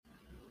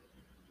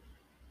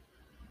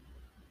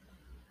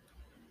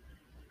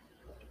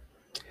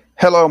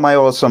Hello, my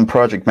awesome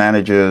project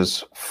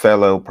managers,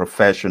 fellow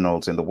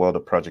professionals in the world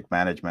of project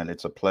management.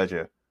 It's a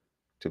pleasure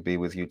to be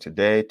with you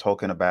today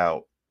talking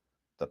about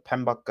the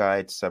PMBOK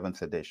Guide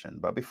 7th edition.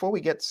 But before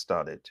we get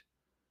started,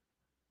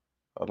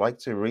 I'd like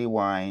to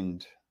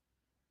rewind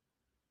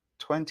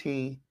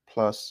 20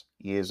 plus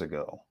years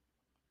ago.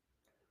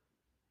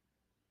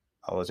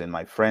 I was in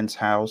my friend's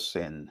house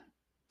in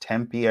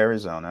Tempe,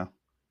 Arizona,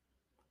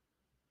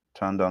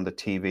 turned on the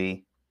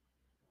TV,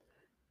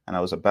 and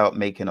I was about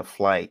making a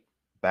flight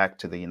back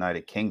to the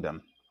United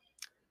Kingdom.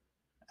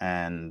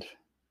 And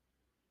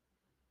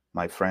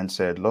my friend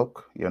said,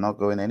 "Look, you're not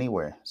going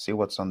anywhere. See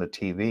what's on the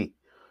TV."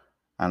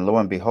 And lo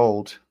and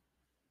behold,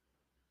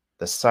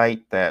 the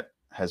site that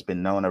has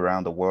been known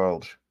around the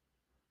world,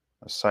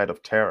 a site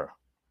of terror.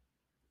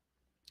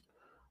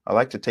 I'd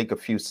like to take a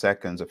few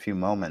seconds, a few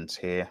moments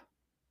here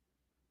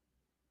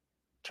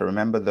to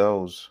remember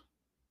those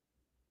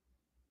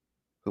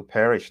who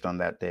perished on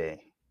that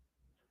day.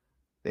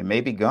 They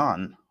may be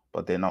gone,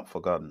 but they're not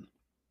forgotten.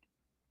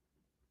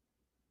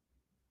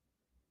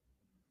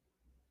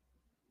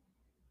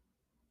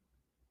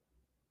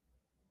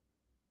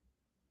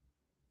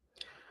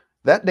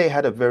 That day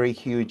had a very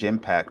huge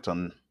impact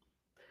on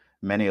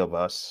many of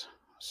us.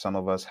 Some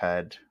of us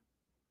had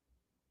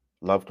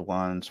loved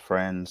ones,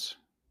 friends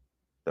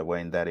that were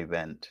in that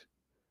event.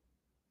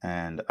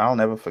 And I'll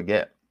never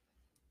forget,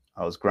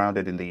 I was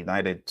grounded in the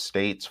United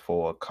States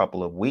for a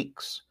couple of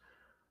weeks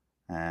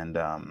and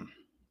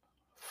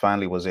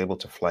finally was able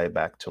to fly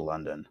back to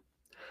London.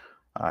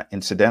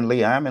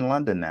 Incidentally, I'm in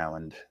London now,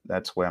 and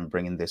that's where I'm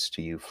bringing this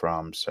to you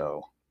from.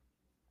 So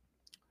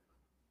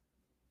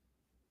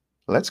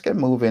let's get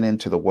moving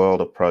into the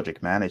world of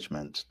project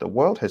management. The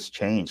world has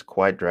changed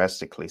quite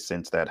drastically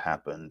since that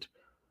happened.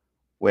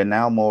 We're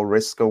now more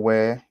risk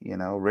aware.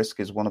 Risk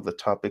is one of the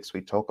topics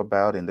we talk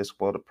about in this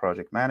world of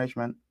project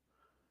management.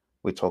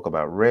 We talk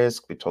about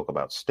risk, we talk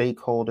about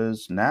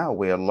stakeholders. Now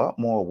we're a lot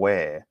more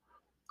aware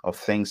of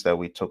things that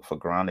we took for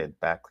granted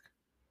back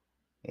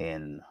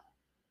in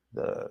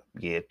the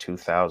year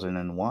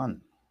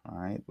 2001. All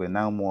right, we're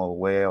now more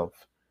aware of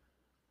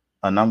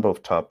a number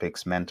of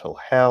topics, mental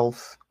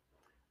health,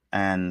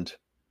 and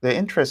the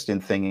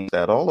interesting thing is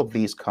that all of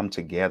these come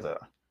together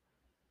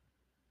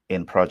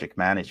in project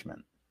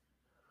management.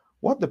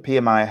 What the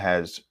PMI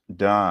has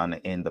done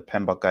in the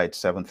PMBOK Guide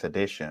 7th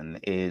edition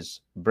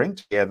is bring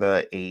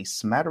together a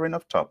smattering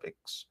of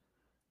topics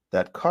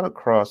that cut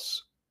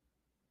across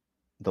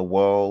the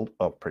world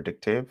of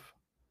predictive,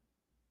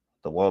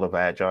 the world of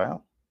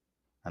agile,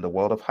 and the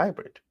world of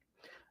hybrid.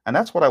 And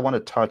that's what I want to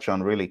touch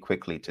on really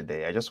quickly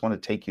today. I just want to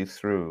take you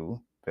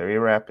through very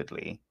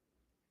rapidly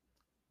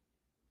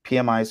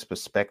PMI's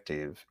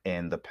perspective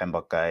in the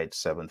PMBOK Guide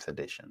 7th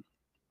edition.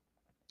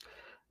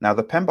 Now,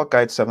 the PMBOK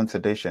Guide 7th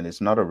edition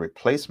is not a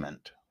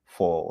replacement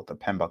for the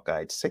PMBOK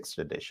Guide 6th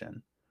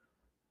edition.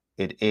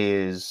 It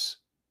is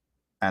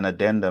an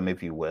addendum,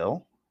 if you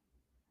will.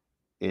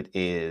 It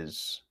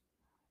is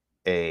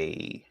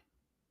if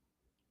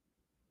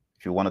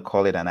you want to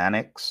call it an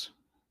annex.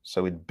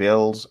 So it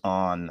builds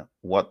on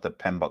what the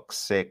PMBOK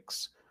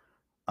 6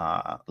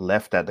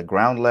 left at the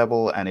ground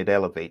level, and it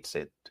elevates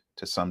it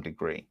to some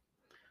degree.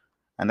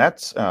 And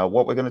that's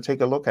what we're going to take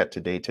a look at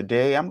today.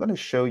 Today, I'm going to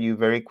show you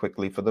very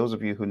quickly, for those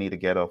of you who need to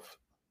get off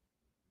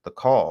the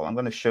call, I'm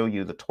going to show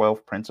you the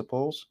 12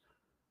 principles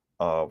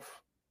of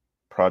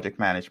project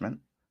management.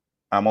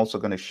 I'm also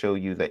going to show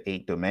you the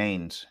 8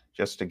 domains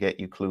just to get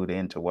you clued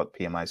into what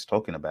PMI is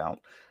talking about.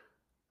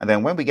 And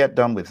then when we get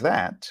done with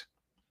that,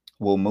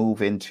 we'll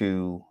move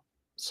into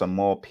some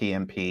more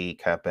PMP,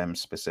 CAPM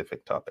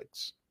specific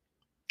topics.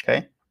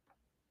 Okay?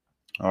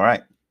 All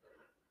right.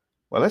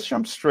 Well, let's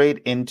jump straight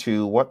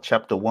into what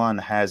Chapter 1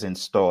 has in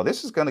store.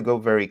 This is going to go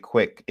very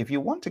quick. If you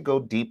want to go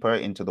deeper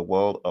into the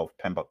world of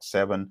PMBOK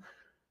 7,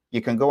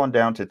 you can go on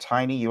down to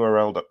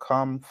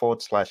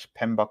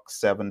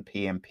tinyurl.com/PMBOK7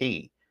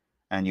 PMP,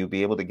 and you'll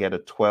be able to get a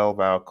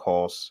 12-hour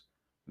course,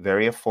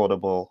 very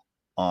affordable,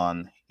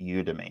 on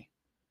Udemy.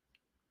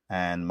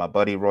 And my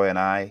buddy Roy and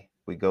I,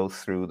 we go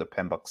through the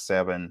PMBOK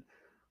 7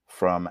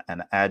 from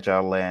an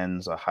agile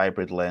lens, a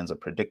hybrid lens, a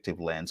predictive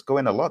lens,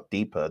 going a lot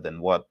deeper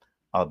than what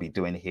I'll be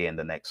doing here in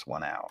the next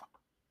 1 hour.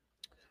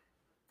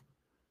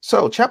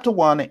 So Chapter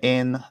 1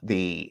 in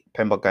the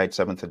PMBOK Guide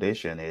 7th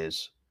edition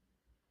is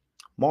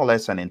more or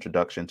less an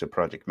introduction to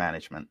project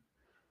management.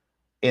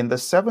 In the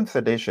 7th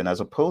edition, as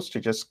opposed to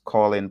just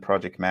calling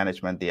project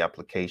management the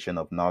application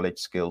of knowledge,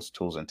 skills,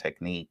 tools, and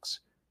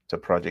techniques to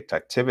project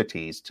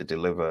activities to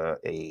deliver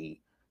a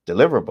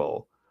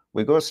deliverable,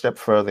 we go a step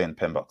further in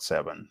PMBOK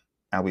 7,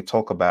 and we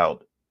talk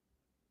about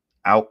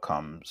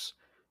outcomes.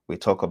 We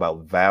talk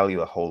about value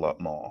a whole lot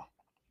more.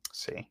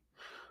 See,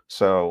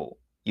 so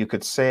you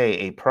could say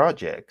a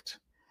project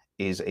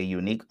is a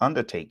unique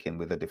undertaking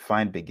with a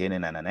defined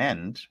beginning and an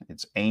end.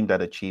 It's aimed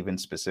at achieving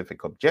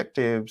specific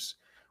objectives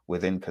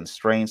within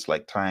constraints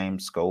like time,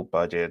 scope,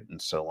 budget,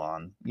 and so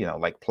on,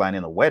 like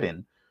planning a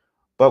wedding.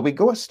 But we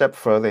go a step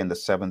further in the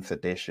 7th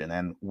edition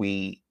and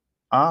we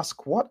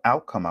ask, what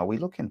outcome are we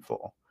looking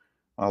for?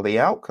 Well, the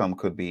outcome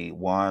could be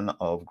one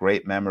of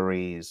great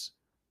memories,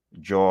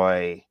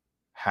 joy,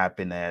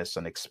 happiness,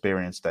 an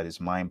experience that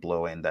is mind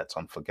blowing, that's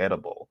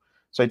unforgettable.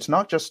 So it's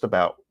not just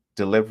about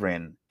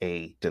delivering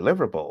a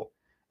deliverable,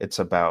 it's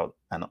about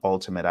an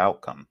ultimate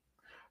outcome.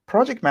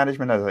 Project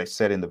management, as I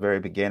said in the very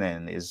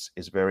beginning, is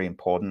very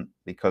important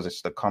because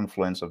it's the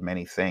confluence of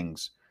many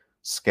things: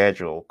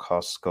 schedule,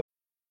 cost, scope.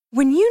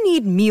 When you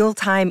need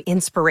mealtime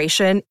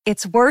inspiration,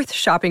 it's worth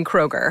shopping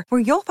Kroger, where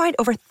you'll find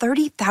over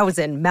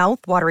 30,000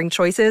 mouth-watering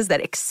choices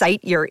that excite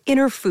your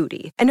inner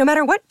foodie. And no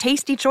matter what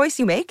tasty choice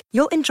you make,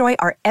 you'll enjoy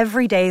our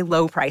everyday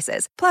low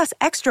prices, plus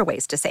extra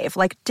ways to save,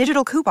 like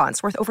digital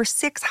coupons worth over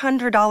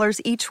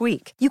 $600 each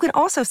week. You can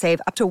also save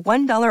up to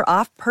 $1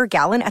 off per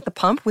gallon at the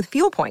pump with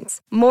fuel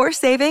points. More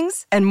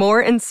savings and more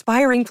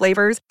inspiring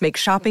flavors make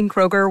shopping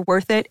Kroger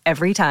worth it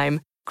every time.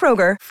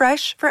 Kroger,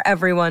 fresh for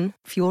everyone.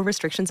 Fuel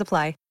restrictions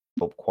apply.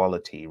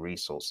 Quality,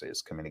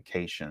 resources,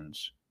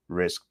 communications,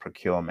 risk,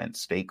 procurement,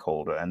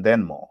 stakeholder, and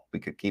then more. We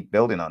could keep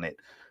building on it.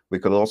 We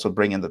could also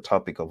bring in the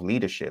topic of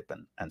leadership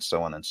and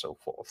so on and so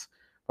forth.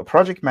 But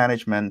project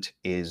management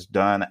is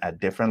done at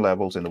different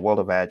levels. In the world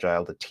of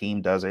Agile, the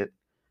team does it,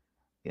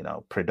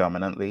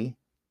 predominantly.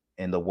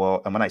 In the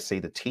world, and when I say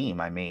the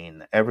team, I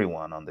mean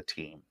everyone on the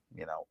team,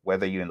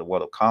 whether you're in the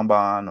world of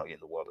Kanban or you're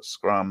in the world of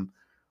Scrum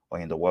or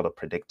in the world of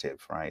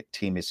predictive, right?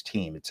 Team is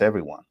team, it's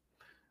everyone.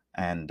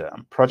 And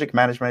project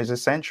management is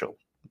essential.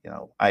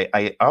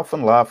 I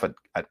often laugh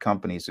at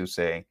companies who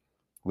say,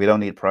 we don't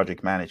need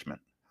project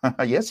management.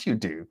 Yes, you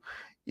do.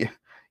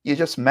 You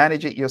just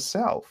manage it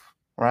yourself,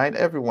 right?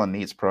 Everyone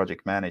needs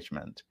project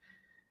management.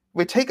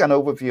 We take an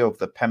overview of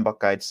the PMBOK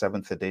Guide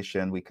 7th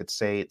edition. We could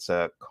say it's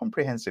a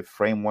comprehensive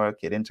framework.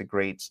 It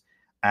integrates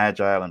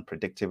agile and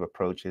predictive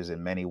approaches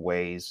in many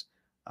ways.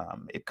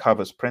 It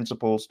covers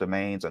principles,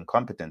 domains, and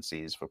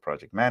competencies for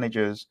project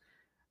managers.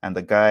 And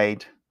the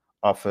guide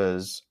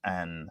offers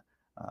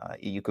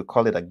you could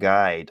call it a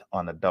guide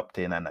on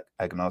adopting an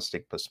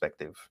agnostic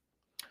perspective.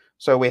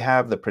 So we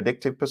have the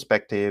predictive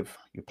perspective,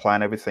 you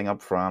plan everything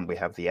up front. We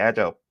have the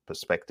agile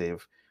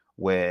perspective,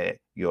 where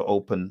you're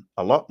open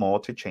a lot more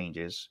to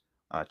changes,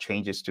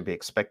 changes to be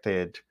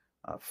expected,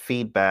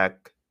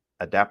 feedback,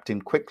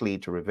 adapting quickly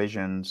to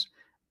revisions,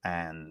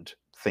 and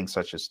things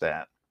such as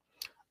that.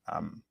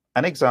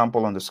 An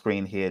example on the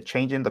screen here: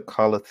 changing the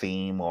color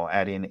theme or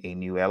adding a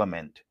new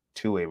element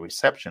to a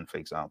reception, for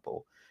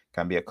example,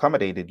 can be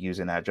accommodated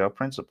using agile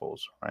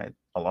principles, right?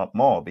 A lot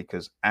more,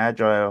 because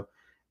agile,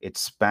 it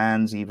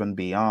spans even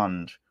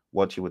beyond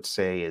what you would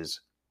say is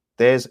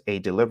there's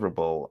a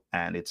deliverable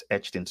and it's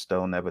etched in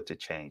stone, never to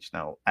change.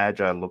 Now,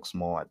 agile looks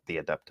more at the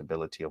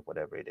adaptability of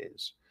whatever it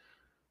is.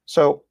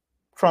 So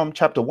from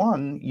chapter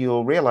 1,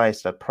 you'll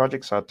realize that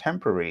projects are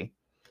temporary.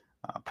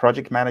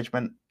 Project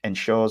management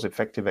ensures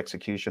effective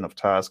execution of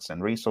tasks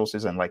and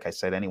resources, and like I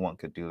said, anyone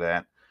could do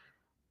that.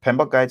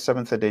 PMBOK Guide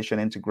 7th edition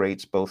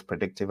integrates both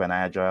predictive and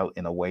agile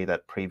in a way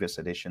that previous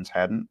editions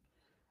hadn't.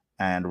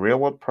 And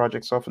real-world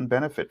projects often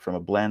benefit from a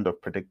blend of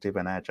predictive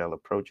and agile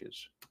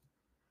approaches.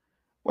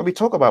 When we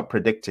talk about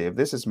predictive,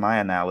 this is my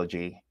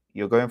analogy.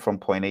 You're going from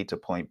point A to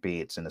point B.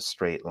 It's in a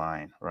straight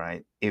line,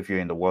 right? If you're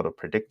in the world of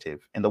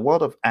predictive. In the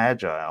world of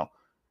agile,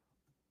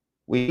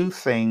 we do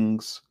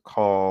things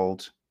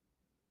called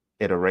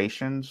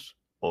iterations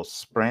or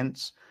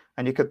sprints.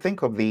 And you could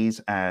think of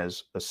these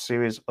as a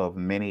series of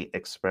mini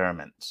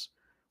experiments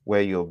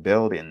where you're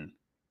building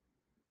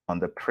on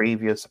the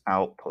previous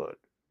output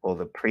or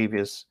the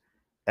previous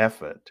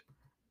effort.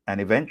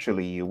 And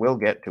eventually you will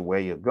get to where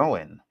you're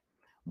going,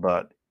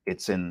 but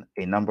it's in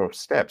a number of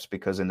steps,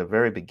 because in the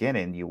very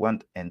beginning, you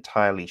weren't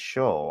entirely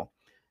sure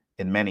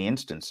in many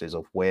instances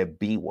of where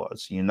B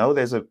was.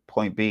 There's a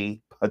point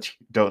B, but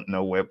you don't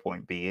know where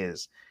point B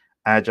is.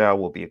 Agile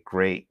will be a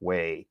great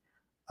way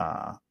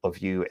of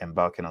you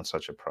embarking on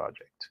such a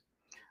project.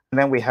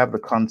 And then we have the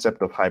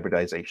concept of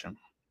hybridization.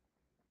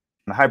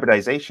 And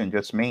hybridization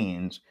just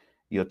means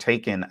you're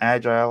taking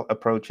agile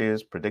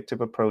approaches,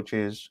 predictive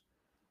approaches,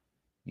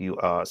 you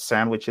are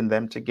sandwiching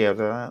them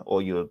together,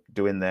 or you're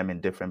doing them in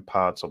different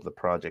parts of the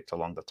project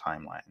along the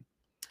timeline.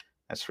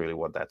 That's really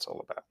what that's all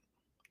about.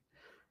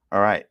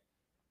 All right,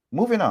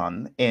 moving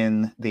on,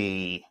 in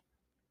the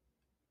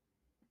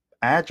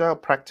Agile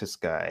Practice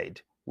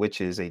Guide,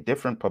 which is a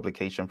different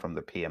publication from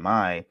the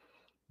PMI,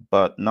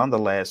 but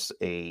nonetheless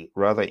a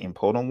rather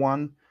important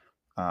one,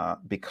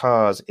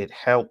 because it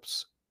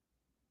helps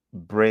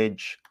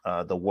bridge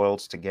the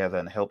worlds together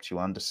and helps you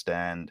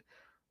understand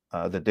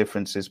the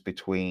differences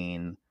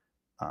between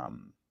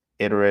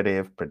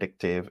iterative,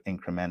 predictive,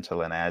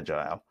 incremental, and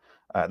agile.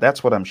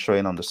 That's what I'm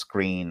showing on the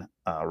screen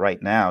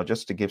right now,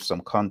 just to give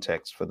some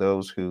context for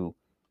those who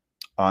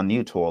are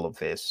new to all of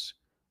this,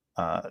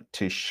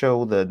 to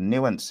show the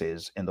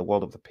nuances in the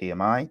world of the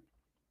PMI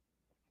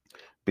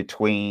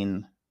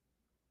between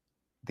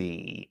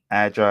the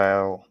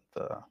agile,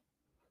 the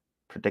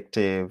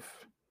predictive,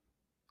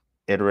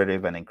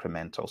 iterative, and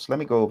incremental. So let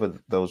me go over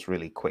those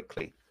really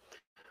quickly.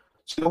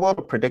 So in the world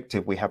of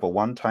predictive, we have a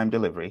one-time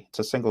delivery. It's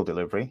a single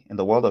delivery. In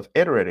the world of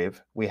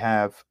iterative, we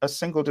have a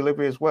single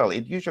delivery as well.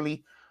 It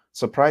usually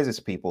surprises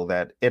people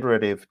that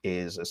iterative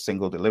is a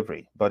single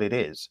delivery, but it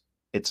is.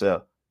 It's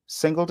a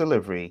single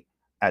delivery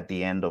at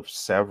the end of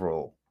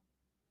several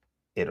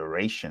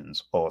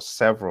iterations or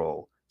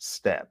several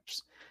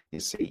steps. You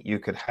see, you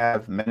could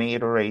have many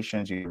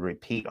iterations, you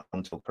repeat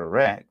until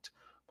correct,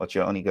 but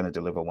you're only going to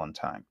deliver one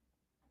time.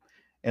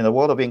 In the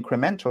world of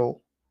incremental,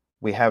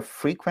 we have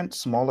frequent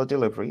smaller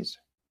deliveries,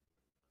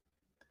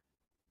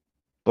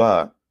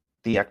 but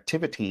the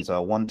activities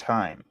are one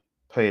time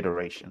per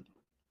iteration.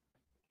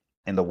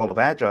 In the world of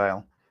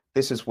agile,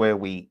 this is where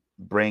we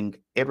bring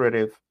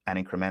iterative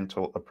and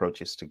incremental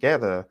approaches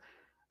together,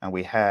 and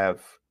we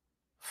have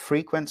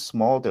frequent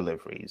small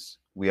deliveries.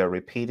 We are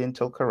repeating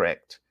till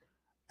correct,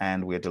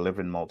 and we're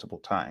delivering multiple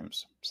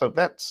times. So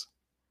that's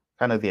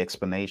kind of the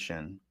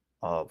explanation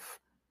of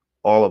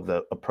all of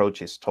the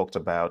approaches talked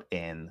about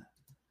in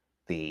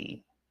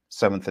the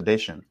 7th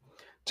edition.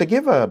 To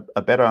give a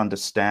better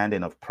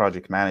understanding of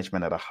project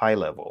management at a high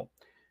level,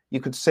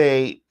 you could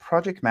say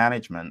project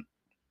management,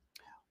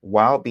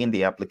 while being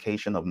the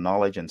application of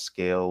knowledge and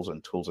skills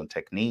and tools and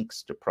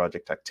techniques to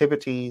project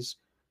activities,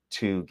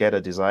 to get a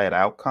desired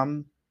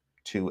outcome,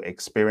 to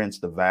experience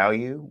the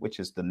value, which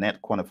is the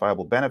net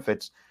quantifiable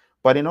benefits.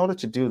 But in order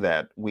to do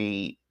that,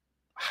 we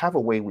have a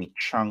way we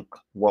chunk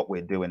what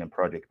we're doing in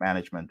project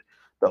management.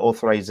 The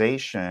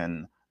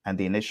authorization and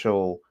the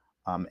initial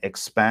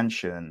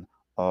expansion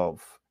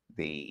of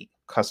the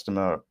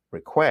customer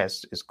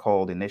request is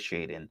called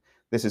initiating.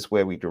 This is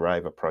where we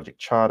derive a project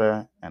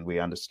charter and we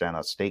understand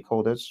our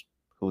stakeholders,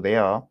 who they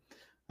are,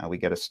 and we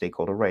get a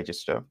stakeholder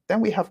register. Then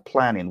we have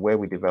planning, where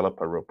we develop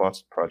a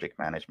robust project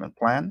management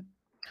plan.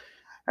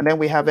 And then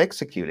we have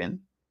executing,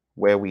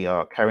 where we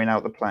are carrying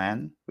out the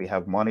plan. We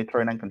have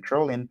monitoring and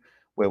controlling,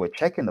 where we're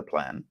checking the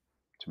plan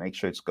to make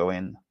sure it's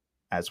going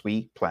as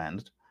we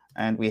planned.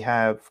 And we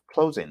have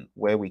closing,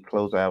 where we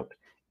close out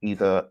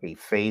either a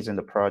phase in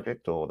the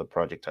project or the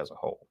project as a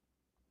whole.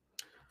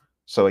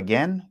 So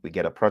again, we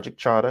get a project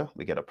charter,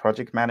 we get a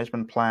project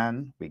management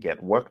plan, we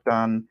get work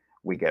done,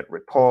 we get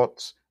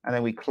reports, and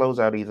then we close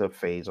out either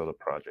phase or the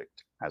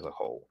project as a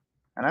whole.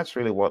 And that's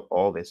really what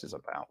all this is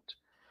about,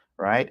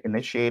 right?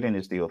 Initiating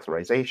is the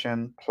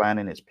authorization,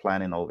 planning is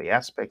planning all the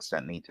aspects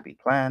that need to be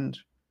planned.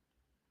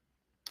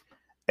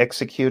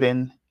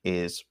 Executing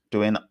is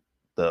doing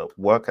the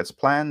work as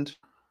planned.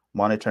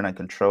 Monitoring and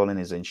controlling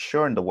is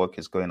ensuring the work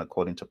is going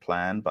according to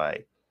plan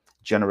by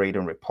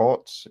generating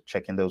reports,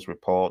 checking those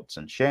reports,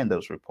 and sharing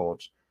those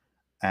reports.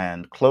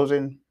 And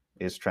closing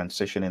is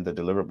transitioning the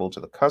deliverable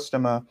to the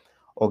customer,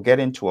 or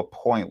getting to a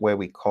point where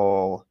we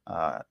call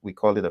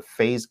it a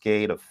phase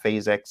gate, a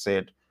phase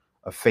exit,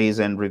 a phase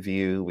end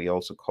review. We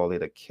also call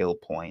it a kill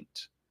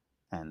point.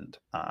 And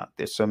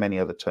there's so many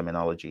other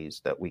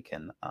terminologies that we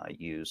can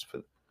use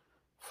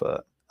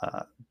for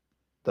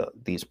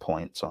these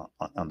points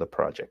on the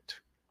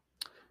project.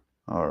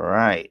 All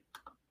right.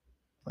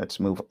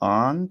 Let's move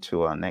on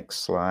to our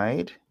next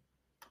slide.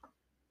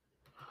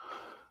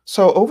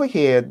 So over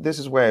here, this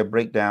is where I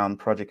break down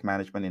project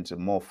management into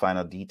more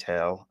finer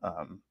detail.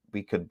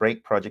 We could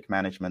break project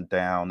management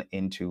down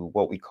into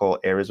what we call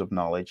areas of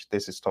knowledge.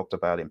 This is talked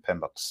about in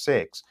PMBOK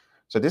 6.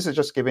 So this is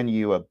just giving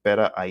you a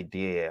better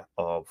idea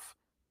of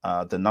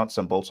the nuts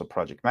and bolts of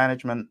project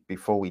management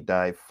before we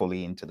dive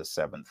fully into the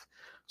 7th.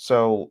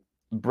 So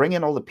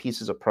bringing all the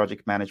pieces of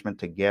project management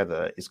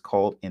together is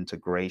called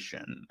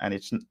integration, and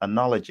it's a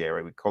knowledge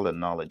area. We call it a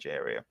knowledge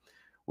area.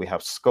 We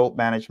have scope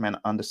management,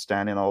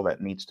 understanding all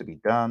that needs to be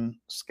done,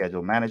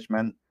 schedule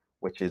management,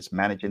 which is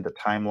managing the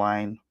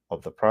timeline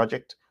of the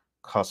project,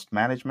 cost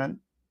management,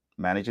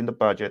 managing the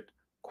budget,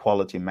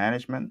 quality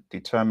management,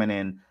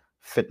 determining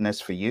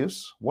fitness for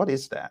use. What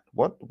is that?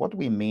 What do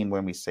we mean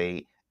when we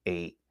say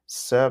a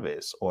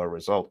service or a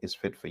result is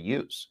fit for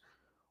use?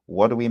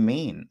 What do we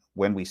mean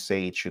when we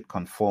say it should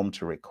conform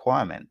to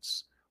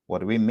requirements? What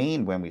do we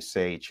mean when we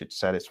say it should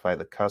satisfy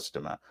the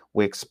customer?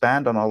 We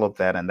expand on all of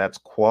that, and that's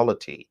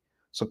quality.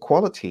 So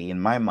quality, in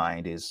my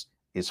mind, is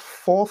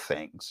 4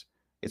 things.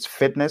 It's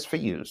fitness for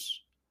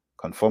use,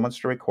 conformance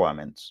to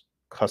requirements,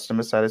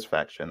 customer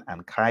satisfaction,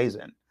 and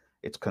Kaizen.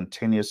 It's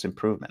continuous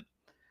improvement.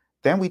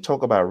 Then we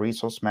talk about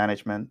resource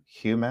management,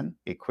 human,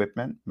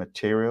 equipment,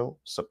 material,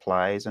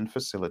 supplies, and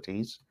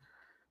facilities.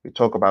 We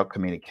talk about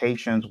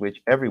communications,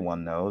 which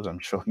everyone knows. I'm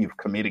sure you've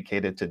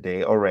communicated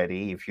today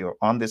already. If you're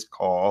on this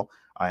call,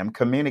 I am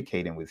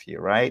communicating with you,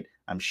 right?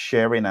 I'm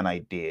sharing an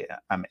idea.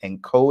 I'm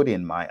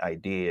encoding my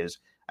ideas,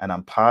 and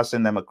I'm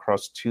passing them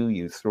across to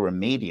you through a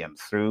medium,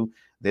 through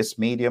this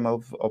medium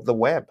of the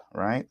web,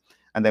 right?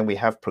 And then we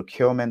have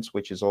procurements,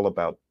 which is all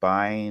about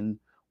buying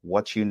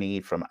what you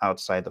need from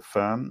outside the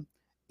firm.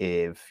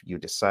 If you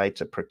decide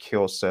to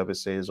procure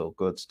services or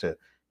goods to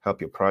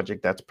help your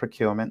project, that's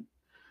procurement.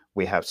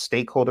 We have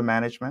stakeholder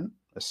management.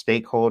 A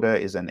stakeholder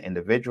is an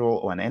individual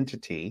or an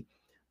entity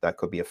that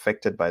could be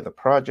affected by the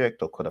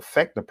project or could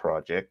affect the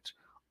project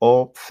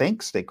or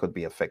thinks they could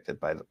be affected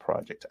by the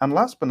project. And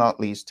last but not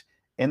least,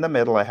 in the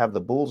middle, I have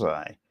the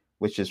bullseye,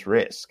 which is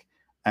risk.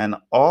 And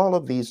all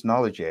of these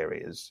knowledge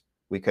areas,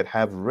 we could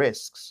have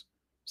risks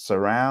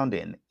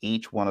surrounding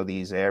each one of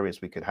these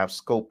areas. We could have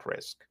scope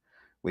risk.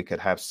 We could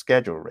have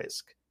schedule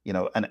risk.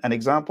 An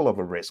example of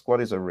a risk.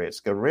 What is a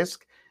risk? A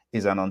risk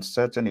is an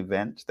uncertain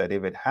event that,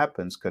 if it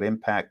happens, could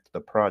impact the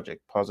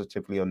project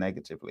positively or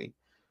negatively.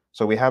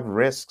 So we have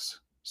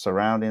risks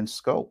surrounding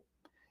scope.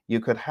 You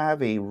could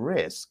have a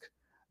risk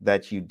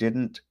that you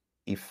didn't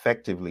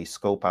effectively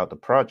scope out the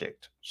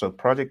project. So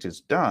project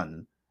is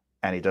done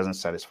and it doesn't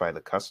satisfy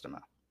the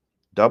customer.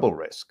 Double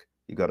risk.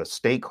 You got a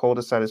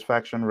stakeholder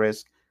satisfaction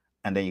risk,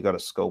 and then you got a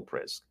scope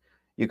risk.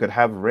 You could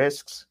have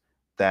risks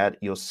that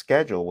your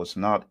schedule was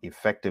not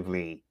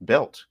effectively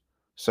built.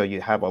 So you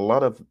have a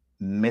lot of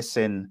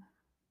missing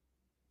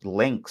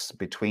links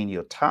between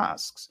your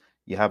tasks.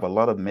 You have a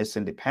lot of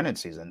missing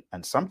dependencies,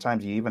 and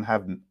sometimes you even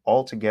have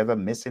altogether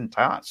missing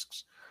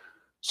tasks.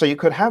 So you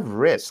could have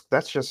risk.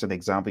 That's just an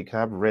example. You could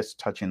have risk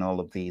touching all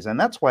of these, and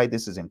that's why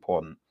this is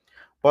important.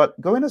 But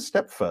going a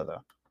step further,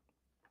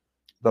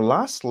 the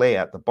last layer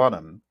at the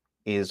bottom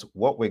is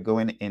what we're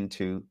going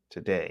into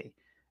today,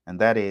 and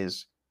that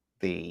is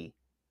the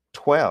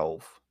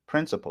 12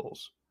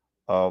 principles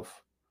of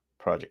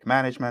project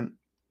management.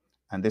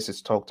 And this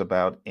is talked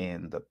about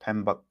in the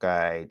PMBOK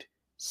Guide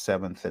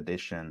 7th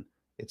edition.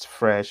 It's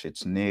fresh,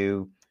 it's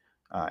new,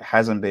 it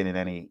hasn't been in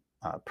any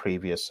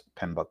previous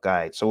PMBOK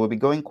guide. So we'll be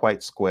going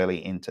quite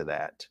squarely into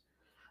that.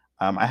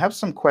 I have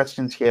some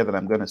questions here that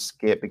I'm going to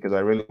skip because I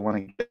really want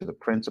to get to the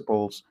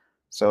principles.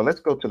 So let's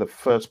go to the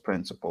first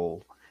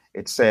principle.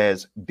 It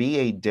says, be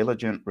a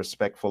diligent,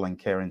 respectful, and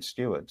caring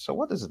steward. So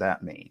what does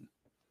that mean?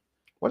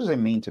 What does it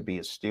mean to be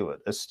a steward?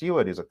 A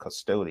steward is a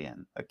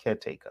custodian, a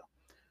caretaker.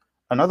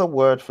 Another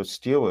word for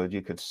steward,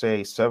 you could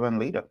say servant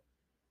leader.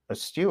 A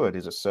steward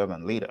is a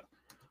servant leader.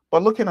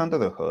 But looking under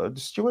the hood,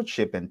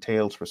 stewardship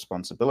entails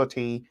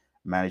responsibility,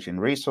 managing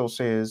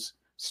resources,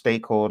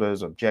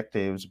 stakeholders,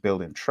 objectives,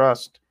 building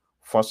trust,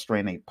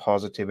 fostering a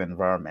positive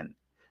environment.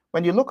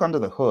 When you look under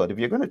the hood, if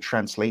you're going to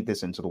translate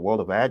this into the world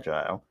of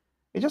Agile,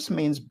 it just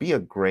means be a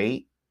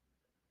great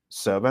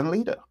servant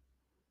leader.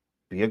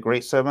 Be a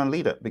great servant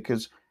leader,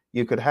 because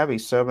you could have a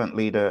servant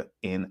leader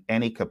in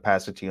any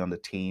capacity on the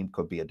team.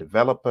 Could be a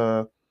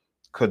developer,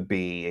 could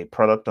be a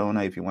product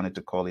owner, if you wanted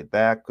to call it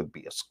that, could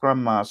be a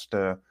scrum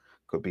master,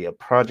 could be a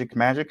project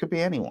manager, could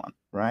be anyone,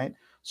 right?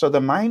 So the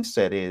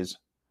mindset is,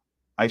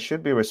 I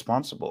should be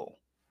responsible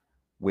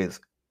with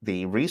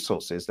the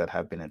resources that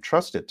have been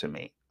entrusted to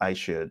me. I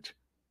should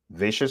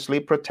viciously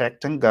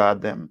protect and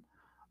guard them.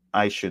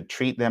 I should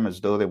treat them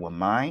as though they were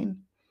mine.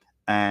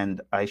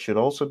 And I should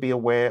also be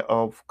aware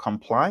of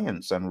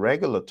compliance and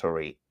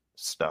regulatory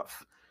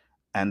stuff.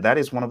 And that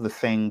is one of the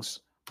things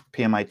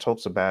PMI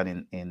talks about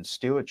in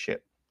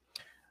stewardship.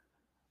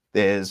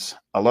 There's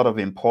a lot of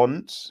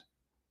importance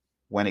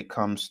when it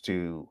comes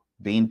to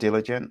being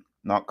diligent,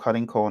 not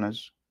cutting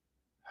corners,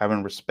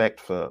 having respect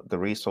for the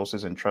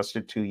resources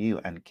entrusted to you,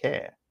 and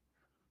care.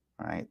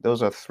 Right?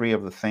 Those are three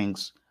of the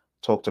things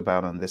talked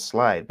about on this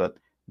slide, but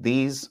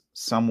these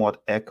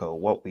somewhat echo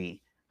what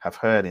we have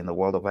heard in the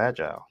world of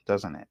Agile,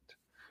 doesn't it?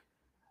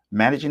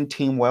 Managing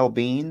team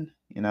well-being,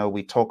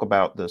 we talk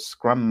about the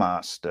Scrum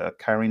Master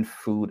carrying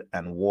food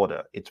and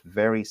water. It's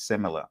very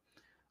similar.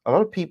 A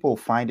lot of people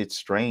find it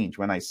strange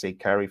when I say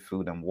carry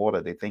food and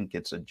water. They think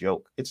it's a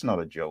joke. It's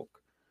not a joke.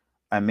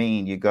 I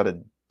mean, you got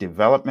a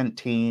development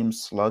team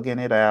slugging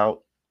it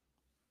out,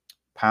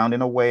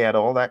 pounding away at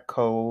all that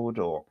code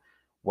or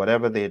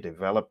whatever they're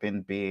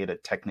developing, be it a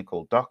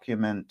technical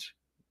document,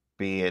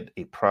 be it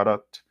a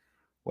product,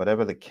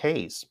 whatever the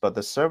case. But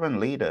the servant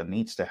leader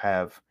needs to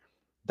have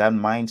that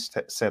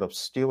mindset of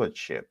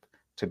stewardship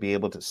to be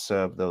able to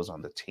serve those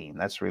on the team.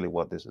 That's really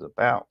what this is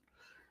about.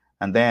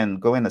 And then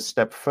going a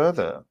step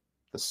further,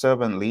 the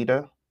servant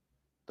leader,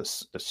 the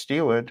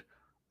steward,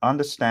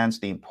 understands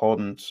the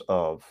importance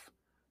of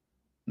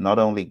not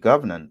only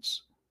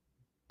governance,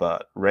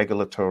 but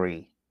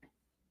regulatory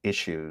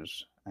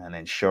issues and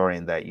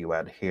ensuring that you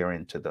are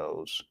adhering to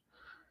those.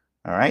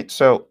 All right.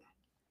 So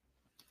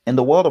in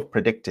the world of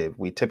predictive,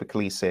 we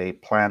typically say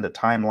plan the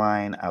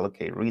timeline,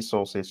 allocate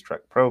resources,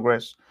 track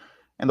progress.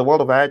 In the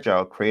world of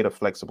Agile, create a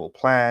flexible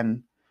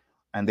plan.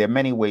 And there are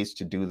many ways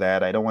to do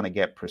that. I don't want to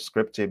get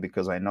prescriptive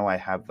because I know I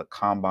have the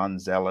Kanban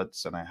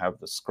zealots and I have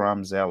the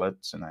Scrum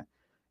zealots and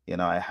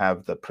I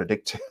have the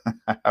predictive,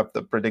 I have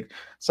the predict.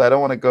 So I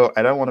don't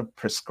want to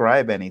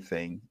prescribe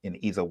anything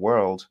in either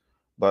world,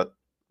 but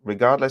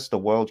regardless the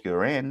world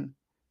you're in,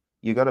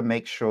 you got to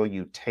make sure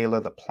you tailor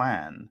the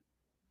plan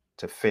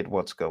to fit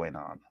what's going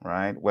on,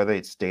 right? Whether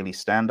it's daily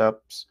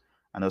stand-ups.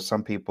 I know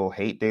some people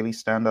hate daily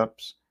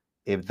stand-ups.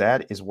 If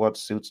that is what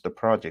suits the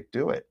project,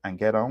 do it and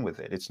get on with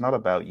it. It's not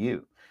about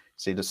you.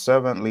 See, the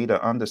servant leader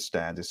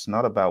understands it's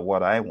not about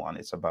what I want.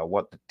 It's about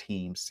what the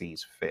team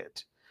sees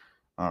fit.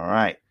 All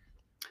right.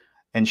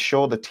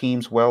 Ensure the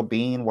team's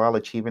well-being while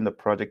achieving the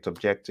project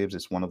objectives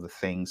is one of the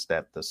things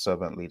that the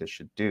servant leader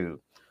should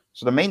do.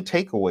 So the main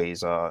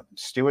takeaways are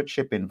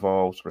stewardship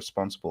involves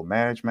responsible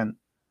management,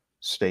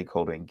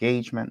 stakeholder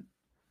engagement,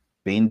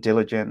 being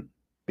diligent,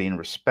 being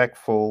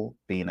respectful,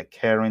 being a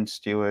caring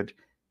steward,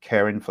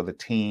 caring for the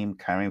team,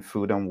 carrying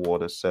food and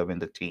water, serving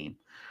the team.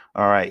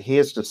 All right,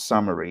 here's the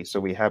summary. So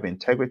we have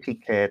integrity,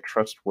 care,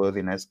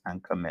 trustworthiness,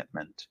 and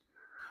commitment.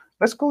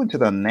 Let's go into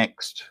the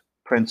next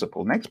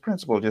principle. Next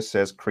principle just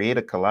says create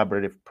a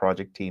collaborative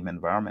project team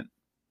environment.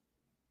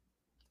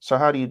 So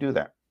how do you do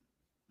that?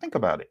 Think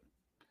about it.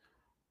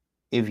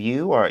 If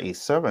you are a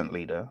servant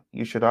leader,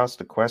 you should ask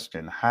the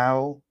question,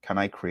 how can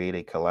I create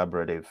a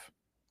collaborative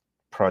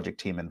project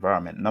team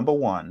environment? Number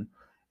one,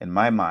 in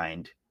my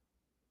mind,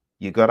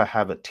 you got to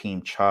have a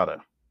team charter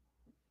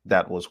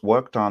that was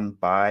worked on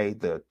by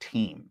the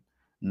team,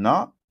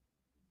 not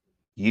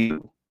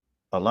you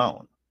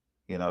alone.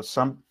 You know,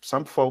 some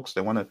folks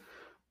they want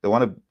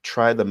to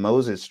try the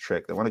Moses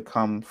trick. They want to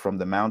come from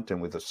the mountain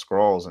with the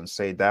scrolls and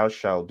say, "Thou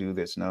shalt do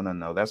this." No, no,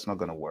 no, that's not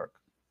going to work.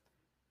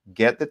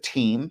 Get the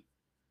team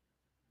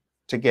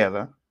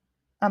together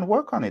and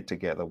work on it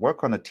together.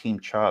 Work on a team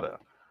charter.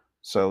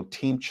 So,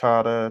 team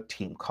charter,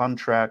 team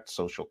contract,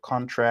 social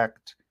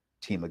contract,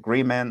 team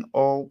agreement,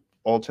 all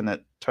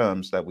alternate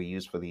terms that we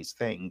use for these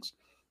things.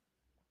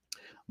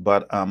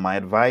 But my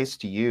advice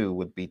to you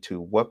would be to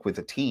work with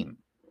a team.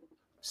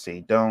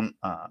 See, don't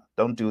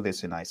do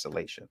this in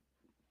isolation.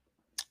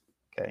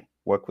 Okay,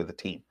 work with a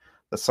team.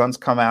 The sun's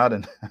come out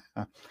and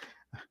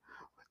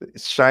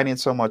it's shining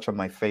so much on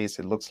my face.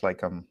 It looks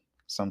like I'm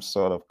some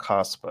sort of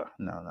Casper.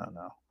 No, no,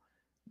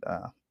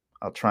 no.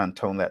 I'll try and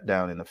tone that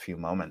down in a few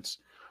moments.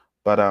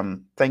 But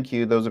thank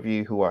you, those of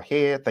you who are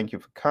here. Thank you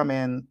for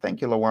coming.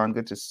 Thank you, Lawan.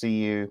 Good to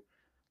see you.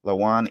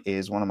 Lawan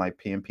is one of my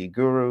PMP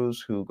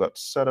gurus who got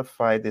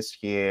certified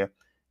this year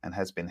and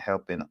has been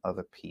helping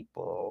other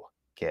people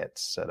get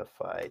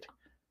certified.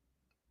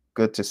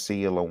 Good to see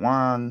you,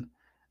 Lawan,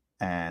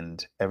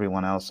 and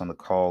everyone else on the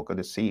call. Good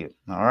to see you.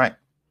 All right.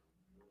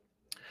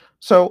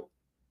 So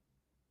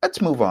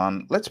let's move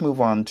on. Let's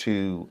move on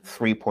to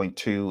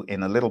 3.2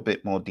 in a little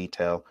bit more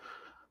detail.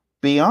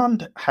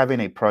 Beyond having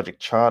a project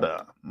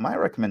charter, my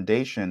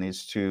recommendation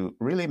is to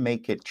really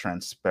make it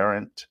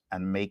transparent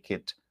and make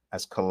it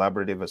as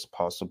collaborative as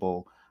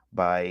possible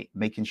by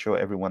making sure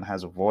everyone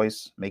has a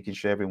voice, making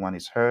sure everyone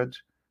is heard,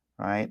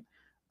 right?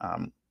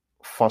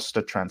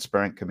 Foster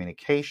transparent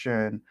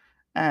communication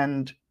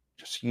and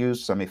just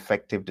use some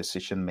effective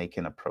decision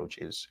making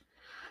approaches.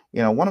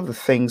 You know, one of the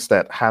things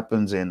that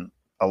happens in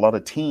a lot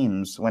of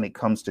teams when it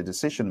comes to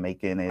decision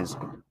making is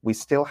we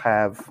still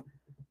have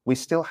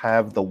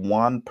the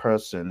one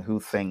person who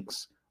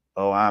thinks,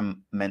 oh,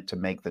 I'm meant to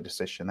make the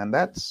decision. And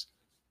that's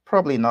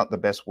probably not the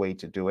best way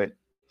to do it.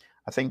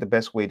 I think the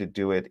best way to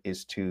do it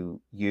is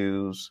to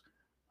use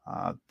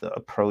the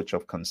approach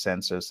of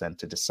consensus and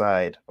to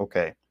decide,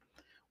 okay,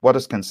 what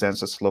does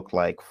consensus look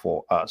like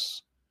for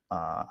us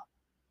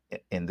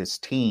in this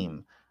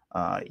team?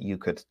 You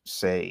could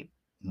say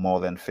more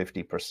than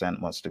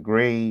 50% must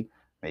agree,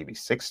 maybe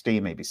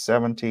 60, maybe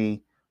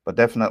 70, but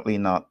definitely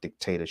not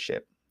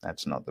dictatorship.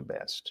 That's not the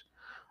best.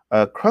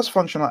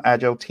 Cross-functional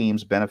agile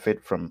teams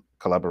benefit from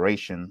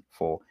collaboration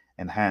for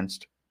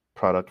enhanced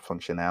product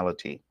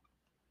functionality.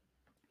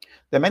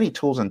 There are many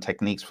tools and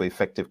techniques for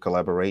effective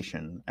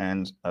collaboration.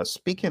 And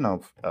speaking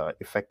of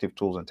effective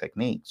tools and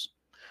techniques,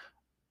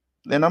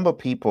 the number of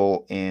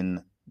people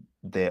in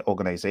their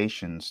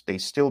organizations, they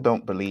still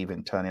don't believe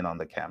in turning on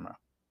the camera.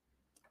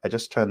 I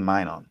just turned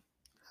mine on.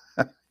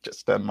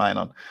 Just turned mine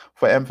on.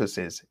 For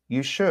emphasis,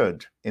 you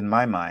should, in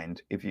my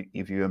mind,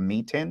 if you're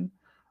meeting,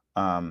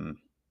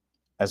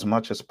 as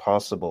much as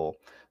possible.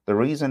 The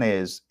reason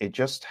is it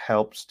just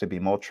helps to be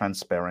more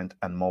transparent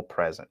and more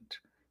present.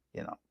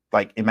 You know,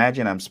 like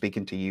imagine I'm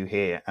speaking to you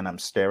here and I'm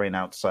staring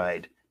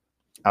outside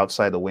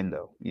the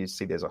window. You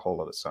see there's a whole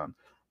lot of sun.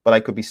 But I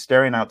could be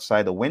staring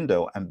outside the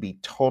window and be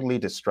totally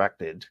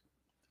distracted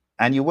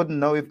and you wouldn't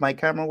know if my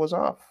camera was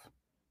off.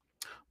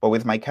 But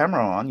with my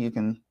camera on, you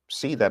can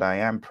see that I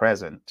am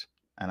present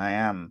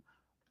and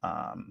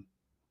um,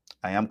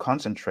 I am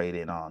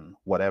concentrating on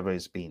whatever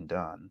is being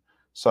done.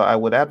 So I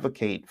would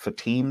advocate for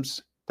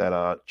teams that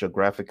are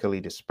geographically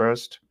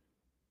dispersed.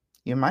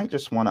 You might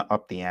just want to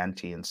up the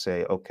ante and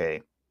say,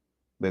 okay,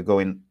 we're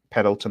going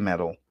pedal to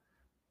metal.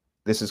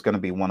 This is going to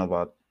be one of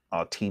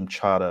our team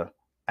charter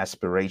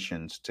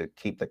aspirations to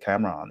keep the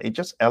camera on. It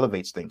just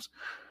elevates things.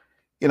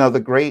 You know, the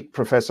great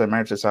Professor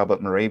Emeritus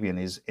Albert Moravian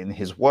is in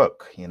his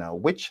work, you know,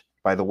 which,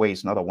 by the way,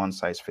 is not a one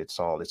size fits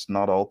all. It's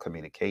not all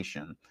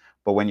communication.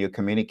 But when you're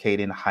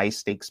communicating high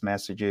stakes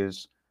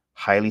messages,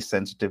 highly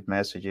sensitive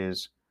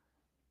messages,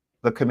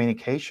 the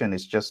communication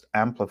is just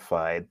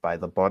amplified by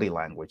the body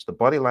language. The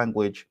body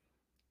language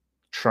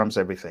trumps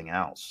everything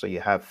else. So you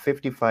have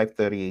 55,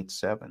 38,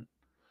 7,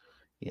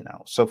 you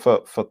know. So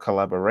for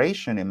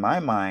collaboration, in my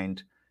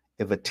mind,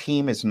 if a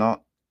team is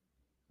not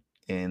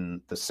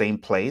in the same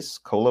place,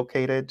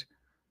 co-located,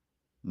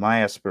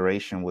 my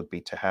aspiration would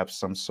be to have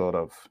some sort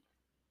of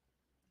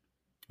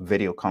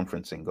video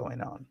conferencing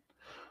going on.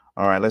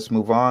 All right, let's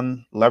move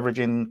on.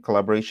 Leveraging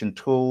collaboration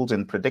tools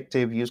and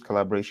predictive, use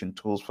collaboration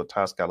tools for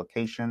task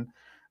allocation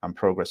and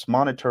progress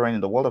monitoring.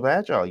 In the world of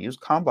Agile, use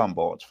Kanban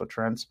boards for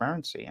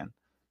transparency and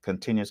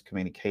continuous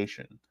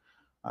communication.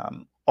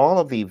 All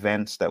of the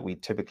events that we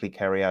typically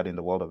carry out in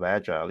the world of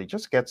Agile, it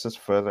just gets us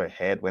further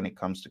ahead when it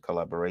comes to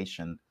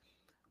collaboration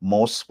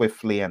more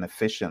swiftly and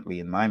efficiently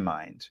in my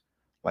mind.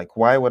 Like,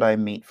 why would I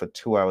meet for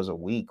 2 hours a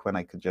week when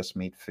I could just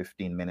meet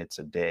 15 minutes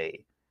a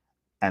day?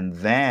 And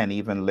then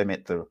even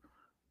limit the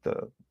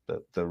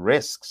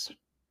risks,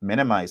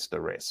 minimize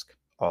the risk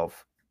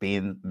of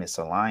being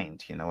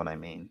misaligned. You know what I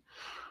mean?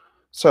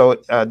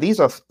 So these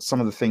are some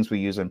of the things we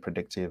use in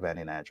predictive and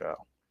in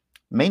agile.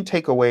 Main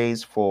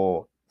takeaways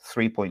for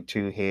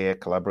 3.2 here: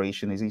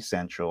 collaboration is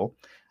essential,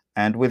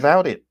 and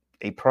without it,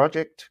 a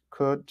project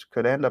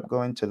could end up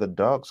going to the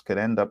dogs, could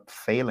end up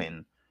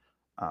failing.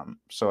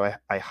 So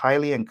I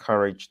highly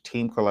encourage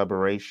team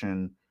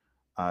collaboration,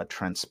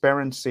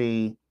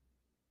 transparency.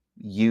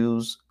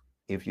 Use,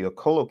 if you're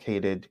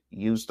co-located,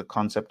 use the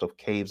concept of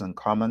caves and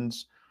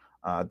commons.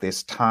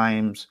 There's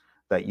times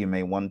that you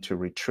may want to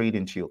retreat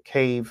into your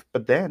cave,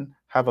 but then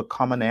have a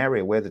common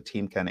area where the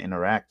team can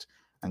interact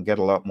and get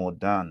a lot more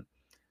done.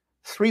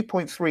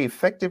 3.3,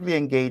 effectively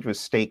engage with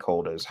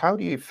stakeholders. How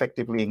do you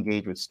effectively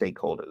engage with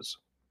stakeholders?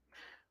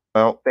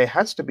 Well, there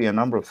has to be a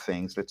number of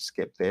things. Let's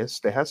skip this.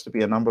 There has to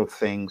be a number of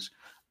things.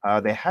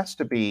 There has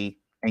to be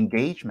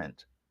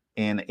engagement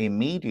in a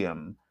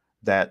medium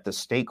that the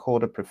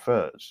stakeholder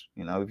prefers.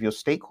 You know, if your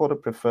stakeholder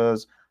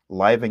prefers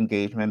live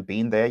engagement,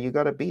 being there, you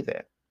got to be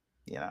there.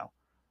 You know,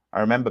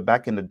 I remember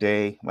back in the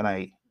day when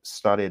I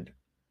started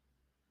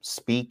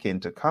speaking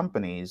to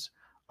companies,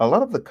 a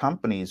lot of the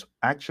companies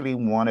actually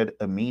wanted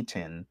a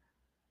meeting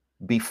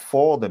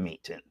before the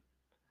meeting.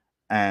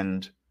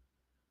 And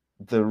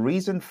the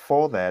reason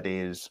for that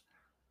is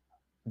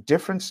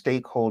different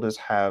stakeholders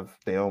have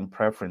their own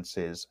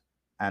preferences,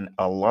 and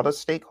a lot of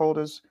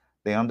stakeholders,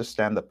 they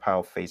understand the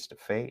power face to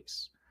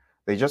face.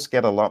 They just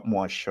get a lot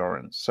more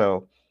assurance.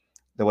 So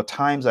there were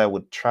times I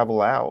would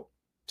travel out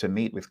to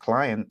meet with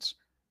clients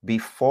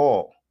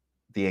before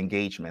the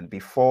engagement,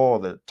 before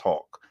the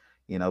talk,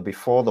 you know,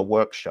 before the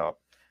workshop.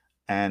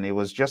 And it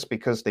was just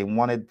because they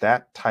wanted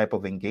that type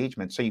of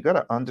engagement. So you got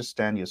to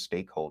understand your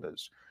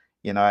stakeholders.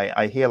 You know,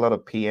 I hear a lot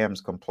of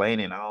PMs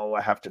complaining, oh,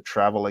 I have to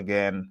travel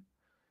again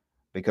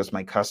because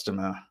my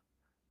customer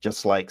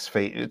just likes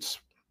face.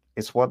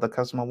 It's what the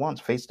customer wants,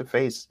 face to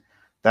face.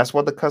 That's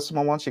what the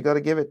customer wants. You got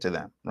to give it to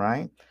them,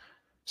 right?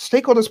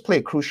 Stakeholders play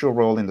a crucial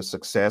role in the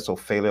success or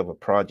failure of a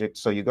project.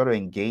 So you got to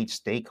engage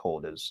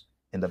stakeholders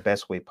in the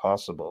best way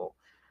possible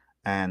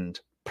and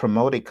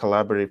promote a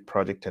collaborative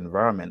project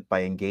environment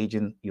by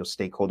engaging your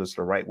stakeholders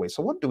the right way.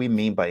 So what do we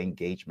mean by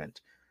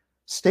engagement?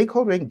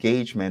 Stakeholder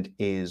engagement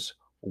is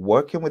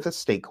working with a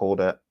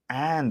stakeholder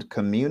and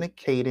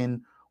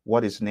communicating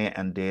what is near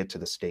and dear to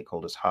the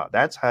stakeholder's heart.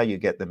 That's how you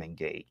get them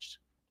engaged.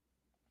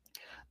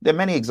 There are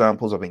many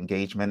examples of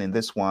engagement. In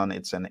this one,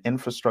 it's an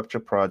infrastructure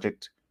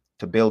project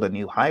to build a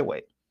new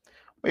highway.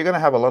 We're going to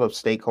have a lot of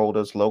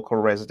stakeholders, local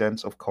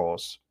residents, of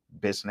course,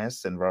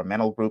 business,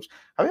 environmental groups.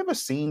 Have you ever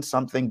seen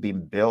something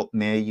being built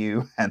near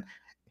you and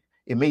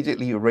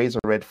immediately you raise a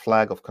red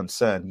flag of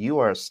concern? You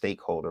are a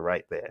stakeholder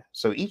right there.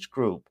 So each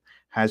group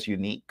has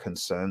unique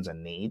concerns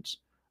and needs,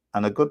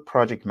 and a good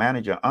project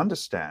manager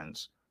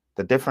understands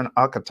the different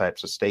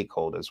archetypes of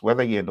stakeholders,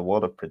 whether you're in the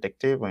world of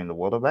predictive or in the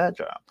world of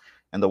agile.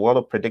 In the world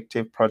of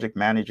predictive, project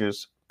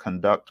managers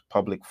conduct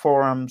public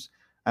forums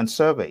and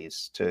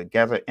surveys to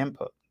gather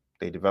input.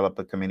 They develop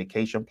a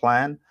communication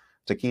plan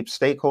to keep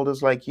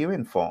stakeholders like you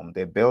informed.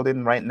 They're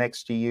building right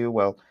next to you.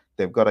 Well,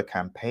 they've got a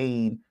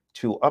campaign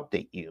to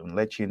update you and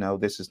let you know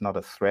this is not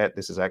a threat.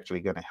 This is actually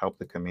going to help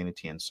the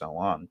community and so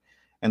on.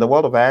 In the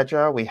world of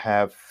Agile, we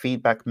have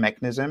feedback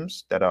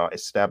mechanisms that are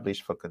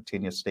established for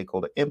continuous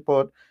stakeholder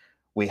input.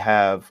 We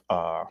have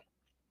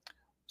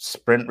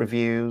sprint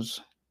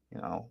reviews. You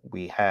know,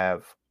 we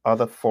have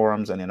other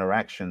forums and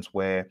interactions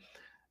where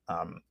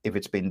if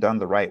it's been done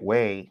the right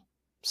way,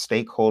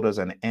 stakeholders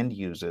and end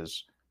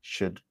users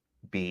should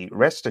be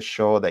rest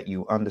assured that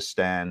you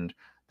understand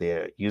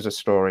their user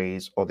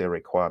stories or their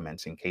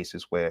requirements in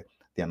cases where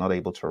they're not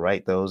able to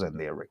write those and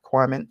their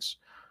requirements.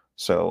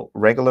 So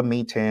regular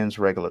meetings,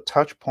 regular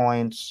touch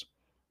points,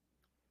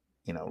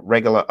 you know,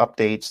 regular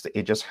updates,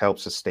 it just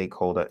helps the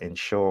stakeholder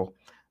ensure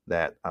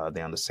that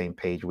they're on the same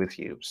page with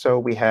you. So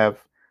we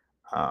have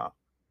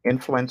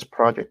influence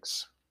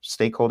projects,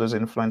 stakeholders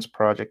influence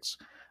projects,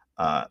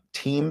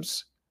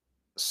 teams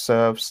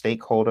serve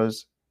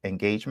stakeholders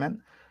engagement.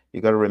 You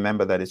got to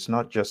remember that it's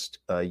not just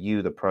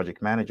you, the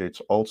project manager,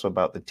 it's also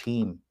about the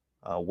team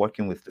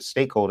working with the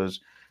stakeholders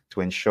to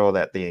ensure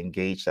that they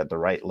engaged at the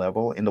right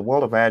level. In the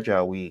world of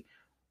Agile,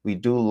 we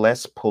do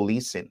less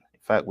policing. In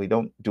fact, we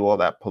don't do all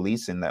that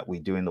policing that we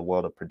do in the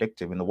world of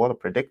predictive. In the world of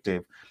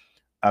predictive,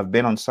 I've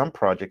been on some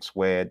projects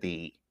where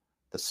the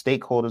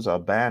stakeholders are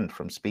banned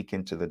from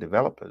speaking to the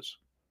developers,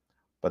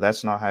 but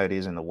that's not how it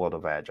is in the world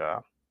of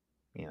Agile.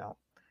 You know,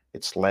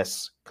 it's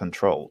less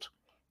controlled.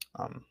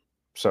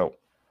 So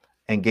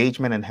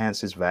engagement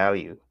enhances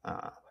value,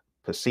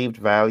 perceived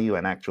value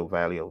and actual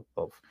value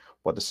of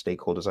what the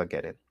stakeholders are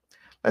getting.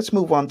 Let's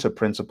move on to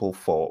principle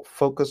 4,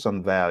 focus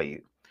on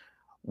value.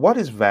 What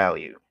is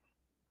value?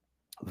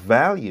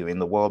 Value in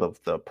the world of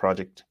the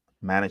Project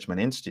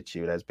Management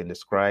Institute has been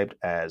described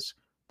as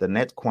the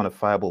net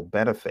quantifiable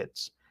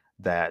benefits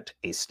that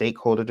a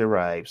stakeholder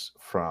derives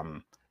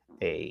from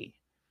a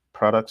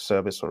product,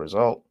 service, or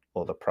result,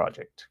 or the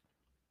project.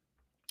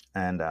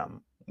 And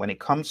when it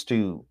comes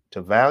to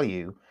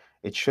value,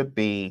 it should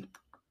be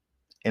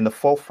in the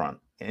forefront.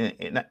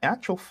 In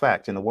actual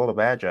fact, in the world of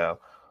Agile,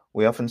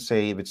 we often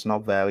say if it's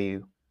not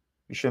value,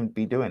 you shouldn't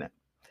be doing it.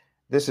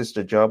 This is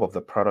the job of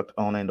the product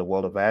owner in the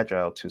world of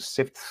Agile, to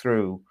sift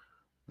through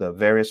the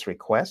various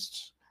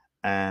requests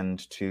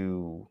and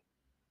to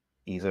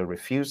either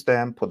refuse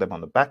them, put them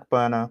on the back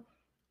burner,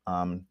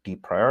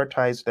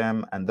 deprioritize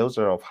them, and those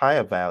that are of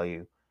higher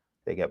value,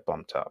 they get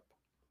bumped up.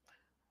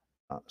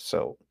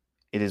 So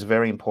it is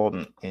very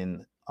important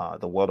in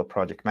the world of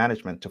project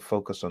management to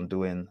focus on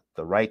doing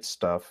the right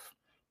stuff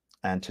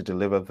and to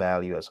deliver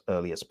value as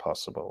early as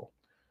possible.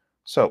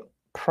 So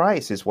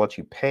price is what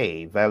you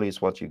pay, value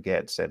is what you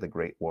get, said the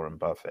great Warren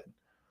Buffett.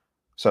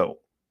 So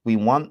we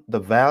want the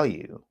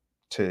value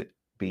to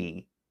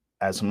be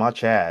as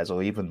much as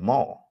or even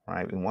more,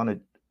 right? We want to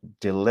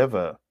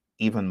deliver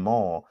even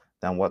more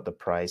than what the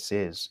price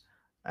is.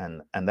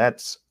 And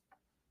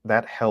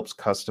that helps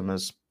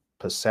customers'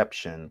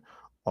 perception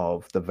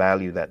of the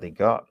value that they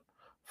got.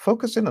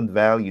 Focusing on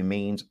value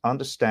means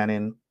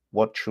understanding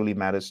what truly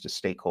matters to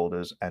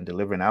stakeholders and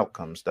delivering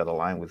outcomes that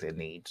align with their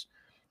needs.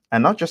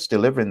 And not just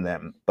delivering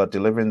them, but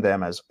delivering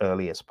them as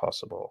early as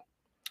possible.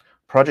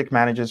 Project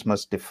managers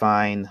must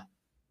define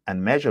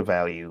and measure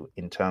value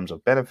in terms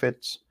of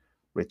benefits,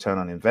 return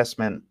on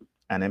investment,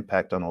 and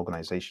impact on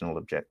organizational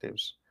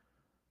objectives.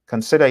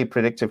 Consider a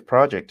predictive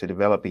project to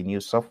develop a new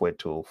software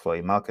tool for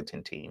a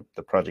marketing team.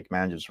 The project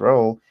manager's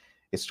role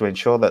is to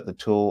ensure that the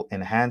tool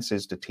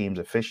enhances the team's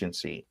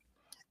efficiency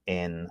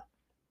in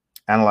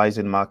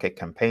analyzing market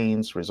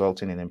campaigns,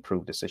 resulting in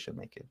improved decision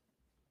making.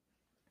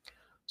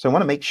 So I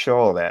want to make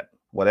sure that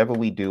whatever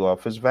we do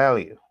offers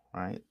value,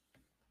 right?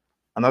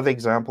 Another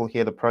example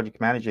here, the project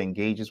manager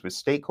engages with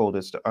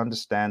stakeholders to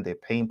understand their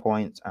pain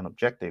points and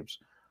objectives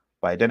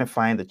by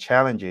identifying the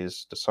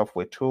challenges the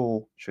software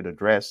tool should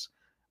address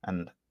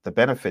and the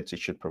benefits it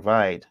should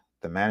provide.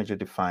 The manager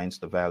defines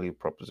the value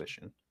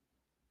proposition.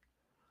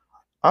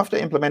 After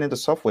implementing the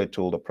software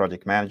tool, the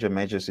project manager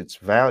measures its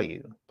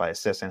value by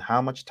assessing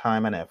how much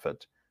time and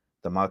effort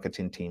the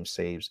marketing team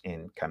saves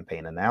in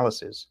campaign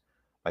analysis.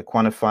 By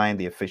quantifying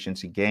the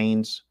efficiency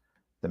gains,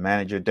 the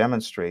manager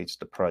demonstrates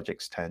the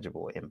project's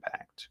tangible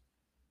impact.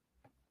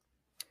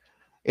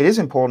 It is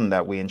important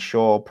that we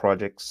ensure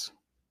projects,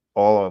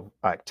 all of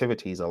our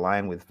activities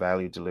align with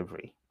value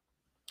delivery.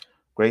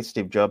 Great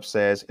Steve Jobs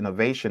says,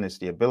 innovation is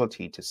the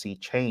ability to see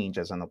change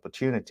as an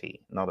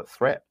opportunity, not a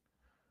threat.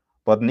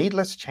 But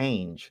needless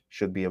change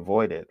should be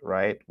avoided,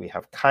 right? We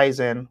have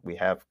Kaizen, we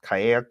have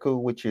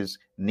Kayaku, which is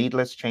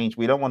needless change.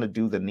 We don't want to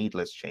do the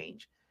needless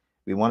change.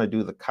 We want to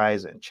do the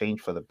Kaizen,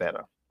 change for the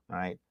better,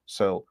 right?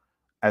 So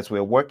as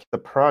we're working the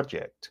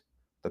project,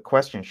 the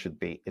question should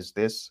be, is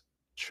this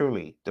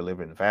truly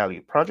delivering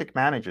value? Project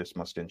managers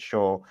must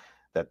ensure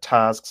that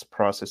tasks,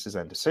 processes,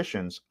 and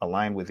decisions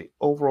align with the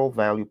overall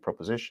value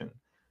proposition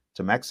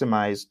to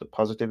maximize the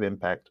positive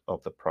impact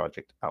of the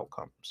project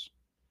outcomes.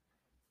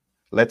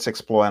 Let's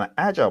explore an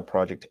agile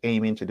project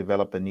aiming to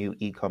develop a new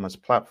e-commerce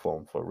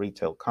platform for a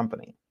retail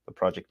company. The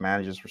project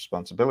manager's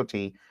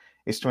responsibility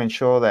is to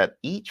ensure that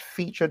each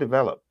feature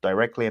developed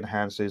directly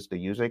enhances the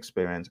user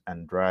experience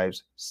and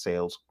drives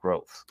sales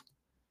growth.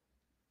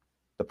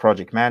 The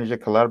project manager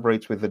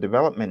collaborates with the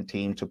development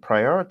team to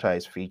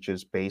prioritize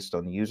features based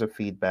on user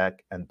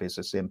feedback and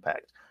business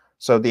impact.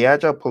 So the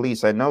Agile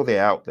Police, I know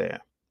they're out there.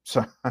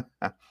 So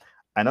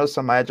I know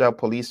some Agile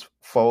Police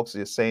folks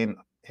are saying,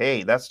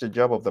 hey, that's the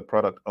job of the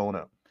product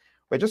owner.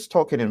 We're just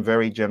talking in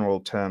very general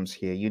terms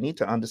here. You need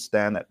to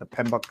understand that the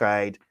PMBOK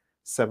Guide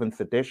 7th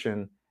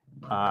edition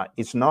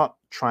is not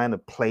trying to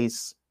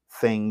place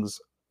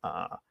things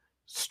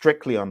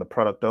strictly on the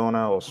product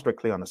owner or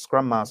strictly on the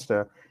Scrum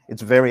Master.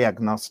 It's very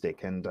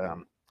agnostic, and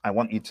I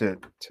want you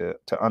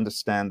to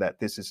understand that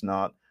this is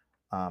not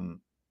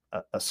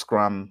a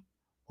Scrum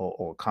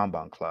or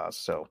Kanban class.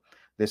 So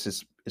this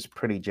is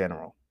pretty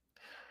general.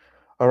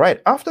 All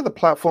right, after the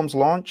platform's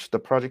launch, the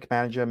project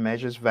manager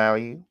measures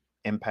value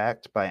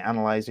impact by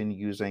analyzing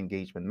user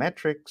engagement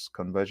metrics,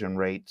 conversion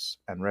rates,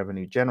 and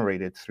revenue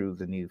generated through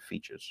the new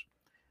features.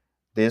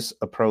 This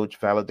approach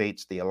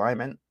validates the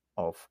alignment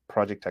of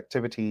project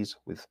activities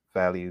with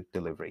value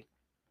delivery.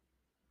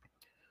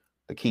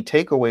 The key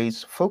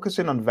takeaways: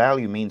 focusing on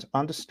value means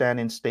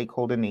understanding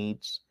stakeholder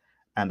needs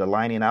and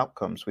aligning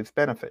outcomes with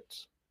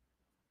benefits.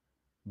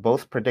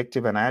 Both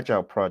predictive and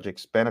agile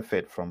projects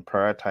benefit from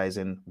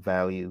prioritizing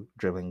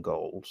value-driven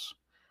goals.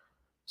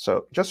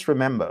 So just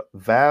remember,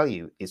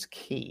 value is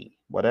key.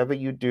 Whatever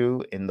you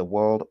do in the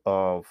world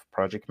of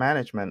project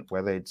management,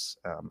 whether it's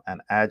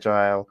an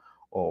agile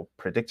or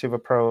predictive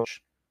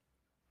approach,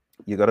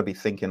 you got to be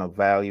thinking of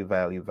value,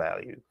 value,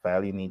 value.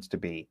 Value needs to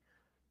be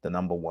the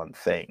number one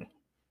thing.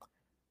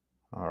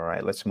 All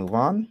right, let's move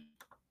on.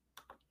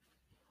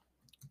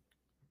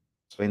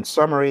 So in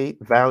summary,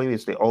 value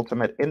is the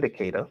ultimate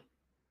indicator.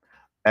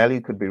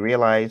 Value could be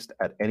realized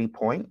at any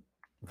point.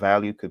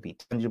 Value could be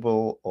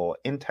tangible or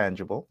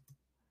intangible.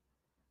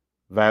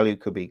 Value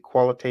could be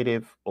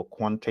qualitative or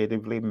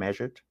quantitatively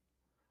measured.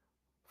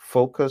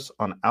 Focus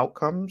on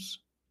outcomes,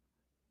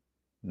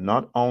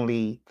 not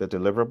only the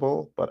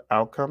deliverable, but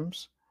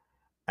outcomes,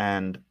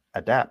 and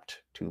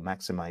adapt to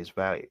maximize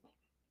value.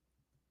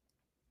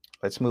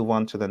 Let's move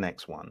on to the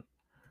next one.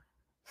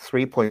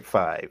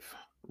 3.5,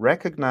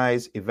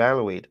 recognize,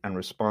 evaluate, and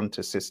respond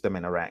to system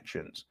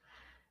interactions.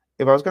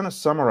 If I was going to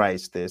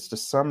summarize this, the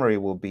summary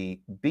will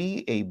be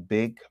a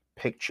big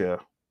picture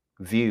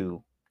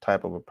view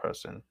type of a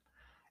person.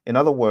 In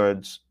other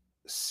words,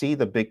 see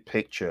the big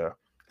picture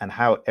and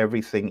how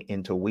everything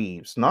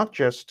interweaves, not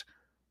just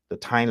the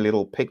tiny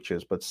little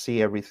pictures, but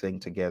see everything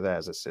together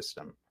as a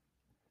system.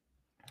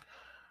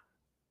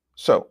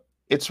 So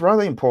it's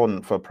rather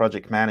important for a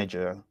project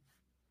manager,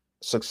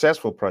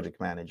 successful project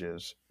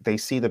managers, they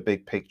see the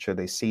big picture,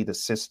 they see the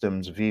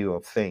system's view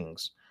of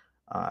things,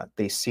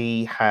 they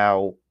see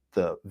how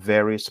the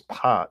various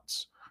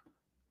parts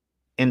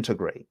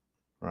integrate,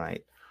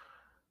 right?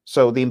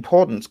 So the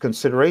importance,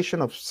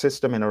 consideration of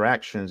system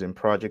interactions in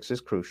projects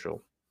is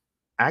crucial.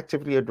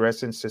 Actively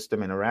addressing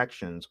system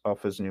interactions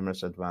offers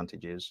numerous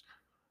advantages.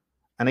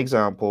 An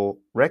example,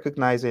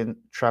 recognizing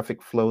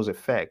traffic flow's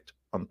effect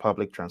on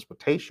public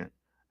transportation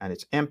and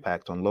its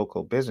impact on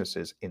local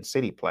businesses in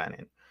city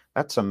planning.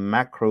 That's a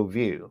macro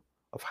view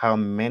of how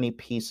many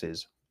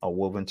pieces are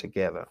woven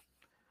together.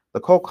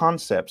 The core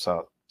concepts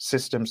are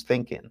systems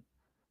thinking,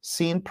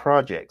 seeing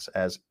projects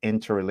as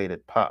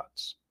interrelated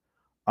parts,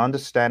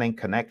 understanding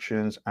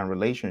connections and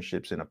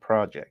relationships in a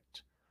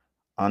project,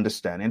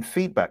 understanding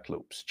feedback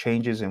loops,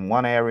 changes in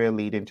one area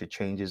leading to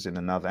changes in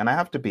another. And I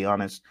have to be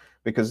honest,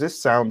 because this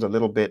sounds a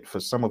little bit, for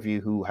some of you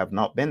who have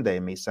not been there,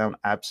 it may sound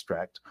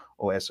abstract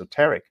or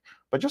esoteric,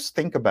 but just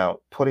think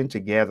about putting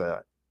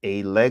together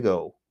a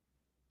Lego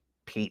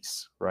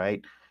piece,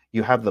 right?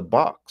 You have the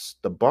box.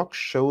 The box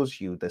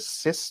shows you the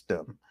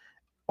system,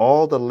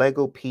 all the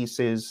Lego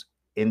pieces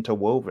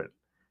interwoven,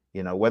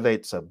 whether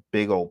it's a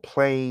big old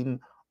plane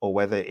or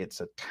whether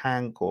it's a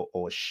tank or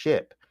a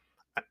ship.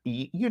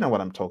 You know what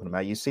I'm talking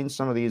about. You've seen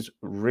some of these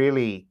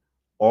really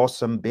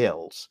awesome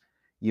builds.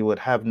 You would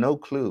have no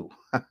clue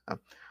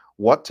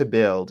what to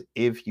build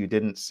if you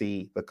didn't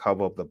see the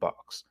cover of the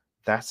box.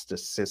 That's the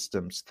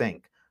systems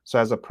think. So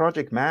as a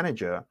project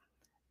manager,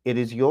 it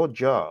is your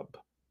job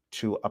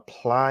to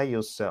apply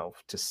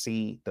yourself to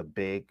see the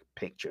big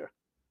picture,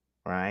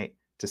 right?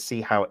 To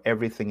see how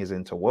everything is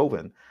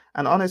interwoven.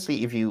 And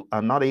honestly, if you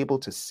are not able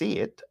to see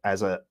it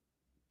as a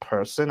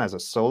person, as a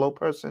solo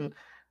person,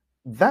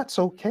 that's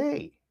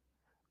okay.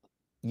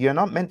 You're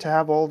not meant to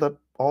have all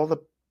the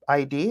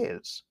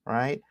ideas,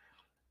 right?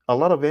 A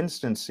lot of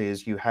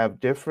instances you have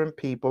different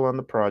people on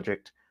the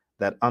project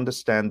that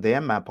understand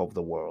their map of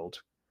the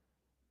world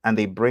and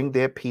they bring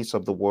their piece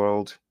of the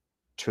world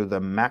to the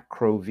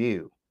macro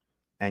view.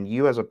 And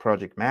you as a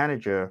project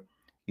manager,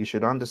 you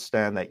should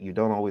understand that you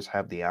don't always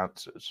have the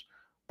answers.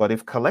 But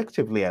if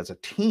collectively as a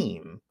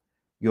team,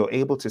 you're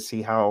able to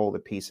see how all the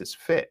pieces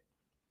fit,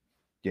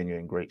 then you're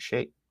in great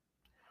shape.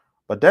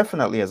 But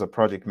definitely as a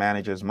project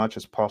manager, as much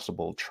as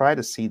possible, try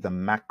to see the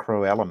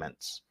macro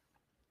elements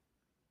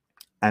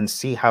and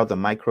see how the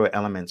micro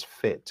elements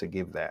fit to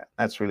give that.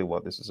 That's really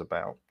what this is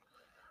about.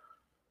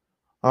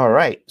 All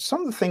right.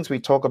 Some of the things we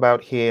talk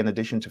about here, in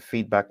addition to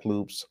feedback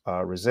loops,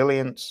 are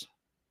resilience,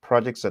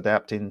 projects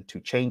adapting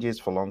to changes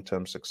for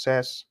long-term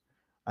success.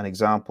 An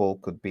example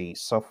could be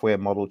software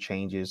model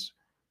changes,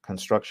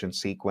 construction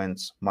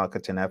sequence,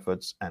 marketing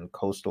efforts, and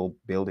coastal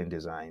building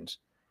designs.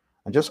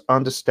 And just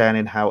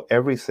understanding how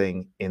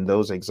everything in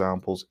those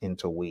examples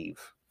interweave.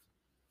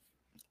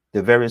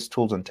 The various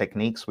tools and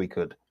techniques we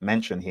could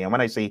mention here. And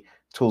when I say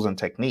tools and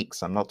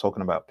techniques, I'm not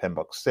talking about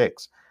PMBOK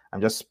 6.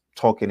 I'm just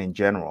talking in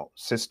general.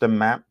 System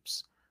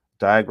maps,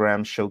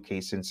 diagrams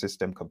showcasing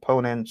system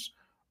components,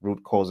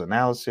 root cause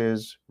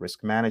analysis,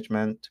 risk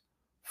management,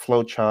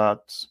 flow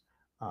charts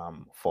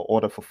for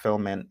order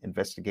fulfillment,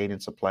 investigating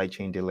supply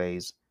chain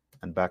delays,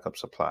 and backup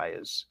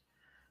suppliers.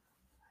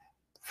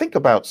 Think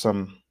about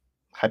some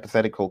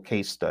hypothetical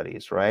case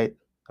studies, right?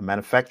 A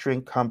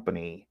manufacturing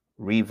company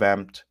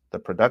revamped the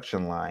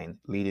production line,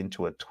 leading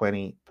to a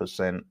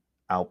 20%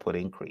 output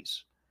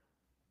increase.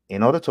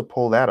 In order to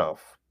pull that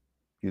off,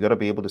 you got to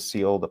be able to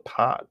see all the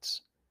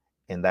parts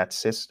in that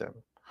system.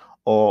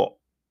 Or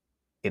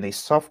in a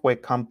software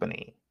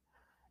company,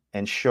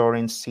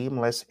 ensuring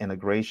seamless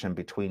integration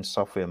between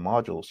software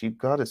modules, you've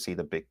got to see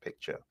the big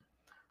picture.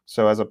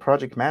 So as a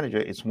project manager,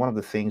 it's one of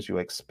the things you're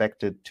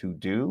expected to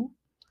do.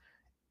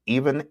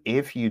 Even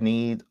if you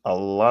need a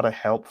lot of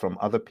help from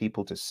other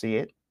people to see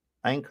it,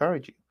 I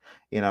encourage you.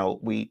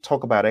 We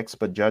talk about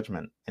expert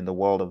judgment in the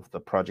world of the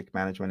Project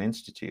Management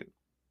Institute.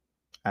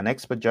 An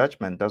expert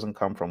judgment doesn't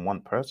come from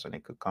one person,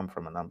 it could come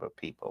from a number of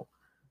people.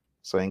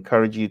 So I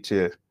encourage you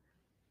to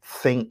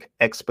think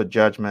expert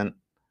judgment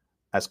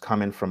as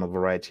coming from a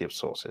variety of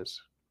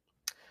sources.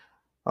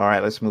 All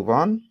right, let's move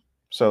on.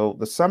 So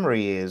the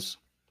summary is,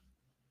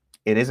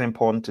 it is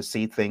important to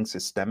see things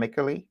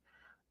systemically.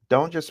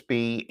 Don't just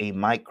be a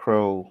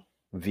micro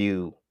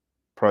view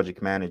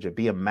project manager,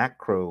 be a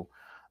macro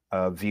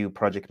view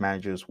project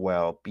managers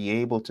well, be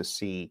able to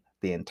see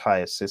the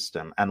entire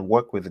system and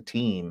work with the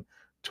team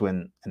to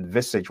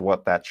envisage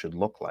what that should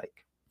look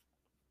like.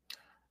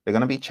 There are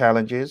going to be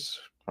challenges,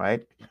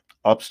 right?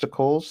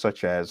 Obstacles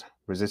such as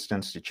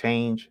resistance to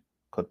change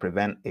could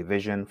prevent a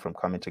vision from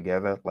coming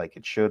together like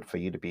it should for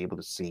you to be able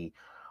to see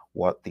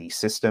what the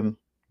system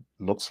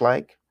looks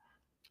like.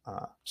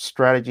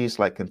 Strategies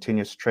like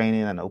continuous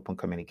training and open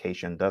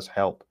communication does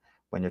help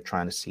when you're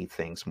trying to see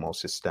things more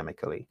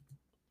systemically.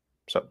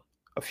 So,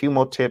 a few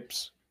more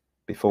tips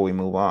before we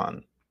move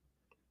on.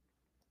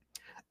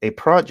 A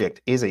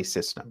project is a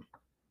system.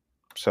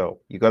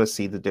 So, you got to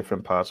see the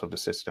different parts of the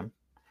system.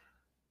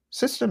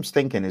 Systems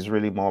thinking is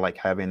really more like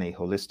having a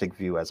holistic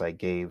view, as I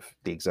gave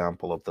the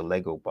example of the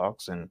Lego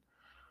box, and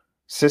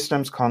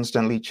systems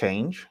constantly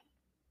change.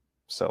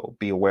 So,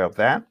 be aware of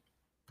that.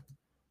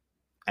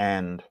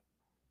 And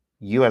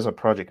you, as a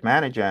project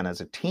manager and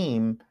as a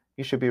team,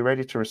 you should be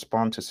ready to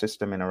respond to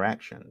system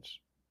interactions,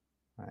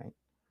 right?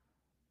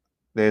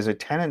 There's a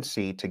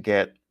tendency to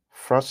get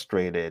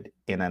frustrated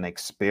in an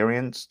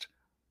inexperienced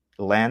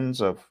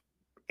lens of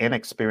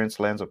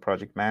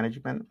project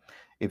management.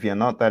 If you're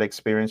not that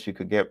experienced, you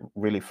could get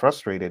really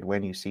frustrated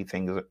when you see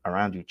things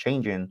around you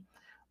changing.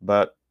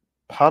 But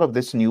part of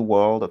this new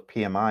world of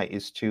PMI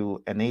is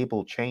to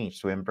enable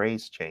change, to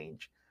embrace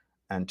change,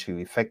 and to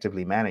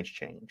effectively manage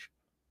change.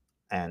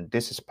 And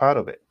this is part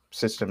of it,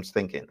 systems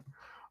thinking.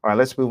 All right,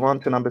 let's move on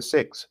to number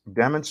 6.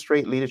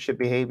 Demonstrate leadership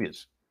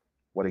behaviors.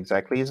 What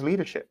exactly is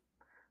leadership?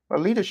 Well,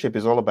 leadership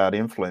is all about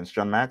influence.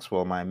 John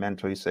Maxwell, my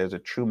mentor, he says a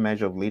true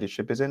measure of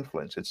leadership is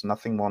influence. It's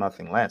nothing more,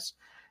 nothing less.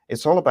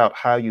 It's all about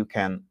how you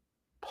can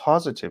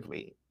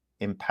positively,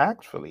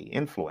 impactfully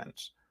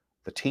influence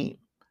the team.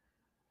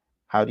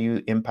 How do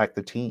you impact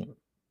the team?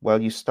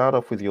 Well, you start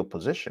off with your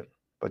position,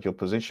 but your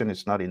position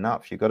is not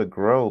enough. You got to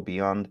grow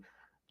beyond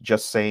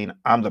just saying,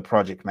 I'm the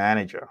project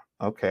manager.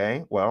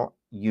 Okay, well,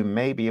 you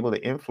may be able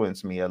to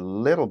influence me a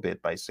little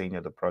bit by saying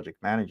you're the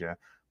project manager,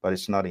 but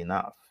it's not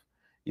enough.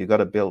 You got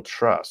to build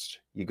trust.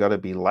 You got to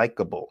be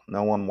likable.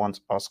 No one wants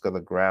Oscar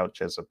the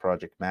Grouch as a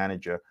project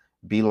manager.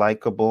 Be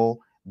likable,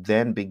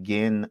 then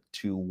begin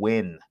to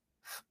win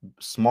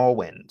small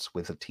wins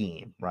with a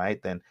team, right?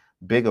 Then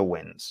bigger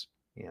wins.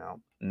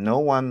 No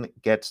one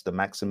gets the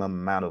maximum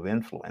amount of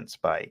influence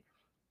by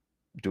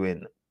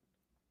doing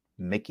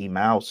Mickey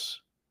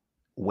Mouse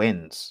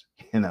wins.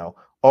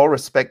 All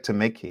respect to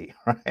Mickey,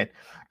 right?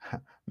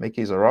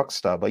 Mickey's a rock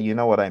star, but you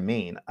know what I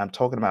mean. I'm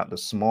talking about the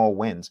small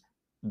wins.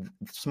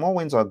 Small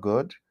wins are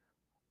good,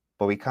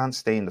 but we can't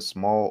stay in the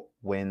small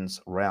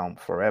wins realm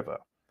forever.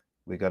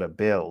 We got to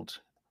build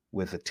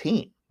with a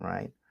team,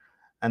 right?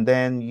 And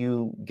then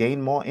you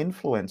gain more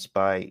influence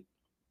by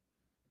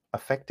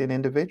affecting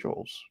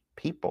individuals,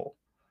 people,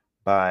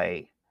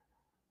 by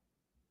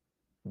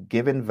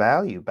giving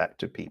value back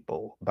to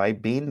people, by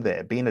being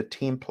there, being a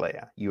team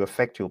player. You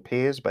affect your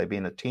peers by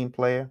being a team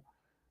player.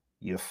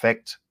 You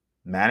affect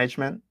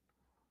management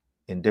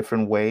in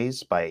different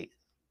ways by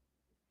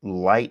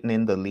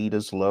lightening the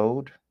leader's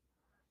load,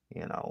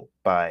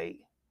 by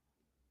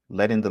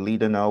letting the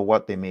leader know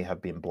what they may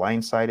have been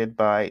blindsided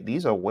by.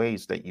 These are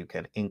ways that you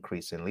can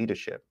increase in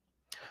leadership.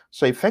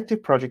 So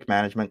effective project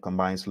management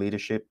combines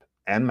leadership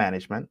and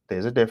management.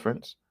 There's a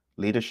difference.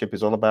 Leadership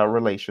is all about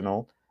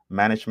relational.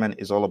 Management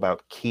is all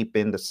about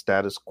keeping the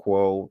status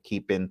quo,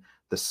 keeping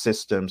the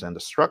systems and the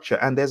structure.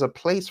 And there's a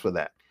place for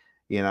that.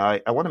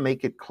 I want to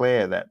make it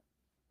clear that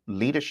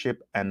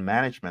leadership and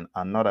management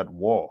are not at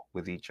war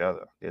with each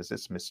other. There's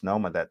this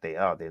misnomer that they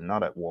are. They're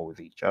not at war with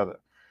each other.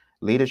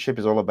 Leadership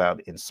is all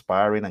about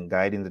inspiring and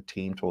guiding the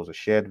team towards a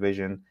shared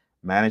vision.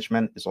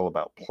 Management is all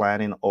about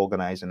planning,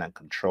 organizing, and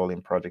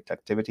controlling project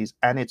activities.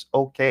 And it's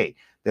okay.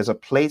 There's a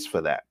place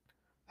for that.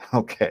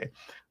 Okay.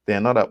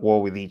 They're not at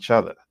war with each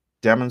other.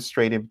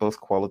 Demonstrating both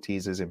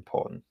qualities is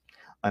important.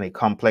 On a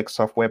complex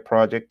software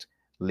project,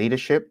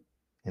 leadership,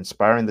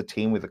 inspiring the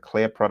team with a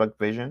clear product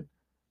vision,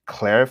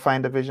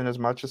 clarifying the vision as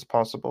much as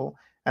possible,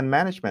 and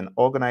management,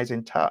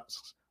 organizing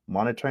tasks,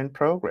 monitoring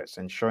progress,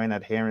 ensuring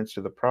adherence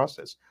to the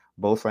process.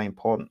 Both are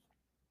important.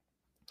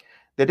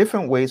 There are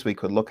different ways we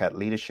could look at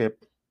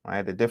leadership,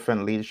 right? The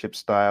different leadership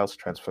styles,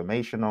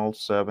 transformational,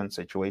 servant,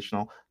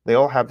 situational, they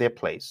all have their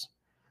place.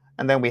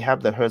 And then we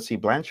have the Hersey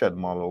Blanchard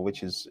model,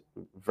 which is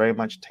very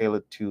much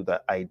tailored to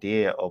the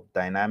idea of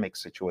dynamic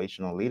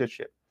situational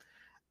leadership.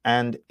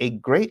 And a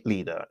great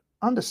leader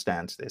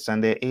understands this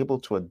and they're able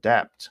to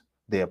adapt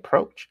their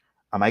approach.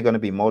 Am I going to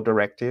be more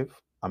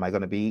directive? Am I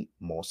going to be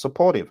more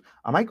supportive?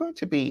 Am I going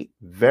to be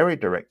very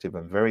directive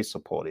and very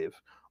supportive?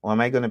 Or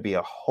am I going to be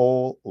a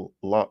whole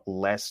lot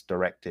less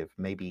directive,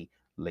 maybe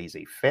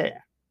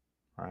laissez-faire,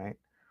 right?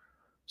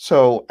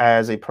 So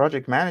as a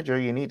project manager,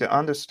 you need to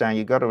understand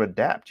you got to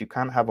adapt. You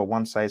can't have a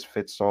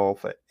one-size-fits-all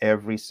for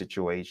every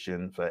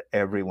situation, for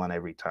everyone,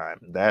 every time.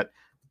 That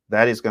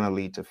is going to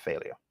lead to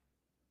failure.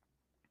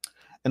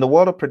 In the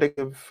world of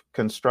predictive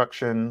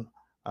construction,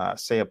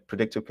 say a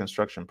predictive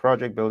construction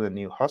project, build a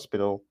new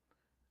hospital,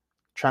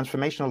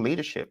 transformational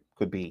leadership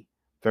could be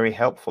very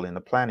helpful in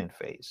the planning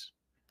phase.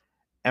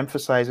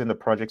 Emphasizing the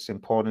project's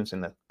importance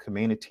in the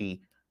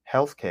community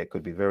healthcare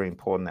could be very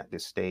important at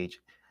this stage.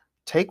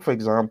 Take, for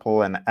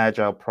example, an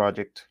agile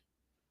project,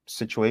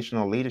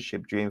 situational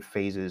leadership during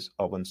phases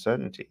of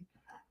uncertainty.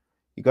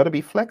 You got to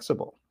be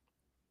flexible.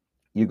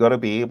 You got to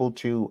be able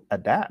to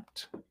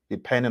adapt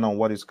depending on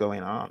what is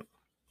going on.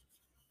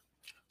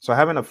 So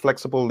having a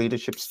flexible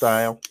leadership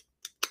style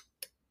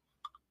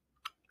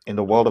in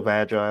the world of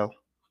agile,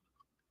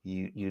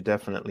 you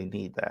definitely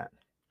need that.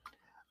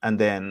 And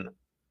then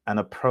an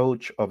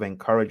approach of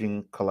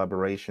encouraging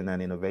collaboration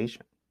and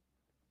innovation.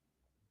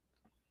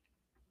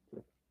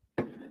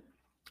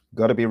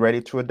 Got to be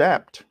ready to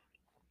adapt.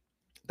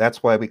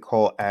 That's why we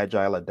call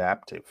agile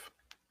adaptive.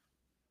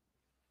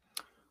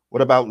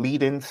 What about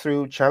leading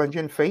through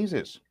challenging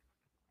phases?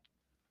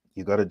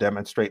 You got to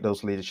demonstrate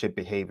those leadership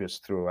behaviors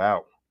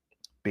throughout,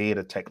 be it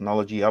a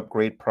technology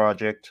upgrade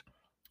project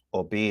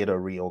or be it a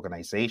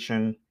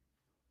reorganization.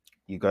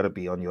 You got to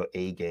be on your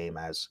A game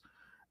as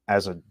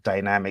a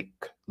dynamic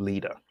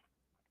leader.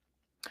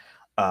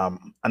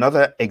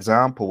 Another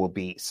example will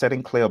be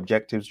setting clear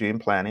objectives during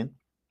planning,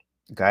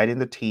 guiding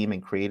the team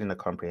in creating a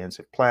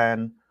comprehensive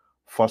plan,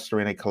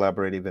 fostering a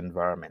collaborative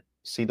environment.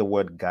 See the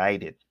word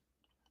guided,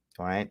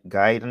 all right?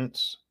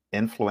 Guidance,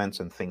 influence,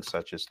 and things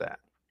such as that.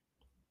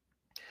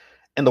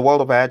 In the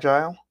world of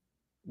agile,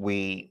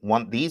 we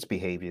want these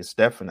behaviors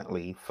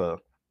definitely for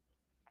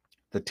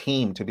the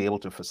team to be able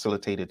to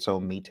facilitate its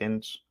own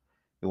meetings.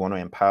 We want to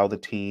empower the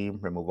team,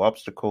 remove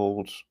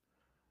obstacles,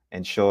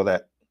 ensure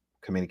that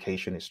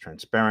communication is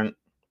transparent,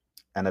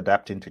 and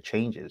adapting to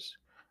changes.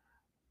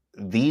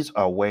 These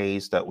are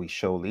ways that we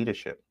show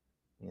leadership.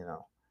 You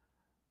know,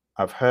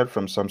 I've heard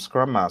from some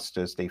Scrum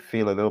Masters, they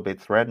feel a little bit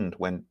threatened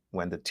when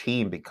the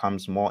team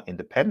becomes more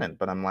independent,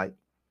 but I'm like,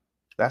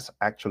 that's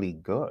actually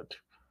good.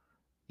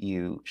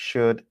 You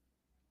should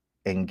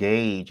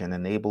engage and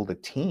enable the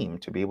team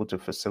to be able to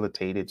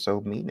facilitate its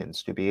own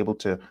meetings, to be able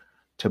to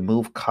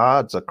move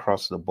cards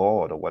across the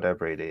board or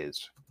whatever it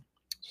is.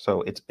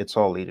 So it's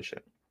all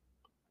leadership.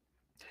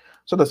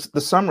 So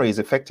the summary is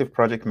effective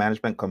project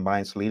management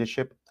combines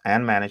leadership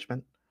and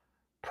management.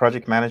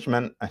 Project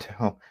management, I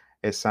know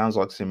it sounds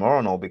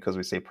oxymoronic because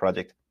we say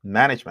project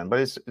management, but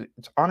it's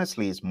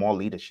honestly it's more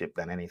leadership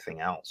than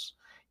anything else.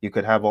 You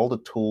could have all the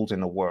tools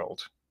in the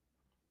world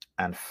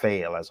and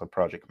fail as a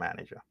project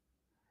manager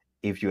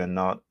if you are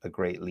not a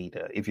great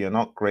leader, if you're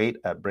not great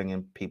at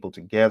bringing people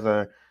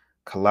together,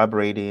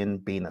 collaborating,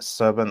 being a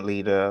servant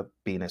leader,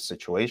 being a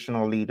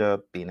situational leader,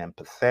 being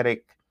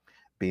empathetic,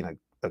 being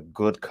a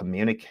good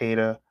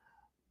communicator,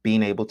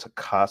 being able to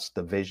cast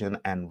the vision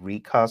and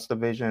recast the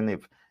vision.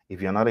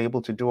 If you're not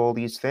able to do all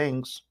these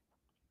things,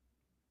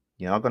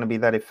 you're not going to be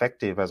that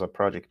effective as a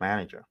project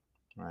manager,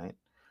 right?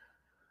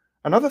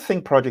 Another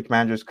thing project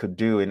managers could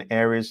do in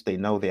areas they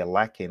know they're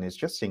lacking is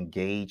just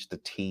engage the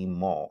team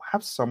more.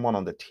 Have someone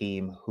on the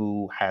team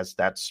who has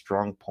that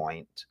strong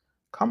point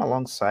come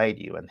alongside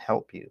you and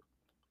help you.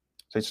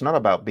 So it's not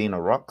about being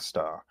a rock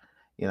star.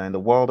 You know, in the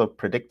world of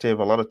predictive,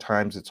 a lot of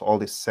times it's all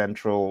this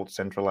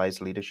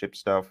centralized leadership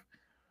stuff.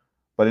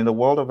 But in the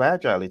world of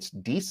agile, it's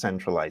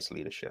decentralized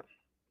leadership.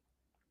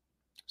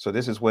 So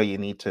this is where you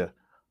need to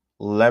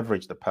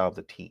leverage the power of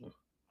the team.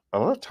 A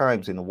lot of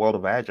times in the world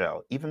of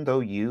agile, even though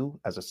you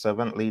as a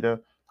servant leader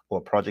or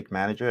project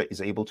manager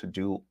is able to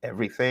do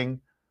everything,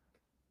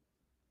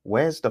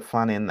 where's the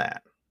fun in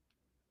that?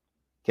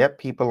 Get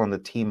people on the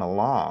team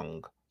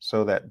along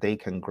so that they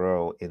can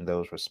grow in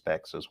those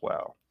respects as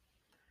well.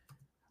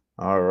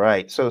 All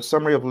right, so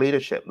summary of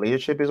leadership.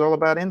 Leadership is all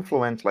about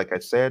influence. Like I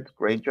said,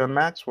 great John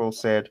Maxwell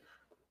said,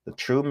 the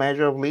true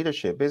measure of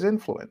leadership is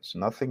influence,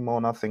 nothing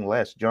more, nothing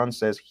less. John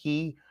says,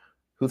 he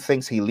who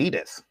thinks he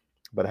leadeth,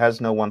 but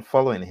has no one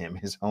following him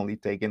is only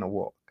taking a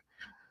walk.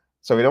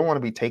 So we don't want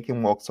to be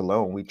taking walks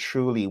alone. We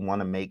truly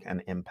want to make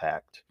an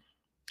impact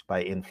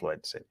by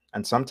influencing.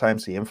 And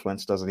sometimes the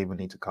influence doesn't even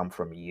need to come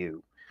from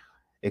you.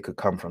 It could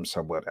come from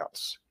somewhere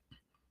else.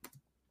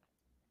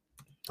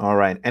 All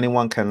right,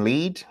 anyone can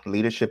lead.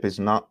 Leadership is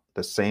not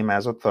the same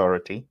as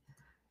authority.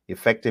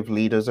 Effective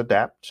leaders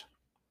adapt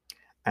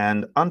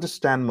and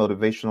understand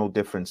motivational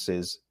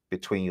differences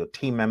between your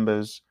team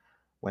members.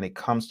 When it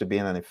comes to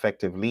being an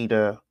effective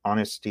leader,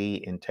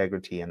 honesty,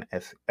 integrity, and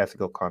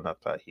ethical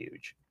conduct are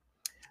huge.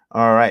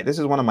 All right, this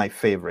is one of my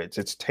favorites.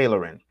 It's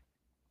tailoring.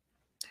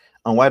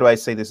 And why do I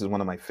say this is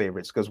one of my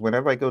favorites? Because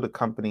whenever I go to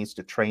companies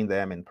to train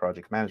them in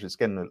project management, it's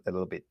getting a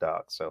little bit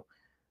dark. So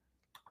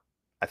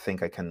I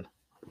think I can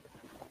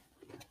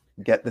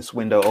get this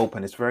window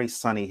open. It's very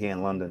sunny here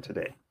in London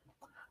today.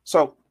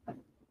 So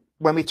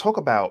when we talk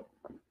about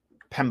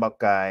PMBOK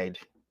Guide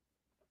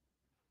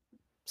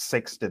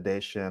 6th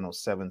edition or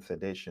 7th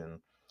edition,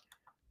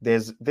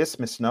 there's this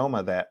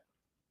misnomer that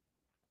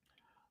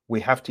we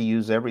have to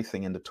use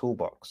everything in the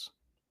toolbox.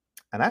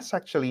 And that's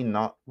actually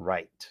not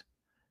right.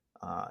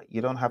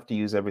 You don't have to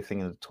use everything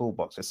in the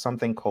toolbox. There's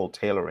something called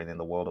tailoring in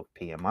the world of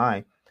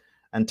PMI.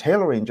 And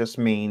tailoring just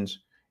means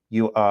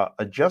you are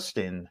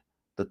adjusting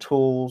the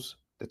tools,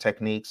 the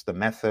techniques, the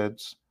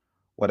methods,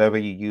 whatever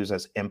you use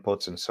as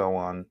inputs and so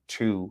on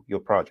to your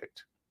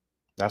project.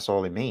 That's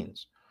all it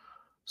means.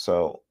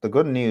 So the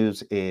good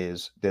news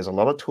is there's a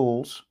lot of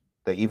tools.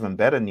 The even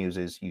better news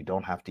is you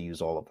don't have to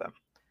use all of them.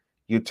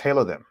 You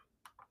tailor them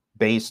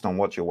based on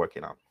what you're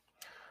working on.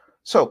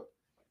 So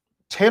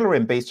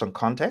tailoring based on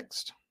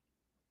context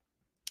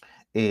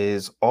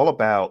is all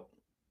about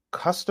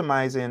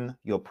customizing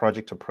your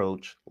project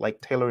approach like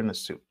tailoring a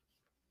suit.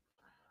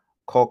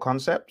 Core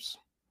concepts: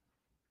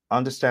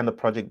 understand the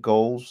project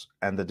goals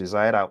and the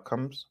desired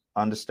outcomes,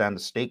 understand the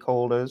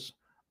stakeholders,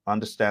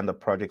 understand the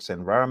project's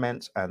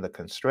environment and the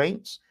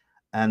constraints,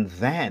 and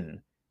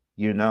then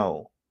you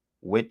know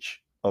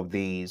which of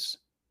these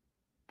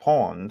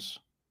pawns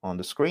on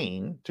the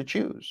screen to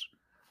choose.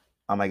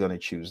 Am I going to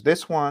choose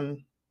this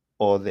one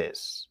or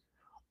this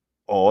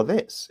or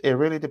this? It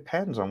really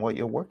depends on what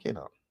you're working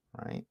on,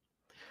 right?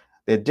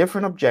 There are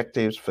different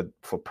objectives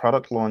for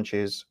product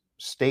launches,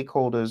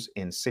 stakeholders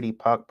in city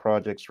park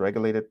projects,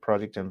 regulated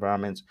project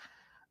environments,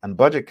 and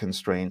budget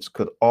constraints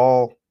could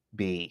all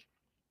be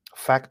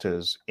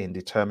factors in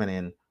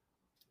determining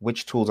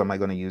which tools am I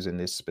going to use in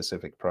this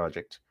specific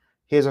project.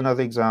 Here's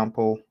another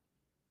example: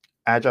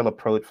 agile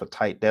approach for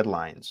tight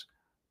deadlines,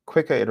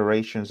 quicker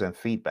iterations and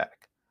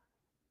feedback.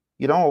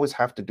 You don't always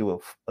have to do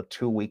a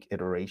 2-week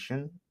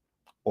iteration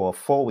or a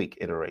 4-week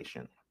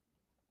iteration.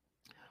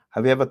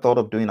 Have you ever thought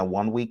of doing a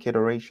 1-week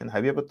iteration?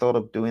 Have you ever thought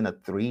of doing a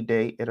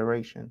 3-day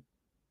iteration?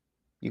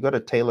 You got to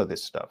tailor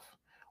this stuff,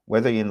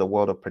 whether you're in the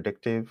world of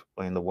predictive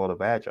or in the world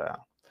of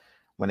agile.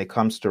 When it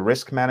comes to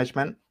risk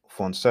management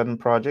for uncertain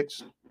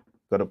projects,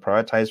 got to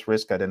prioritize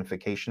risk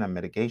identification and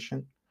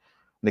mitigation.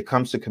 When it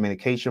comes to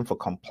communication for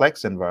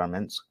complex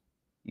environments,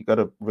 you got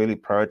to really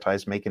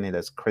prioritize making it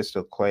as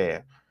crystal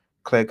clear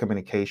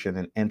communication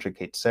in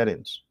intricate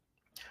settings.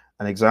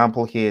 An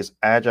example here is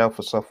agile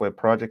for software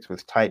projects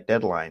with tight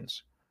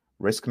deadlines,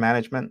 risk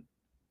management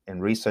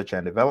in research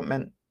and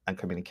development, and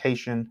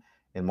communication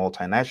in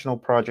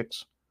multinational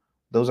projects.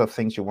 Those are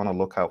things you want to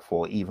look out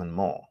for even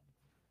more.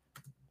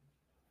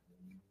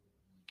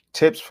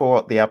 Tips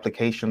for the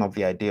application of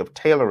the idea of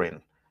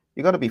tailoring: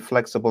 you got to be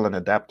flexible and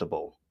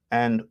adaptable.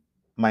 And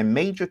my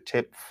major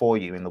tip for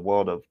you in the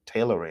world of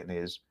tailoring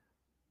is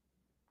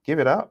give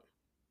it up.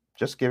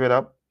 Just give it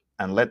up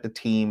and let the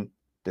team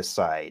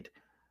decide.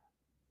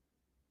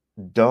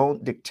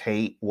 Don't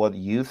dictate what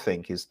you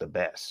think is the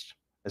best,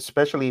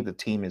 especially if the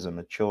team is a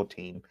mature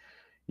team.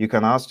 You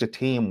can ask the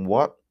team,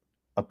 what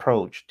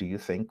approach do you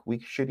think we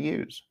should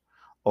use?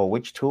 Or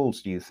which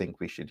tools do you think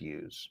we should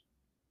use?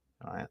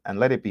 Right? And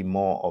let it be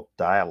more of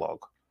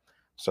dialogue.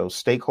 So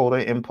stakeholder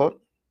input,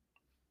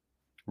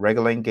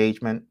 regular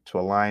engagement to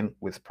align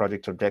with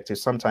project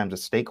objectives. Sometimes the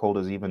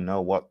stakeholders even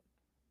know what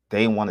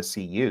they want to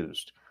see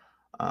used.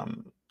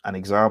 An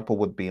example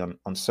would be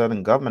on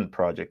certain government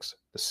projects,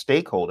 the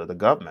stakeholder, the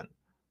government,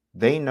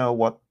 they know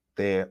what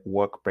their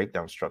work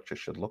breakdown structure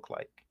should look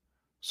like.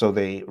 So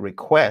they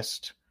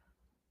request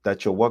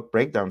that your work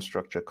breakdown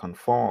structure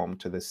conform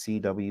to the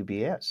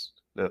CWBS,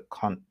 the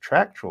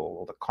contractual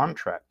or the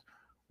contract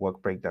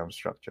work breakdown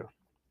structure.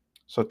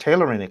 So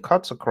tailoring, it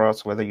cuts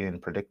across whether you're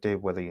in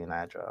predictive, whether you're in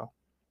agile.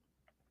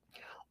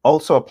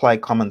 Also apply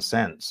common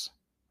sense,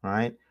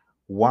 right?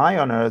 Why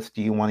on earth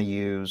do you want to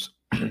use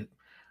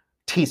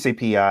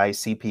TCPI,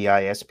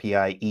 CPI,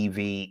 SPI, EV,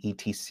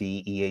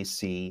 ETC,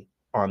 EAC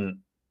on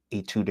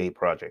a 2-day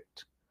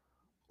project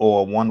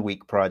or a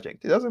 1-week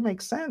project? It doesn't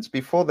make sense.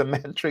 Before the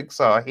metrics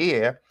are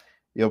here,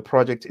 your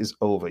project is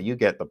over. You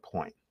get the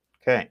point.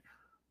 Okay.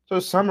 So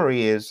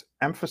summary is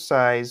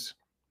emphasize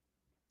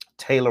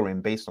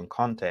tailoring based on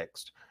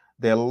context.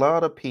 There are a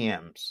lot of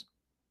PMs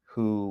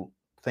who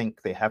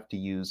think they have to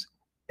use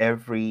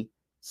every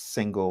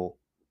single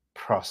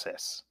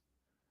process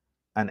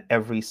and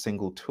every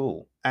single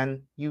tool,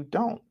 and you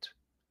don't.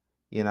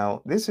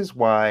 This is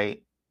why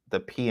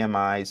the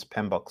PMI's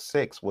PMBOK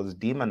 6 was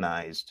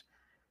demonized,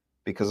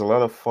 because a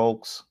lot of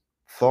folks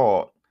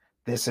thought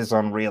this is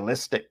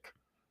unrealistic.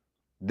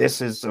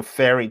 This is a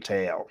fairy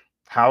tale.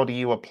 How do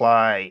you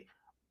apply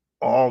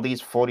all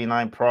these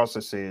 49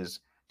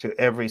 processes to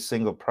every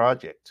single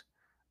project?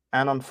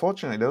 And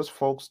unfortunately, those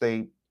folks,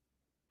 they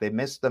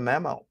missed the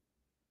memo.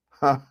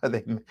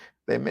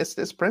 they missed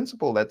this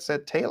principle that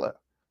said tailor.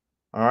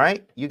 All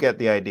right, you get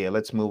the idea.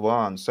 Let's move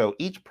on. So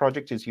each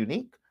project is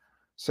unique.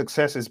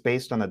 Success is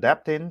based on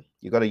adapting.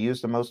 You got to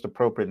use the most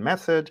appropriate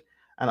method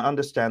and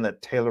understand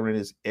that tailoring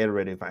is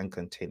iterative and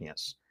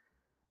continuous.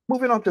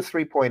 Moving on to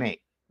 3.8,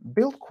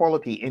 build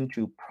quality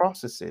into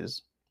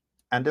processes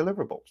and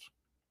deliverables.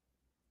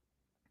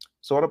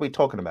 So what are we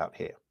talking about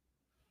here?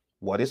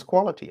 What is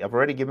quality? I've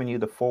already given you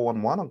the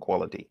 411 on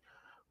quality.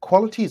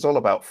 Quality is all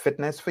about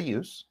fitness for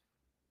use,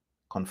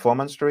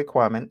 conformance to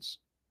requirements,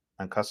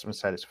 and customer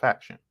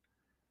satisfaction.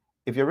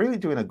 If you're really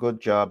doing a good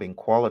job in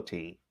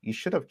quality, you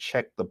should have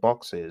checked the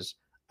boxes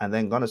and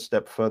then gone a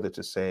step further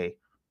to say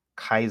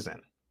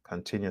Kaizen,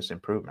 continuous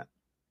improvement,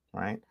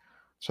 right?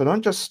 So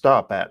don't just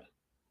stop at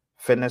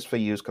fitness for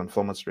use,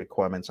 conformance to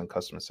requirements, and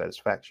customer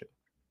satisfaction.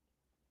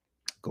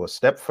 Go a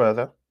step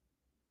further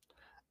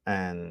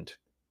and,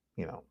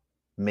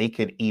 make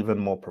it even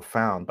more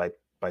profound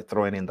by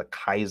throwing in the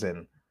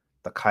Kaizen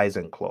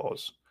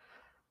clause.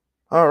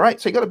 All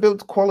right, so you got to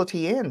build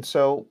quality in.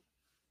 So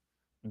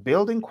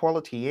building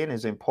quality in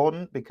is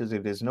important because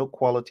if there's no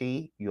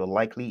quality, you're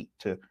likely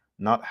to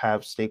not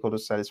have stakeholder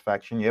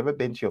satisfaction. You ever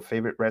been to your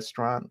favorite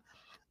restaurant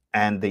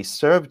and they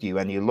served you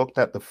and you looked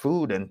at the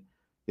food and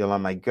you're like,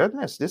 my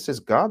goodness, this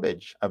is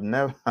garbage. I've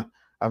never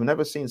I've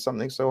never seen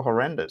something so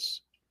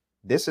horrendous.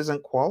 This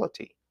isn't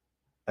quality.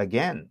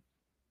 Again,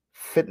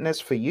 fitness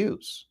for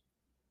use,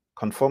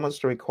 conformance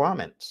to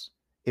requirements.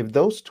 If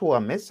those two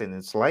are missing,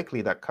 it's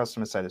likely that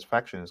customer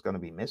satisfaction is going to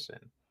be missing.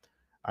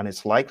 And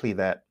it's likely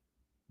that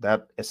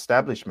that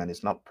establishment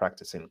is not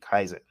practicing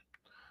Kaizen.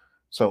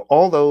 So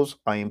all those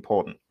are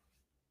important.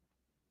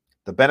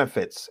 The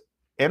benefits,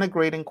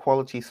 integrating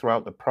quality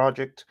throughout the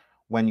project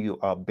when you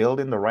are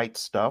building the right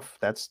stuff,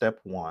 that's step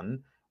one.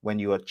 When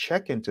you are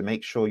checking to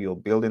make sure you're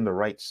building the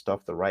right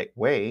stuff the right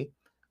way.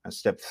 And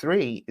step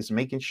three is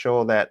making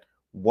sure that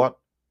what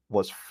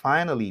was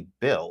finally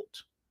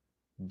built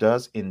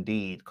does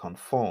indeed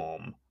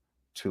conform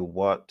to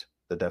what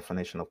the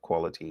definition of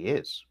quality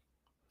is.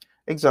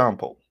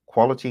 Example,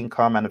 quality in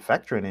car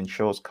manufacturing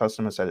ensures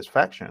customer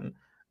satisfaction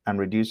and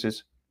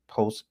reduces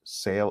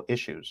post-sale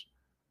issues.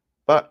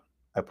 But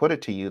I put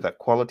it to you that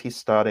quality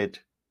started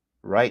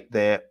right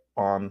there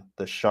on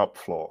the shop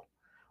floor.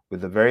 With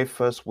the very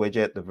first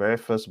widget, the very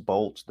first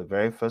bolt, the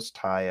very first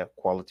tire,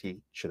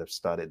 quality should have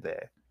started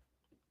there.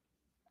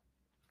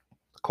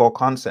 Core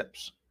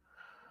concepts.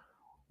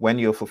 When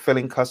you're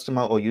fulfilling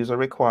customer or user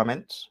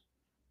requirements,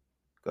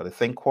 got to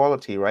think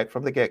quality right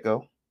from the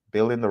get-go.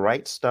 Building the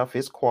right stuff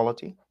is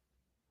quality,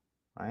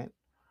 right?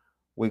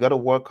 We got to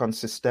work on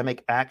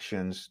systemic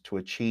actions to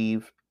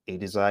achieve a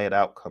desired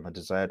outcome, a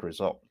desired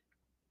result.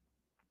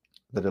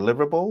 The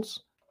deliverables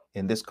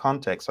in this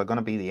context are going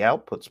to be the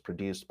outputs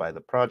produced by the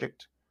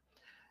project.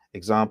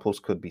 Examples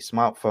could be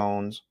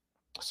smartphones,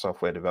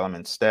 software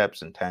development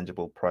steps, and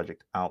tangible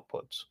project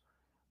outputs.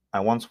 I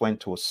once went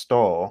to a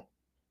store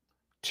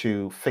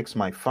to fix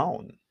my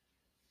phone.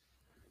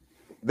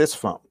 This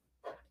phone.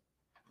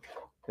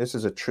 This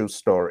is a true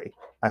story.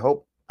 I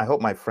hope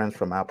my friends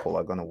from Apple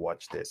are going to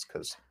watch this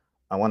because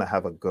I want to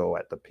have a go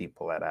at the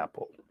people at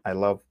Apple. I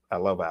love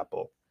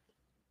Apple.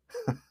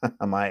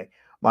 my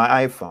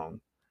my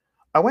iPhone.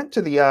 I went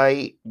to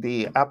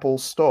the Apple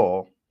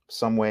store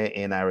somewhere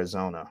in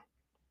Arizona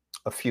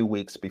a few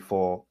weeks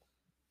before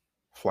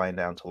flying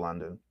down to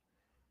London.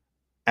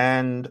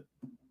 And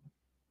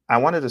I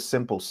wanted a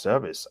simple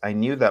service. I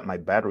knew that my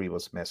battery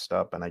was messed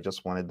up and I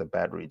just wanted the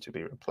battery to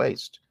be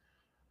replaced.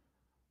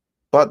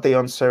 But they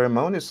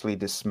unceremoniously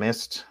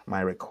dismissed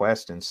my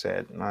request and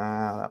said,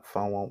 nah, that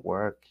phone won't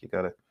work. You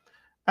gotta.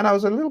 And I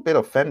was a little bit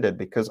offended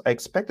because I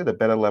expected a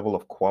better level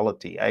of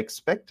quality. I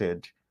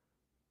expected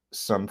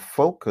some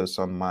focus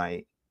on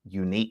my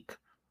unique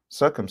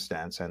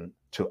circumstance and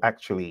to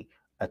actually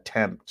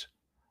attempt,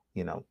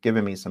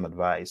 giving me some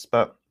advice,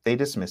 but they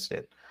dismissed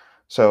it.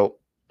 So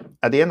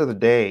at the end of the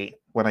day,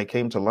 when I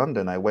came to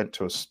London, I went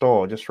to a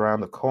store just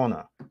around the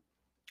corner.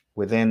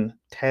 Within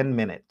 10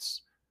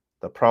 minutes,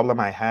 the problem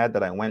I had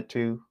that I went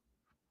to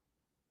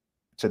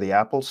the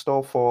Apple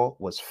store for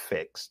was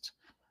fixed.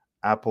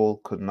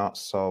 Apple could not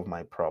solve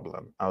my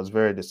problem. I was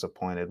very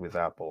disappointed with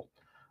Apple.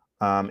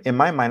 In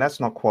my mind, that's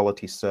not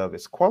quality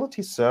service.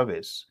 Quality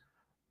service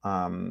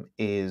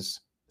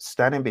is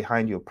standing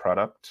behind your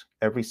product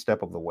every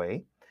step of the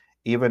way,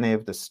 even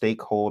if the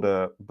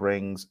stakeholder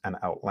brings an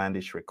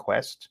outlandish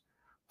request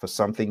for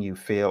something you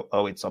feel,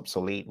 oh, it's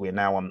obsolete. We're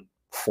now on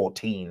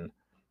 14.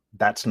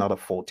 That's not a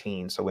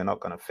 14, so we're not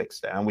going to fix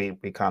that. And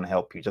we can't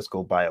help you. Just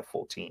go buy a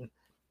 14.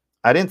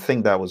 I didn't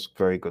think that was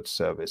very good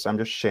service. I'm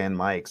just sharing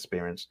my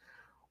experience.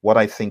 What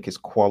I think is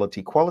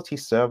quality. Quality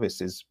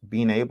service is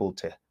being able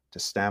to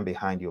stand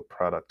behind your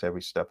product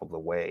every step of the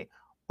way,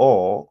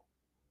 or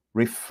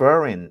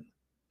referring,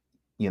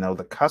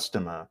 the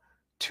customer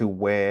to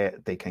where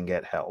they can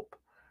get help.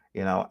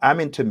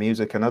 I'm into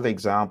music. Another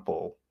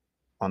example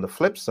on the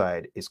flip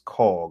side is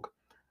Korg.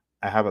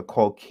 I have a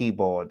Korg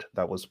keyboard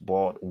that was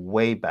bought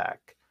way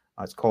back.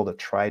 It's called a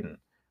Trident,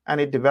 and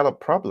it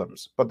developed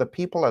problems. But the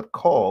people at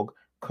Korg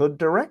could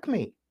direct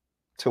me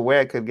to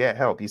where I could get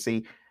help. You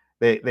see,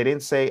 they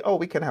didn't say, "Oh,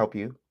 we can help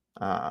you,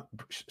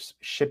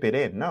 ship it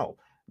in." No,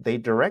 they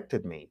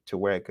directed me to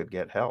where I could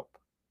get help,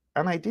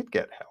 and I did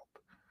get help.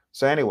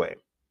 So anyway,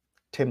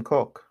 Tim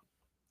Cook,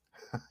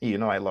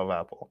 I love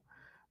Apple,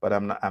 but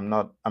I'm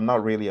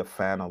not really a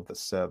fan of the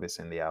service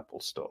in the Apple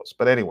stores.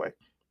 But anyway,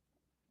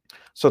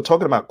 so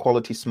talking about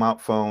quality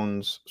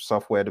smartphones,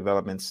 software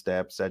development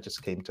steps, that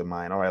just came to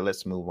mind. All right,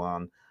 let's move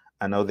on.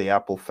 I know the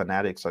Apple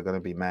fanatics are going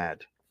to be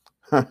mad.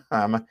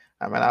 I'm an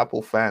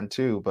Apple fan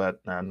too, but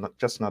I'm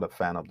not a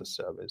fan of the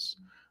service.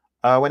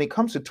 When it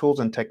comes to tools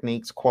and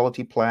techniques,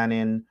 quality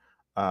planning,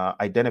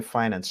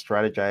 identifying and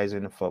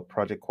strategizing for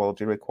project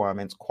quality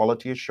requirements,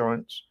 quality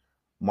assurance,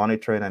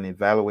 monitoring and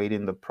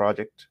evaluating the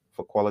project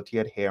for quality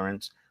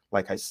adherence.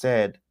 Like I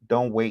said,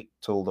 don't wait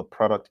till the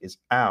product is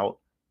out.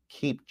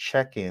 Keep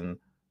checking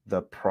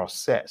the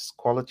process.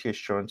 Quality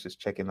assurance is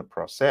checking the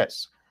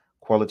process.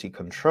 Quality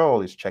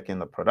control is checking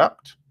the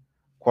product.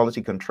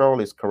 Quality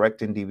control is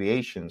correcting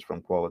deviations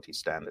from quality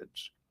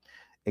standards.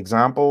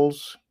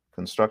 Examples: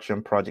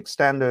 construction project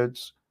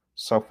standards,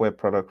 software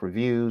product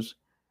reviews,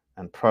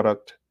 and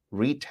product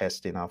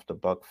retesting after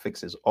bug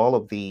fixes. All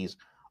of these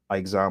are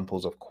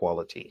examples of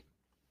quality.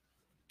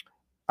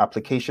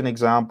 Application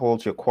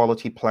examples: your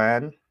quality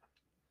plan.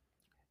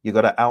 You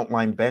got to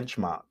outline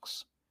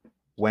benchmarks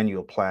when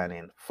you're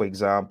planning, for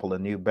example, a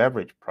new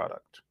beverage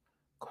product.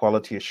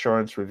 Quality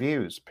assurance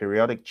reviews,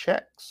 periodic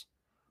checks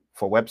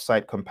for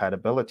website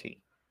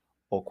compatibility,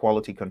 or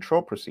quality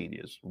control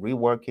procedures,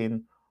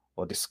 reworking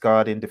or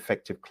discarding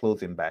defective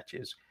clothing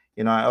batches.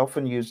 I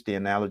often use the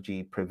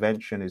analogy: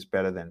 prevention is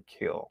better than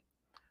cure.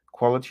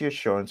 Quality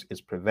assurance is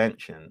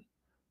prevention,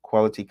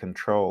 quality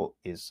control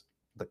is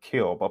the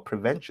cure, but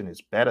prevention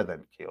is better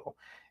than cure.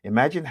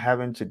 Imagine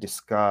having to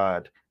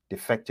discard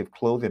defective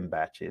clothing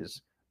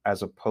batches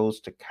as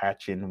opposed to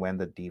catching when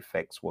the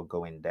defects were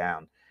going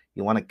down.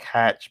 You want to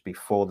catch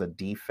before the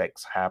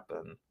defects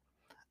happen,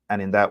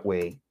 and in that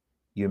way,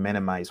 you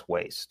minimize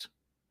waste.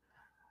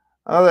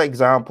 Another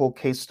example,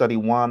 case study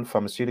one: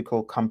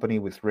 pharmaceutical company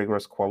with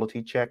rigorous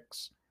quality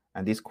checks.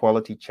 And these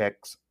quality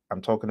checks,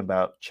 I'm talking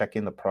about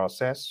checking the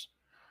process.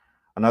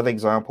 Another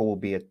example will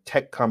be a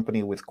tech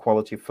company with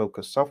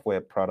quality-focused software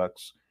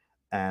products,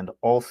 and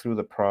all through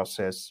the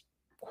process,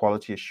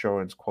 quality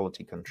assurance,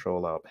 quality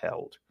control are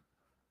upheld.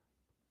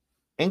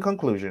 In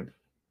conclusion,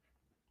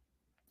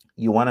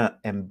 you want to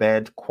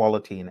embed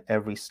quality in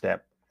every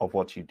step of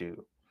what you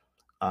do,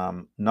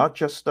 not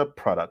just the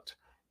product.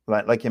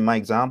 Like in my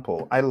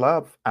example, I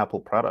love Apple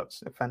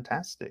products. They're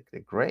fantastic.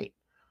 They're great.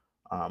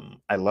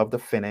 I love the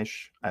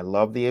finish. I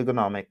love the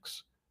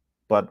ergonomics.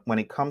 But when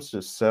it comes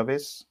to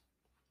service,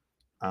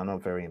 I'm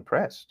not very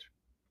impressed.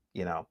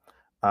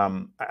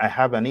 I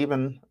have an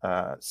even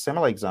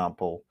similar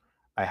example.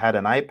 I had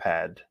an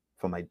iPad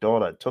for my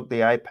daughter. Took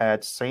the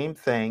iPad, same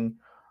thing.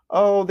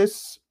 Oh,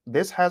 this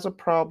has a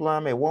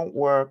problem. It won't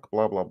work.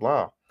 Blah blah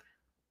blah.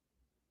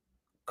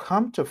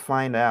 Come to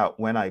find out,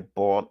 when I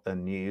bought a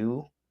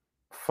new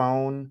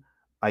phone,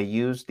 I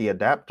used the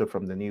adapter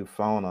from the new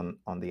phone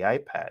on the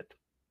iPad,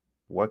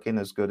 working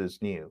as good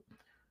as new.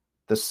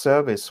 The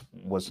service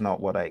was not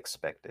what I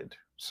expected.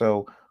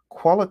 So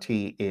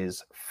quality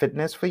is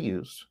fitness for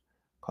use,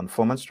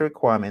 conformance to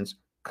requirements,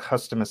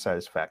 customer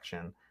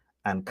satisfaction,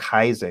 and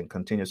Kaizen,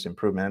 continuous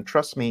improvement. And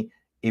trust me,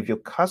 if your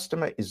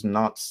customer is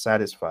not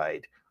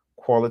satisfied,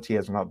 quality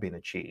has not been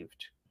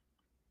achieved.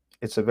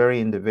 It's a very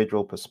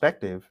individual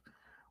perspective,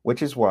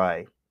 which is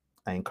why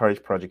I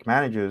encourage project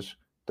managers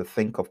to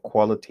think of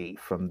quality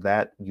from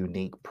that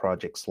unique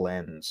project's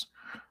lens.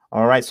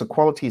 All right, so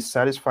quality is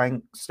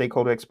satisfying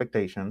stakeholder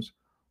expectations,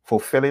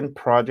 fulfilling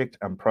project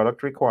and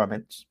product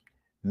requirements,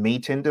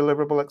 meeting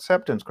deliverable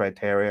acceptance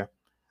criteria,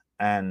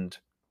 and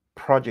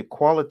project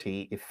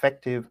quality,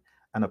 effective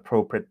and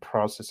appropriate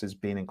processes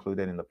being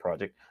included in the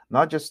project.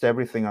 Not just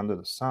everything under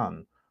the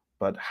sun,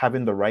 but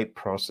having the right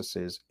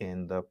processes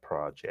in the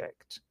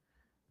project.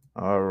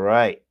 All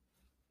right,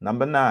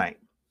 number 9,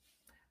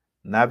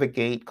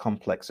 navigate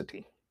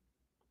complexity.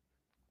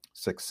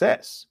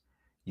 Success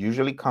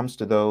usually comes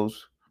to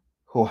those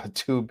who are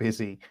too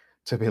busy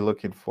to be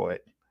looking for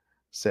it,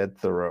 said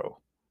Thoreau.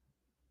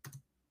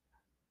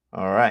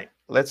 All right,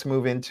 let's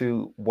move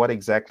into what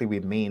exactly we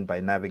mean by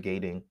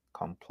navigating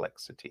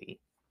complexity.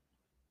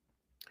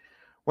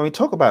 When we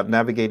talk about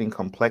navigating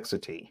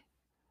complexity,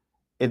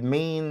 it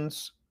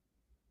means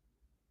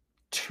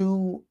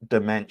 2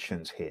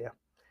 dimensions here.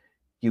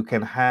 You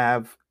can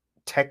have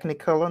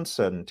technical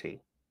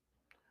uncertainty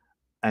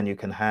and you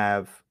can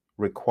have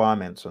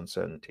requirements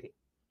uncertainty.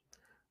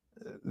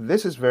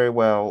 This is very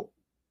well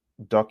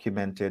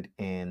documented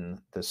in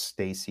the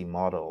Stacy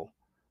model.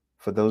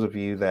 For those of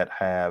you that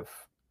have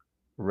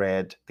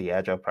read the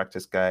Agile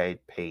Practice Guide,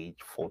 page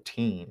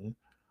 14,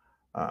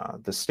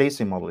 the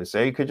Stacy model is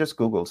there. You could just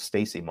Google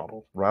Stacy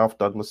model. Ralph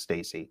Douglas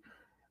Stacy,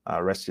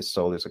 rest his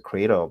soul, is a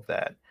creator of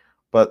that.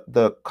 But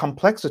the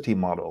complexity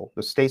model,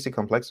 the Stacy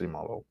complexity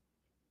model,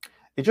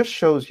 it just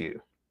shows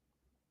you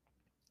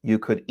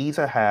could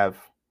either have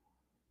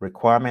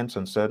requirements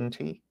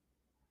uncertainty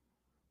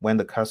when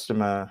the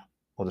customer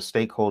or the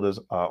stakeholders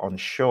are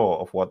unsure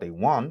of what they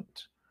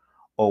want,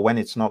 or when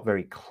it's not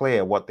very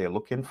clear what they're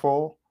looking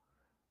for.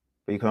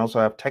 But you can also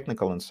have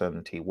technical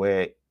uncertainty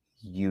where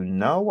you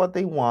know what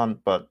they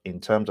want, but in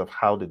terms of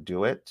how to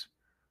do it,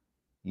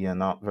 you're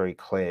not very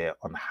clear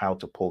on how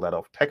to pull that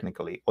off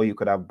technically. Or you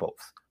could have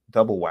both,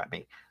 double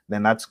whammy.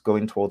 Then that's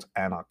going towards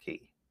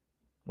anarchy,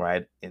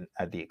 right,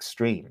 at the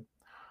extreme.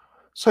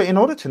 So in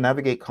order to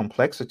navigate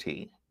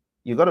complexity,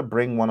 you got to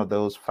bring one of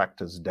those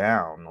factors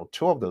down, or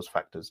 2 of those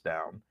factors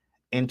down,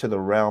 into the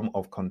realm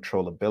of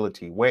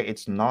controllability, where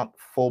it's not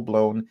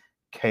full-blown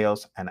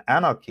chaos and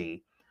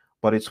anarchy,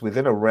 but it's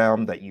within a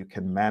realm that you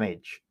can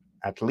manage,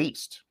 at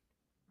least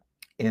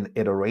in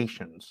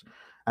iterations.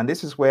 And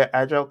this is where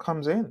Agile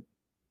comes in,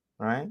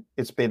 right?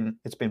 It's been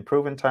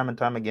proven time and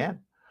time again.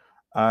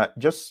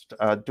 Just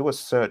do a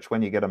search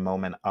when you get a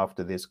moment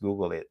after this.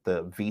 Google it,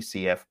 the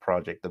VCF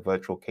project, the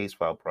Virtual Case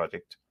File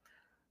project.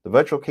 The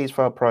virtual case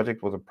file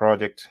project was a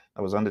project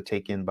that was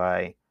undertaken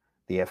by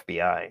the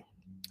FBI.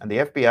 And the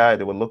FBI,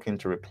 they were looking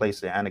to replace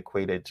the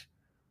antiquated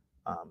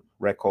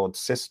record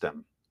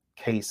system,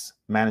 case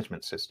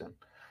management system.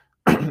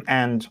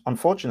 And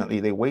unfortunately,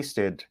 they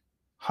wasted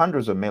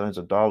hundreds of millions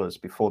of dollars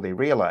before they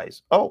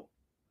realized, oh,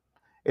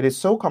 it is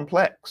so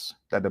complex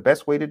that the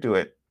best way to do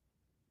it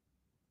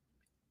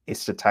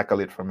is to tackle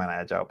it from an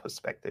agile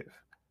perspective.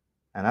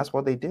 And that's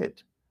what they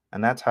did.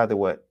 And that's how they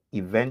were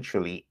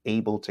eventually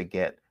able to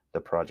get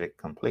the project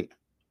complete.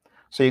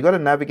 So you got to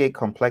navigate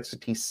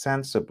complexity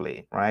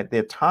sensibly, right?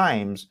 There are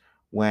times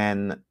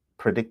when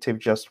predictive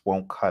just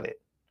won't cut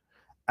it.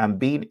 And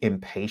being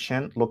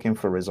impatient, looking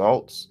for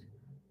results,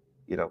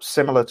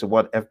 similar to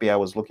what FBI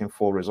was looking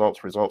for,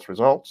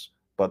 results,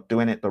 but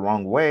doing it the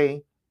wrong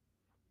way,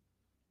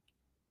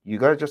 you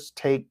got to just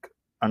take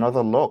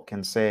another look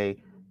and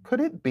say, could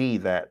it be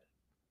that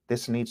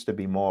this needs to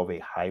be more of a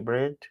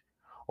hybrid,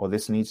 or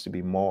this needs to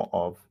be more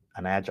of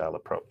an agile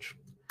approach?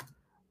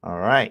 All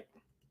right.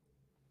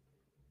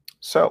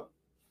 So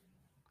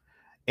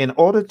in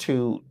order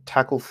to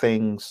tackle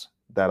things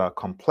that are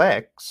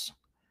complex,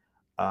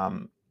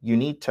 you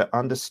need to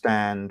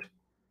understand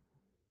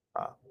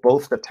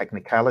both the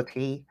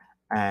technicality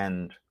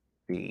and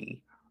the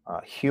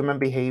human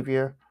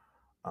behavior,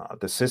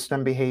 the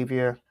system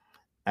behavior,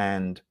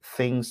 and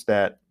things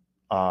that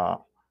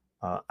are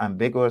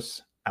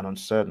ambiguous and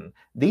uncertain.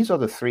 These are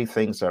the three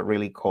things that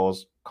really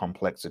cause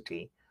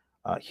complexity: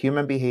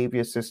 human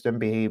behavior, system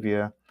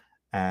behavior,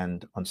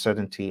 and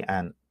uncertainty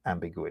and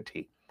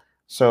ambiguity.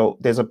 So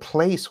there's a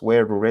place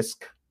where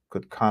risk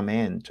could come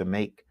in to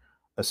make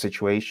a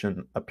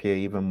situation appear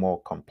even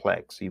more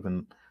complex,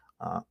 even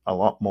a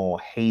lot more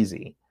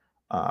hazy.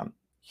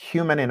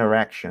 Human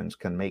interactions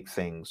can make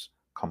things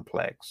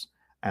complex,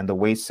 and the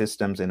way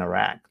systems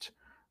interact.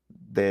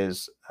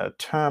 There's a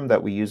term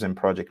that we use in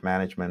project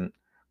management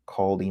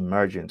called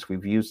emergence.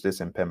 We've used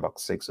this in PMBOK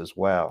 6 as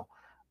well.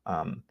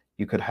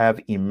 You could have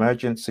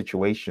emergent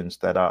situations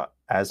that are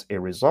as a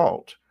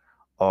result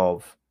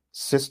of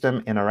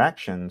system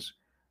interactions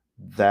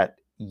that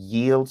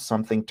yield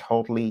something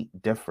totally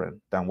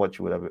different than what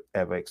you would have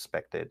ever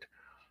expected,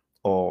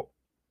 or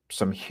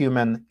some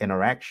human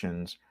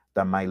interactions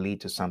that might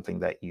lead to something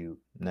that you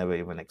never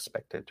even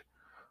expected.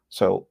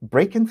 So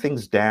breaking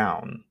things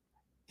down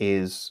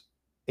is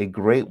a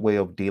great way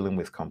of dealing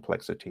with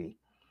complexity.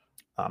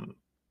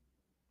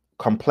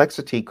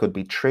 Complexity could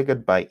be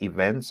triggered by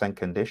events and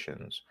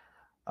conditions.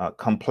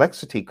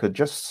 Complexity could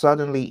just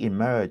suddenly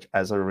emerge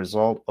as a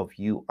result of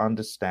you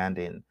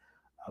understanding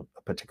a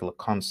particular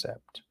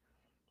concept.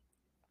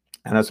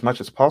 And as much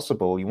as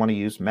possible, you want to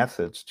use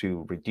methods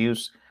to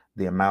reduce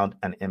the amount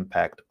and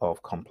impact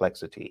of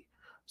complexity.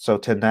 So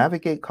to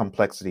navigate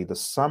complexity, the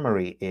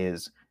summary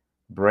is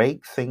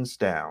break things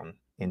down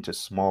into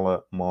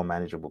smaller, more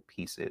manageable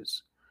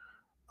pieces.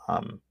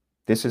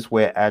 This is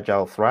where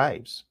Agile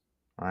thrives,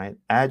 right?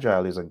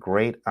 Agile is a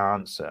great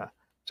answer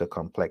to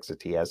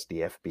complexity, as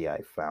the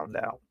FBI found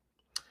out.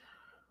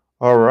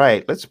 All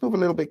right, let's move a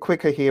little bit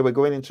quicker here. We're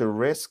going into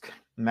risk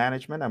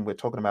management, and we're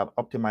talking about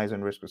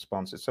optimizing risk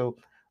responses. So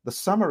the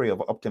summary of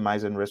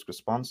optimizing risk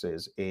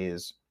responses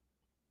is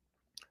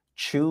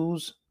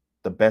choose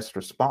the best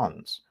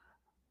response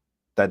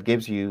that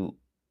gives you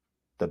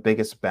the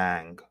biggest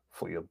bang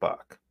for your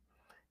buck.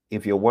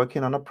 If you're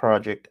working on a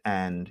project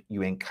and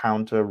you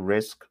encounter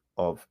risk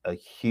of a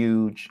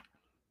huge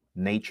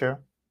nature,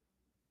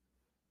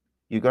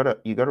 you gotta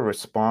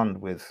respond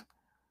with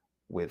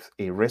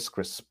a risk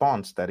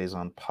response that is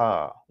on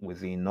par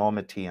with the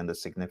enormity and the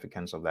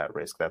significance of that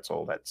risk. That's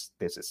all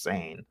this is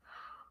saying.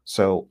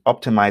 So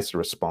optimize the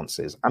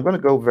responses. I'm going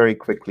to go very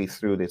quickly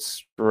through this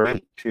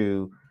straight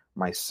to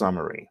my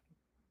summary,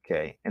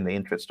 okay, in the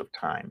interest of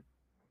time.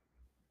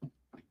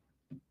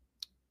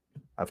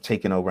 I've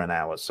taken over an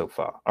hour so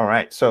far. All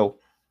right, so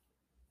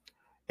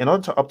in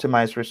order to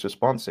optimize risk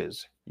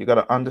responses, you got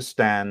to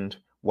understand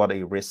what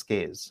a risk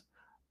is.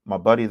 My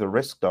buddy, the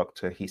risk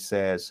doctor, he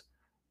says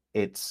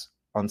it's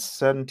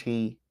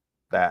uncertainty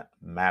that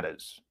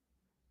matters.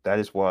 That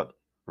is what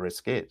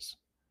risk is.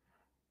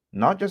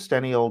 Not just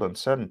any old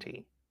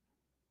uncertainty,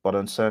 but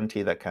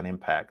uncertainty that can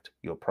impact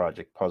your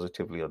project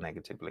positively or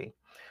negatively.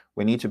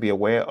 We need to be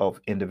aware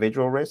of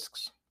individual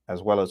risks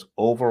as well as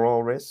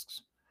overall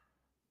risks.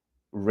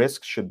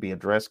 Risks should be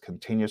addressed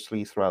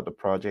continuously throughout the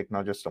project,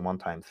 not just a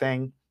one-time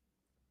thing.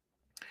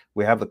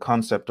 We have the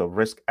concept of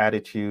risk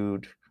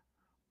attitude.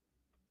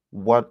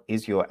 What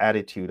is your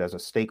attitude as a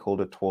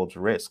stakeholder towards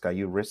risk? Are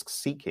you risk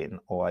seeking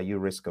or are you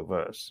risk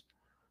averse?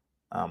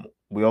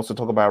 We also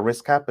talk about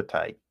risk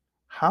appetite.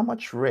 How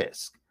much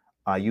risk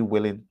are you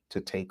willing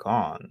to take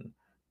on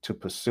to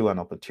pursue an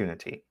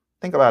opportunity?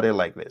 Think about it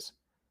like this.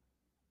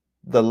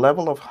 The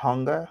level of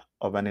hunger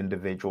of an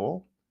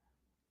individual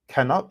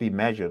cannot be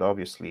measured,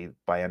 obviously,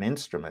 by an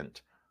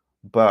instrument,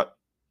 but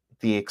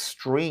the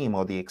extreme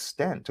or the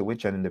extent to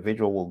which an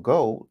individual will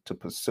go to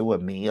pursue a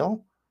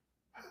meal,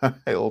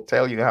 it will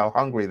tell you how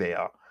hungry they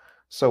are.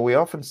 So we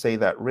often say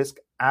that risk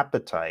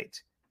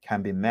appetite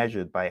can be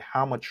measured by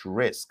how much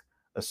risk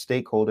a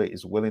stakeholder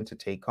is willing to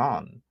take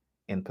on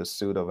in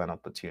pursuit of an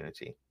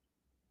opportunity.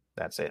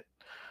 That's it.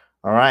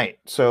 All right.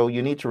 So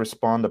you need to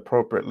respond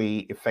appropriately,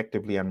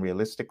 effectively, and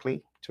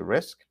realistically to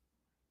risk.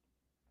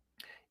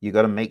 You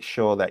got to make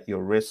sure that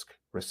your risk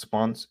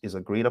response is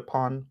agreed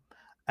upon.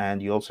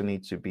 And you also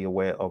need to be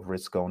aware of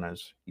risk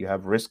owners. You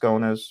have risk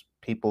owners,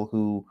 people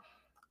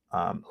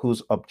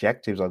whose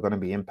objectives are going to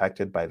be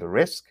impacted by the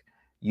risk.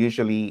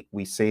 Usually,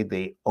 we say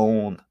they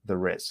own the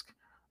risk.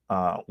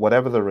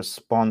 Whatever the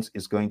response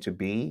is going to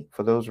be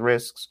for those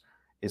risks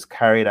is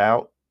carried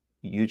out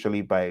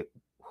usually by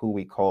who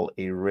we call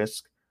a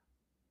risk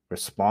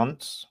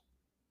response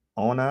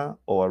owner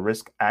or a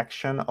risk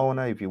action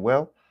owner, if you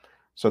will.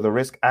 So the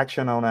risk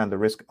action owner and the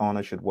risk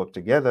owner should work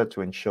together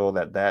to ensure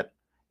that that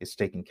is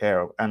taken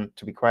care of. And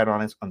to be quite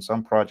honest, on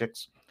some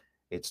projects,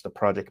 it's the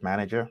project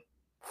manager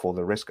for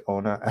the risk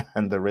owner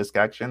and the risk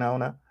action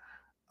owner.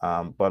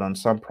 But on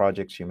some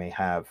projects, you may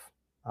have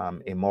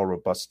a more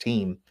robust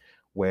team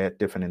where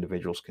different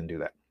individuals can do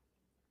that.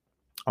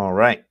 All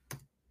right.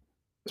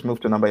 Let's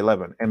move to number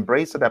 11.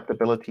 Embrace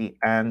adaptability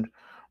and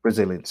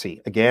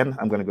resiliency. Again,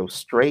 I'm going to go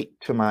straight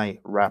to my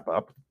wrap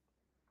up.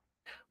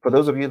 For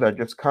those of you that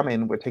just come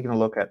in, we're taking a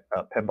look at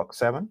PMBOK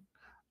 7.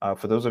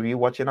 For those of you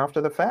watching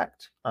after the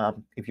fact,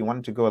 if you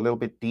wanted to go a little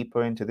bit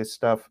deeper into this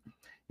stuff,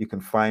 you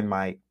can find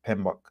my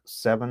PMBOK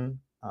 7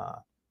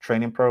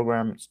 training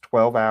program. It's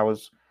 12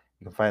 hours.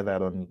 You can find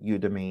that on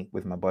Udemy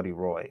with my buddy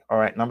Roy. All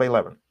right, number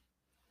 11.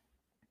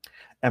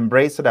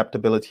 Embrace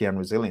adaptability and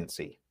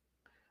resiliency.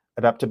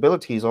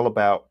 Adaptability is all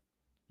about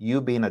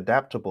you being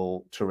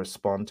adaptable to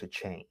respond to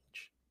change.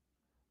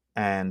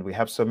 And we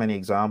have so many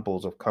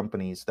examples of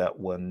companies that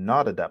were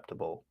not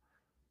adaptable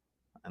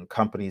and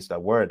companies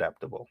that were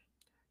adaptable.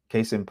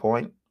 Case in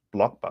point,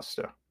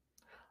 Blockbuster.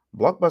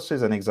 Blockbuster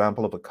is an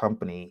example of a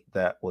company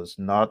that was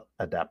not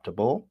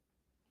adaptable,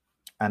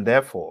 and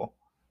therefore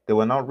they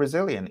were not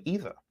resilient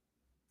either.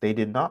 They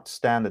did not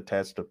stand the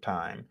test of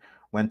time.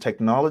 When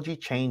technology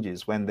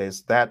changes, when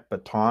there's that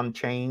baton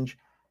change,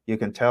 you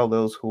can tell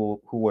those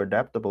who were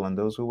adaptable and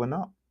those who were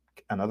not.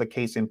 Another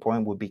case in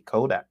point would be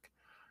Kodak.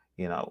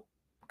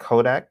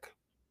 Kodak,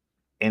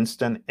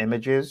 instant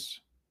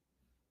images,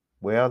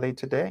 where are they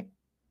today?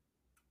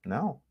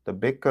 No, the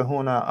big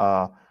kahuna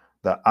are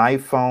the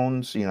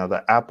iPhones,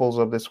 the Apples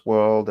of this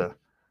world,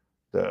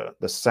 the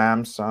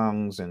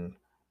Samsungs and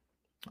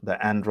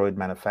the Android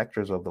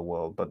manufacturers of the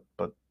world,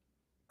 but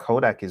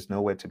Kodak is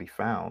nowhere to be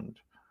found.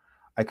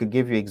 I could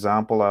give you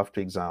example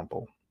after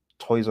example.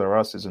 Toys R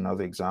Us is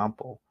another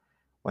example.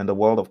 When the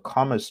world of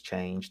commerce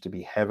changed to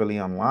be heavily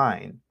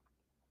online,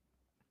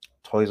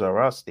 Toys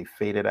R Us, they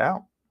faded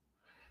out.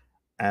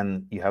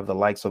 And you have the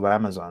likes of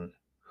Amazon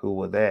who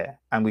were there.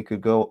 And we could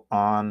go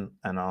on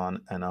and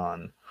on and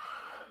on.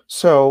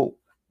 So,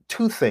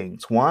 two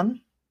things.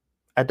 One,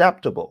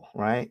 adaptable,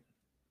 right?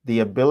 The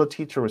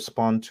ability to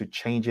respond to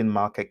changing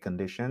market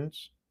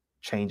conditions,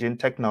 changing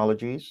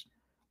technologies.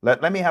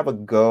 Let me have a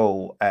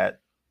go at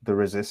the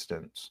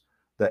resistance,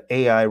 the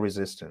AI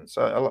resistance.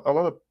 A lot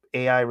of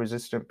AI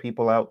resistant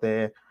people out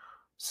there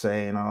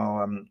saying,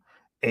 oh,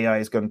 AI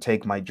is going to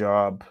take my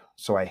job,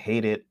 so I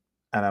hate it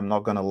and I'm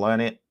not going to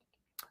learn it.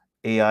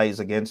 AI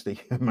is against the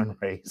human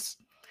race.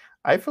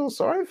 I feel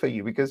sorry for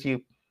you because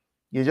you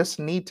just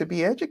need to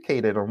be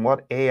educated on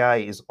what AI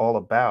is all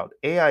about.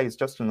 AI is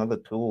just another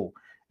tool.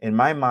 In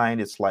my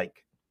mind, it's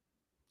like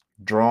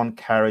drawn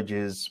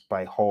carriages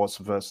by horse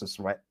versus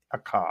a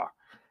car,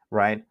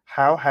 right?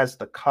 How has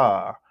the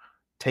car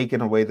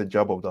taken away the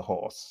job of the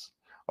horse?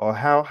 Or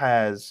how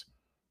has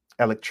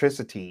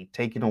electricity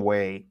taken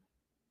away,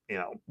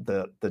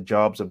 the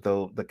jobs of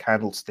the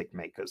candlestick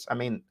makers? I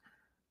mean,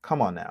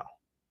 come on now.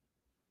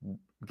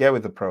 Get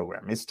with the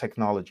program. It's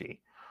technology.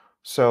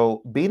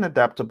 So being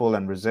adaptable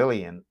and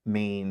resilient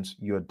means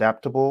you're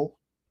adaptable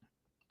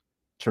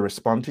to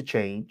respond to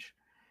change.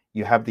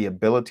 You have the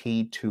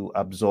ability to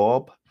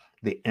absorb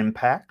the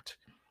impact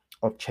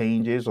of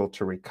changes or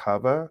to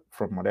recover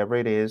from whatever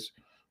it is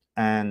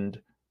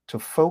and to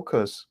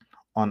focus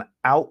on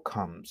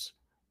outcomes,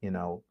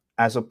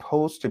 as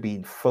opposed to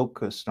being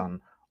focused on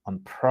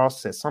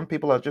process. Some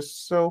people are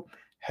just so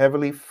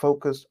heavily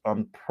focused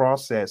on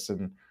process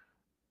and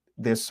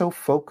they're so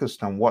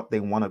focused on what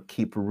they want to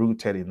keep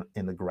rooted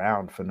in the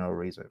ground for no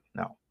reason.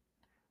 No,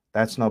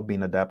 that's not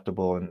being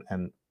adaptable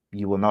and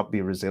you will not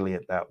be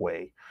resilient that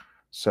way.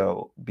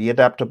 So be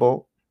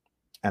adaptable,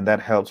 and that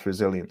helps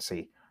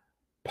resiliency.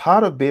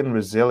 Part of being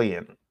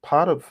resilient,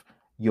 part of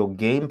your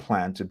game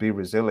plan to be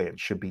resilient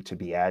should be to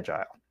be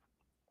agile.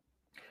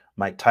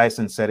 Mike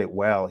Tyson said it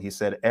well. He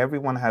said,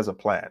 everyone has a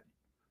plan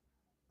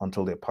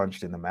until they're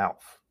punched in the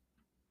mouth.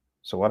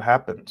 So what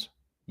happens?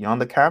 You're on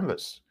the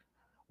canvas.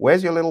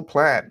 Where's your little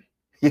plan?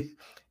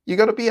 You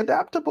got to be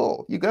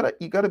adaptable. You got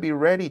to be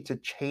ready to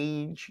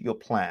change your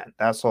plan.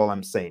 That's all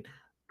I'm saying.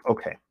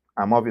 Okay,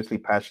 I'm obviously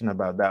passionate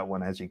about that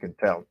one, as you can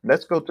tell.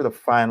 Let's go to the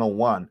final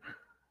one.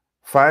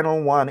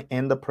 Final one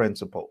in the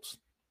principles.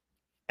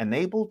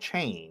 Enable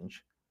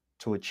change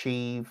to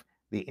achieve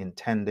the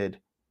intended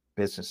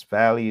business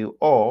value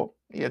or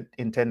the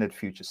intended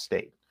future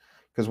state.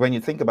 Because when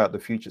you think about the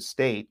future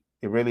state,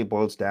 it really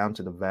boils down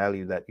to the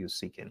value that you're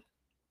seeking.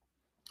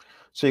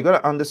 So you got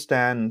to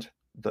understand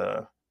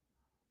the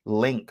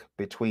link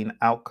between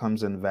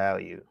outcomes and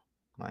value.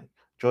 Like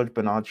George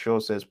Bernard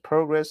Shaw says,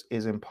 progress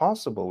is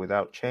impossible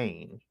without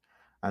change.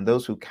 And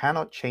those who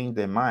cannot change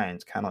their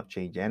minds cannot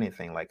change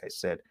anything. Like I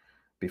said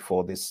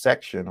before this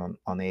section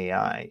on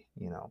AI,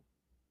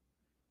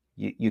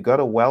 you got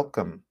to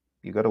welcome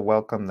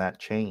that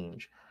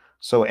change.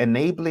 So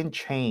enabling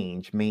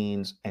change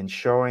means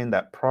ensuring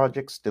that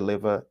projects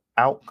deliver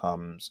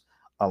outcomes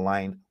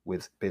aligned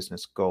with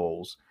business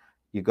goals.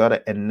 You got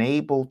to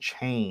enable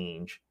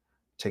change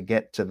to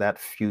get to that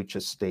future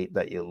state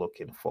that you're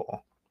looking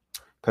for.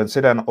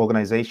 Consider an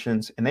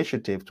organization's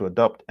initiative to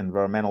adopt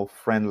environmental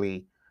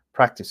friendly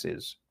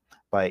practices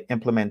by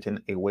implementing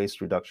a waste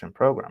reduction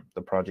program.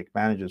 The project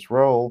manager's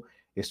role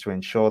is to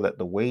ensure that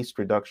the waste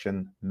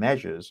reduction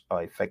measures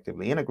are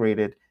effectively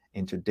integrated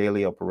into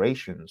daily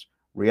operations,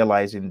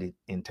 realizing the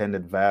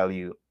intended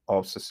value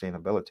of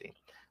sustainability.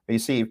 But you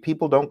see, if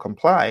people don't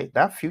comply,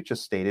 that future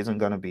state isn't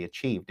going to be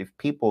achieved. If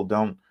people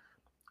don't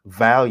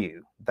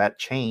value that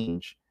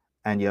change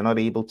and you're not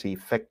able to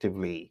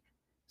effectively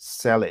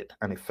sell it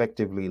and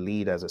effectively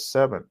lead as a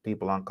servant,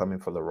 people aren't coming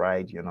for the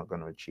ride, you're not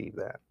going to achieve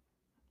that.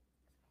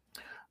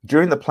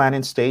 During the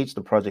planning stage,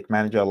 the project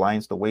manager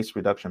aligns the waste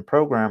reduction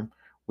program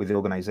with the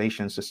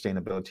organization's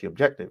sustainability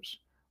objectives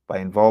by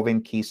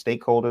involving key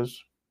stakeholders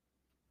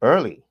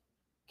early,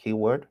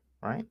 keyword,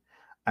 right?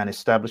 And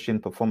establishing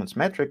performance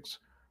metrics.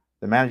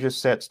 The manager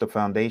sets the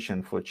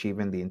foundation for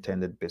achieving the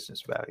intended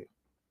business value.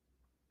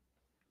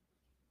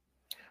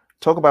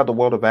 Talk about the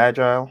world of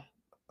Agile.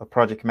 A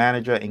project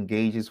manager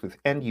engages with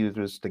end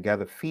users to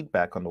gather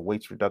feedback on the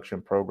waste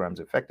reduction program's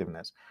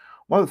effectiveness.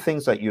 One of the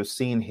things that you're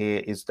seeing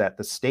here is that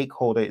the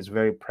stakeholder is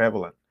very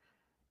prevalent.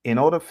 In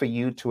order for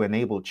you to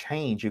enable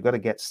change, you've got to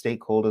get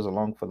stakeholders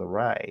along for the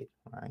ride,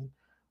 right?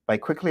 By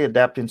quickly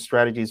adapting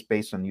strategies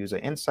based on user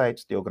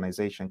insights, the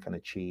organization can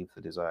achieve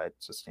the desired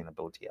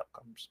sustainability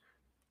outcomes.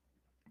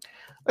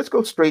 Let's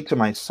go straight to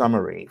my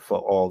summary for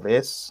all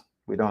this.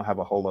 We don't have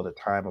a whole lot of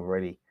time. I've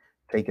already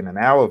taken an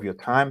hour of your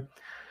time.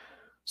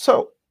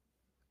 So,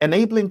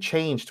 enabling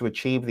change to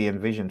achieve the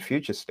envisioned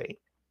future state.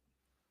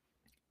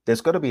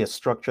 There's got to be a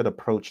structured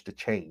approach to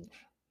change,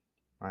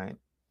 right?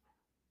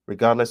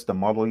 Regardless the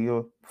model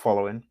you're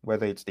following,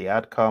 whether it's the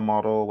ADCAR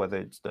model, whether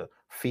it's the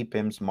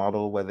PHIPIMS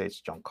model, whether it's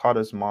John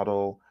Carter's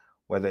model,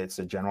 whether it's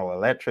the General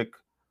Electric,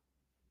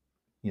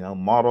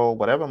 model,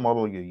 whatever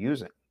model you're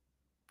using,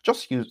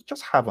 just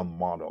have a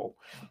model.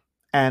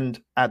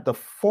 And at the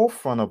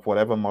forefront of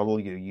whatever model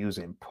you're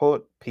using,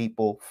 put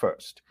people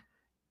first.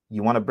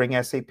 You want to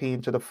bring SAP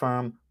into the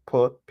firm,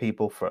 put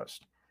people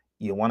first.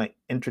 You want to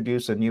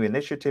introduce a new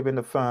initiative in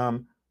the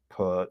firm,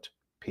 put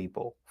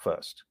people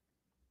first.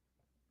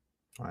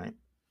 All right.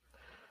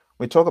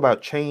 We talk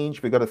about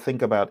change, we got to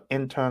think about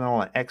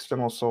internal and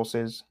external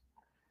sources.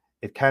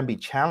 It can be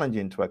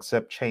challenging to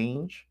accept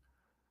change.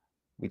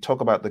 We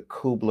talk about the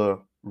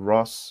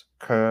Kubler-Ross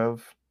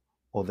curve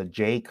or the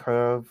J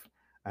curve,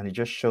 and it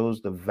just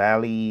shows the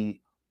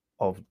valley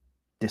of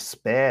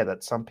despair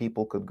that some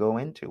people could go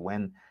into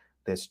when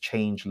there's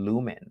change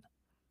looming.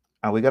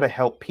 And we got to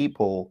help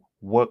people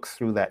work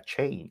through that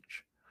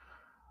change.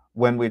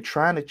 When we're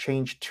trying to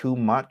change too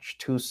much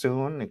too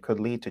soon, it could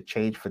lead to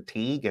change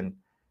fatigue and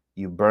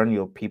you burn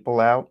your people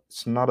out.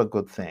 It's not a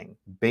good thing.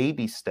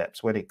 Baby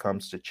steps when it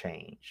comes to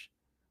change.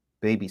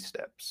 Baby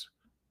steps.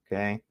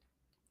 Okay.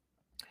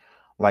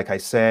 Like I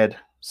said,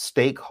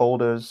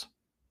 stakeholders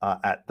are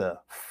at the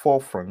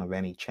forefront of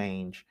any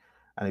change.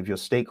 And if your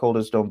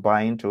stakeholders don't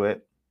buy into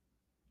it,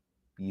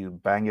 you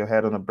bang your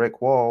head on a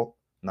brick wall,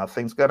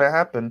 nothing's going to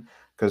happen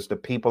because the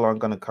people aren't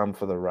going to come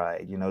for the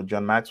ride.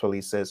 John Maxwell,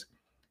 he says,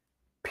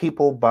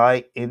 people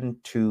buy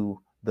into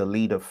the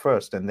leader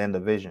first and then the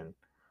vision.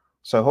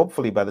 So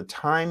hopefully by the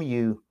time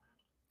you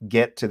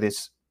get to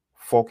this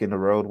fork in the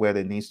road where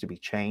there needs to be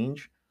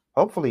change,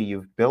 hopefully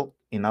you've built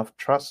enough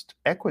trust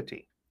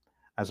equity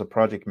as a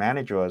project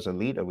manager or as a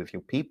leader with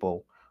your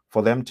people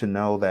for them to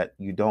know that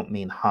you don't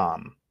mean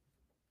harm,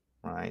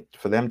 right?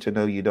 For them to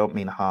know you don't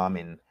mean harm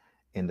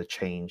in the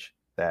change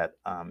that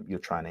you're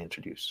trying to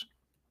introduce.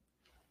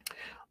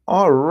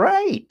 All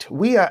right,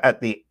 we are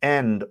at the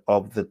end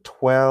of the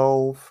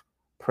 12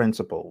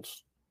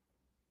 principles.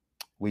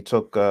 We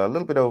took a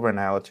little bit over an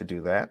hour to do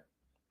that.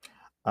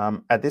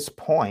 At this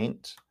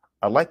point,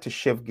 I'd like to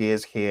shift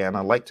gears here and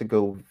I'd like to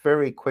go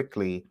very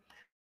quickly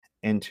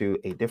into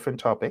a different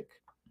topic,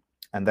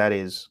 and that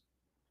is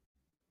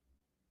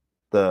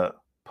the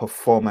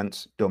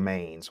performance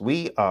domains.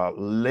 We are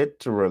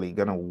literally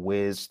going to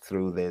whiz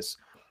through this.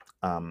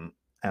 I'm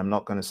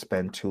not going to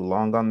spend too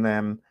long on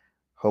them.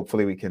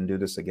 Hopefully we can do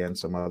this again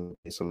some other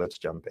day. So let's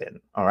jump in.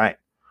 All right.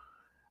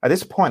 At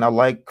this point, I'd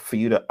like for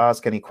you to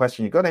ask any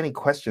question. You got any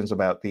questions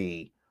about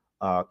the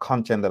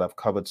content that I've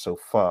covered so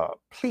far?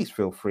 Please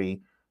feel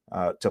free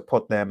to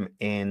put them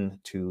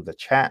into the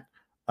chat.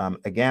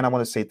 Again, I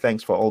want to say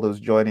thanks for all those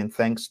joining.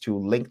 Thanks to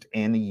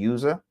LinkedIn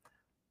user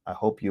I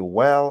hope you're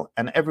well,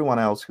 and everyone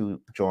else who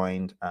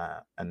joined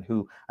and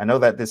who I know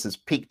that this is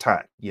peak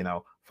time,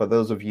 for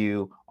those of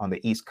you on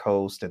the East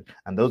Coast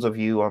and those of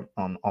you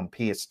on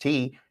PST,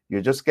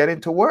 you're just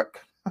getting to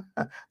work.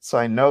 So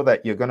I know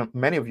that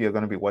many of you are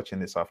going to be watching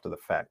this after the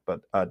fact,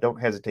 but don't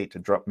hesitate to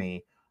drop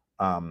me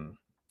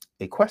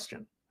a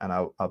question, and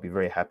I'll be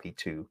very happy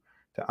to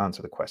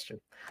answer the question.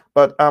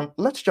 But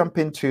let's jump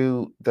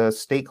into the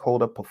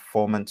stakeholder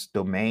performance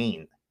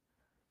domain.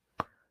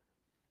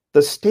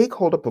 The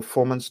stakeholder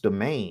performance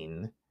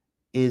domain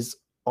is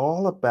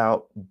all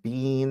about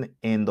being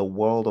in the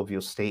world of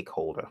your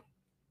stakeholder.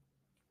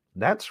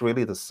 That's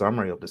really the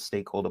summary of the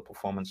stakeholder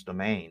performance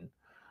domain.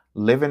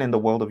 Living in the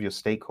world of your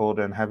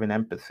stakeholder and having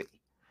empathy.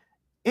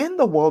 In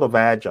the world of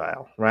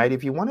agile, right?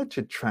 If you wanted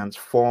to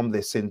transform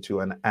this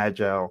into an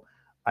agile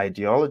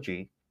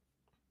ideology,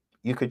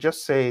 you could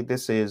just say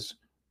this is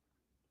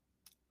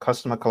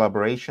customer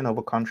collaboration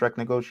over contract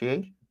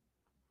negotiation.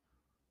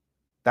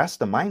 That's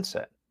the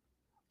mindset.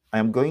 I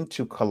am going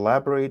to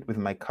collaborate with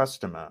my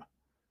customer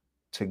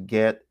to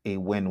get a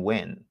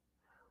win-win.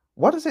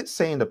 What does it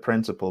say in the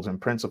principles in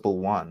principle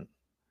 1?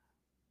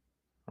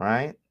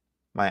 Right?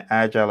 My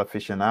agile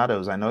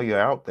aficionados, I know you're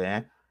out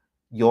there.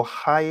 Your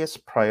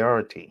highest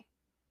priority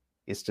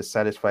is to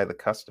satisfy the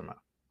customer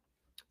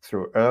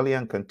through early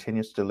and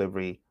continuous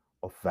delivery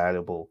of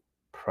valuable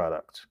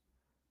product.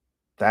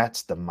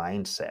 That's the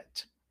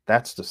mindset.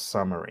 That's the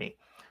summary.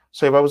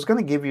 So if I was going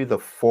to give you the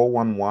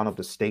 411 of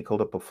the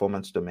stakeholder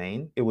performance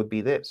domain, it would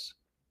be this.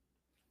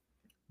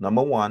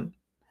 Number 1,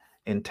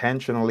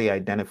 intentionally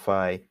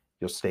identify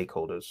your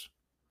stakeholders.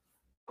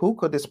 Who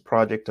could this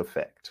project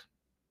affect?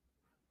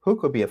 Who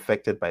could be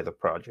affected by the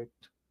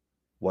project?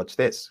 Watch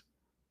this.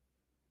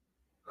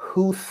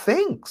 Who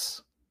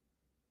thinks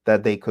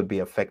that they could be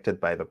affected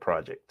by the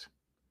project?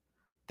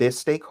 They're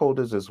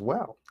stakeholders as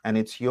well. And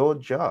it's your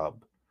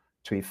job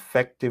to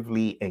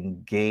effectively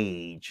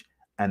engage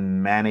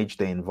and manage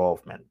the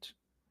involvement.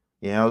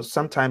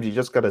 Sometimes you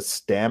just got to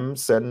stem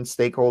certain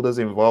stakeholders'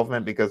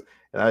 involvement because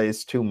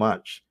it's too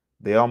much.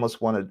 They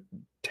almost want to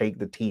take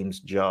the team's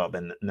job.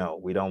 And no,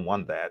 we don't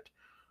want that.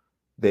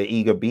 They're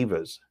eager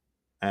beavers.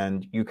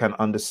 And you can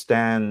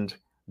understand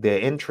their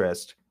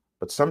interest,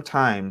 but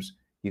sometimes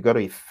you got to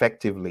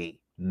effectively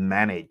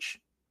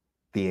manage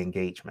the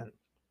engagement,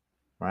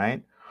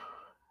 right?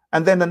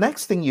 And then the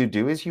next thing you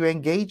do is you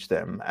engage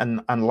them.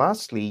 And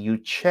lastly, you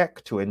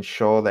check to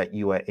ensure that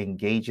you are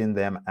engaging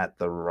them at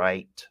the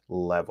right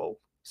level.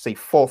 Say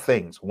 4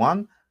 things.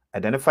 1,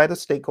 identify the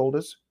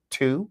stakeholders.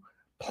 2,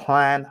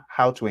 plan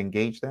how to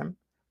engage them.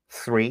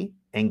 3,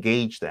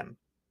 engage them.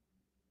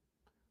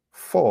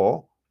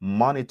 4,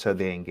 monitor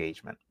their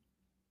engagement.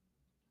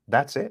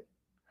 That's it.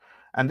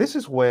 And this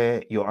is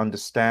where your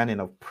understanding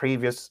of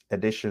previous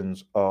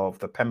editions of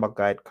the PMBOK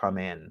guide come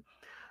in,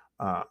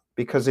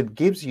 because it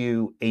gives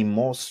you a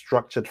more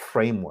structured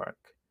framework.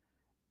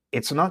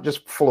 It's not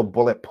just full of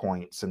bullet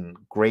points and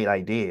great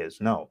ideas.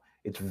 No,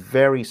 it's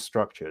very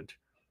structured,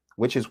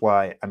 which is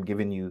why I'm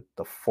giving you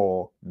the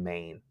 4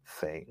 main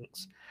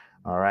things.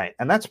 All right.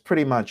 And that's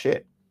pretty much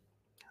it.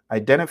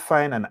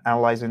 Identifying and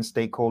analyzing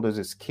stakeholders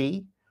is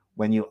key.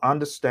 When you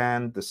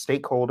understand the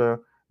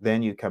stakeholder,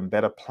 then you can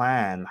better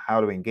plan how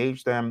to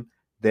engage them.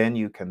 Then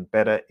you can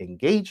better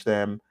engage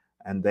them.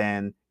 And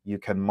then you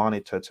can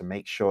monitor to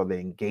make sure the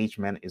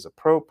engagement is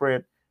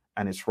appropriate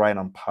and it's right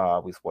on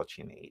par with what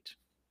you need.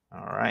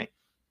 All right.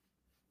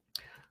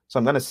 So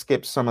I'm going to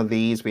skip some of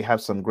these. We have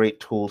some great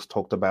tools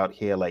talked about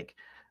here, like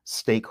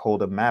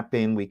stakeholder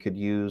mapping. We could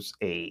use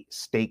a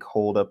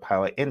stakeholder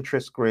power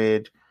interest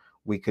grid.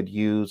 We could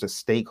use a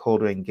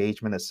stakeholder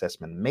engagement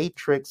assessment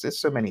matrix. There's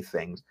so many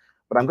things,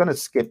 but I'm going to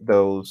skip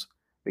those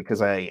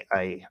because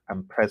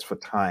I'm pressed for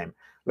time.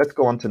 Let's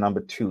go on to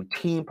number 2,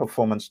 team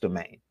performance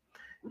domain.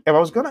 If I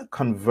was going to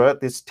convert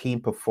this team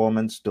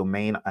performance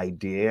domain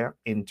idea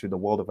into the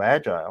world of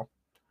Agile,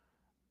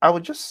 I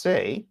would just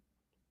say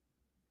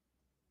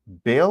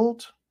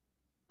build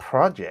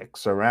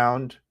projects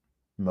around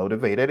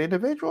motivated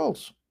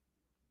individuals.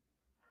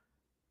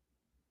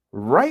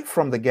 Right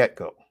from the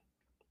get-go,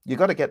 you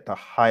got to get the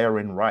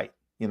hiring right.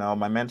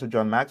 My mentor,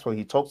 John Maxwell,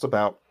 he talks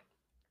about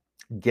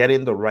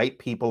getting the right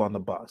people on the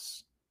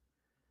bus.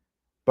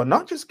 But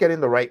not just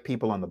getting the right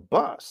people on the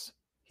bus,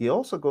 he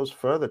also goes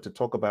further to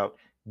talk about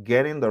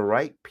getting the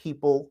right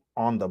people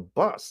on the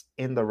bus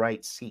in the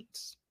right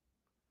seats.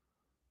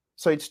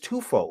 So it's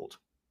twofold.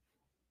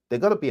 They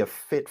got to be a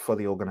fit for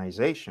the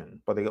organization,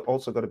 but they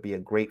also got to be a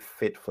great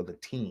fit for the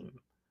team,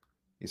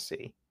 you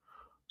see.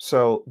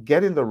 So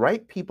getting the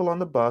right people on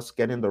the bus,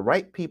 getting the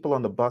right people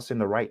on the bus in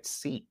the right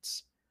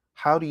seats.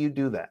 How do you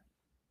do that?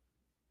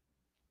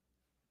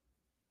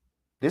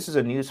 This is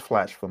a news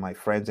flash for my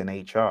friends in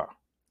HR.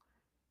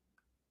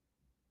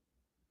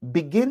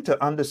 Begin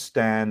to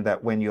understand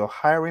that when you're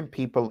hiring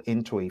people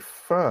into a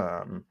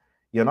firm,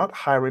 you're not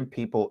hiring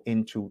people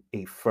into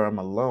a firm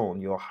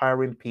alone. You're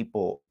hiring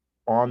people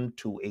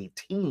onto a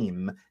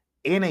team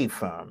in a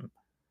firm.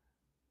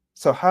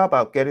 So how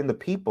about getting the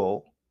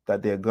people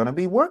that they're going to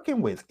be working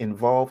with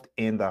involved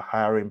in the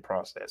hiring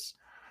process?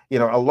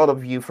 A lot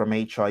of you from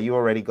HR, you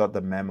already got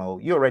the memo.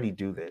 You already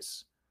do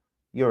this.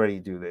 You already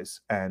do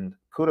this. And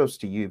kudos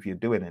to you if you're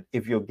doing it.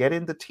 If you're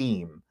getting the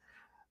team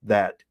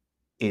that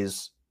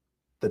is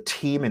the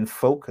team in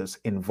focus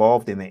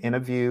involved in the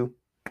interview,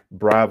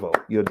 bravo,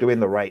 you're doing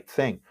the right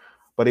thing.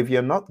 But if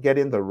you're not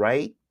getting the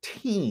right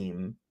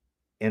team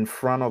in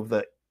front of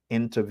the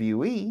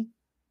interviewee,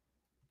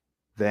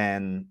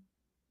 then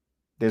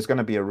there's going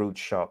to be a rude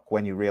shock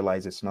when you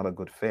realize it's not a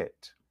good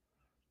fit,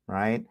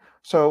 right?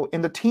 So,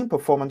 in the team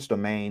performance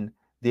domain,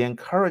 the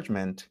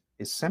encouragement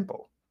is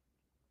simple: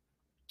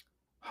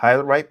 hire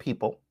the right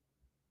people,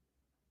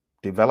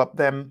 develop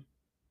them,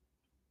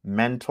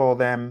 mentor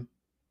them,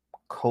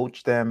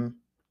 coach them,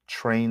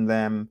 train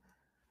them,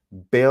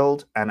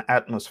 build an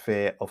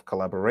atmosphere of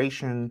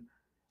collaboration.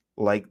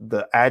 Like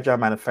the Agile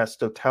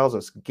Manifesto tells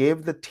us,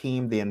 give the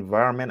team the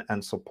environment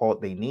and support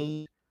they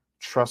need,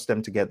 trust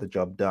them to get the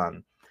job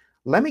done.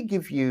 Let me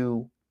give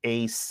you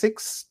a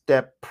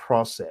 6-step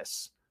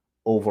process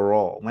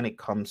overall when it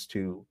comes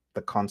to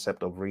the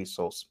concept of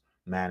resource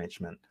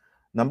management.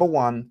 Number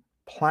one,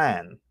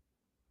 plan.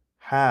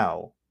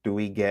 How do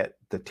we get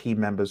the team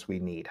members we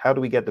need? How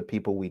do we get the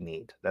people we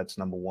need? That's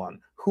number one.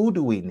 Who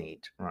do we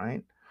need,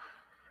 right?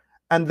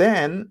 And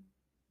then,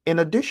 in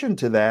addition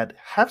to that,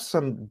 have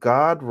some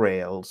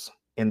guardrails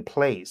in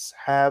place,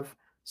 have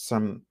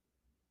some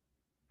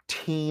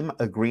team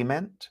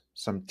agreement,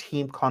 some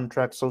team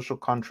contract, social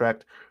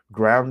contract,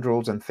 ground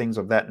rules, and things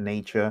of that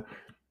nature.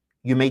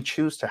 You may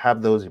choose to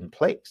have those in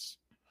place.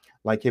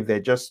 Like if they're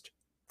just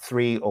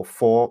 3 or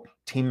 4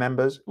 team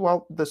members,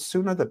 well, the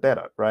sooner the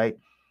better, right?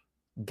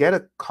 Get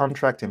a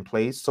contract in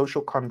place,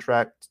 social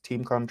contract,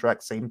 team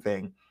contract, same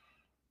thing.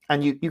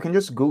 And you can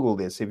just Google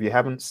this. If you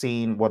haven't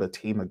seen what a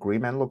team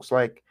agreement looks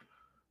like,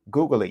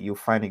 Google it, you'll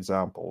find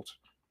examples.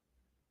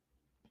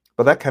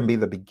 But that can be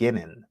the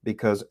beginning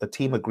because a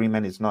team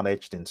agreement is not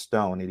etched in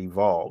stone, it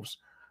evolves.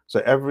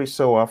 So every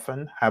so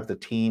often, have the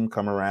team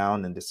come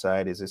around and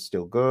decide, is this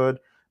still good?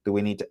 Do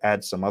we need to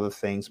add some other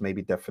things?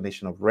 Maybe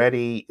definition of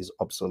ready is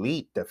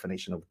obsolete,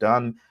 definition of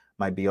done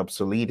might be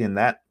obsolete in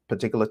that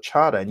particular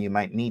charter, and you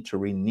might need to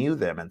renew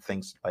them and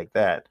things like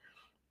that.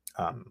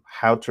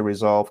 How to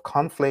resolve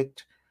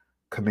conflict,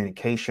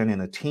 communication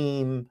in a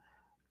team,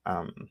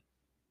 um,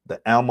 the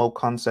Elmo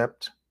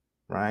concept,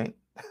 right?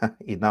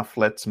 Enough,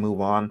 let's move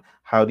on.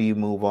 How do you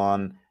move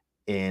on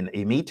in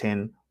a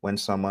meeting when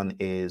someone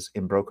is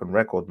in broken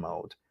record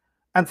mode?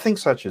 And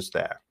things such as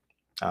that.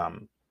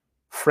 Um,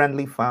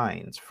 Friendly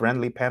fines,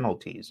 friendly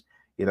penalties.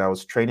 I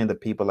was training the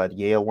people at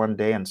Yale one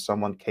day and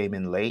someone came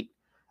in late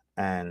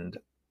and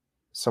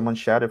someone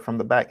shouted from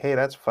the back, hey,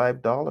 that's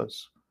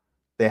 $5.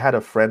 They had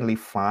a friendly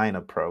fine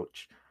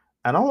approach.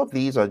 And all of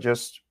these are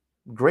just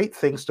great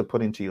things to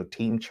put into your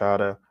team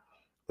charter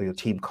or your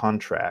team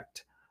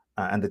contract.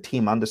 And the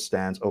team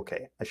understands,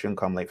 okay, I shouldn't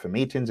come late for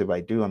meetings. If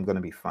I do, I'm going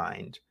to be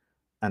fined,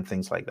 and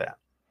things like that.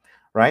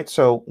 Right.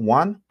 So,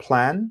 one,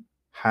 plan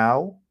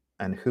how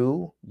and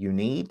who you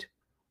need.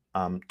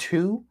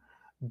 Two,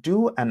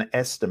 do an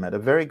estimate, a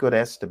very good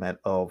estimate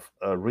of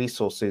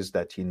resources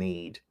that you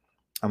need.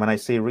 And when I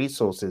say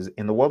resources,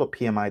 in the world of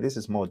PMI, this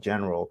is more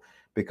general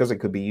because it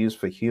could be used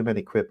for human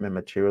equipment,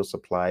 material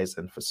supplies,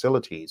 and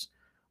facilities.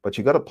 But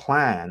you got to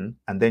plan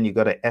and then you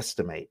got to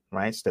estimate,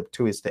 right? Step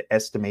two is to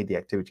estimate the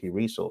activity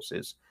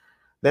resources.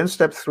 Then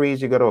step three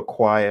is you got to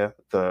acquire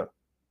the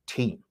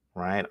team,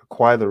 right?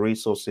 Acquire the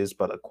resources,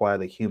 but acquire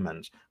the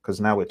humans, because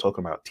now we're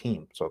talking about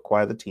team. So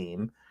acquire the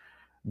team.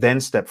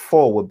 Then step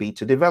four would be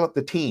to develop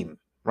the team,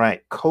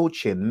 right?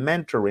 Coaching,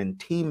 mentoring,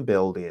 team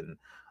building,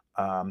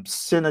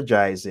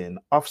 synergizing,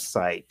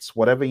 offsites,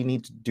 whatever you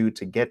need to do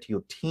to get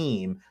your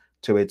team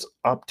to its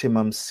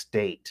optimum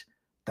state.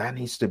 That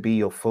needs to be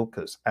your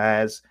focus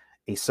as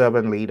a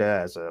servant leader,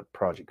 as a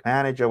project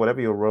manager,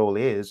 whatever your role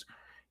is.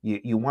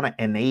 You want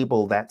to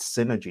enable that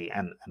synergy,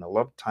 and a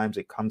lot of times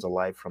it comes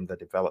alive from the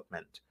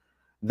development.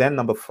 Then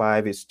number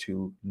five is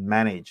to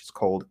manage. It's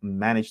called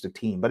manage the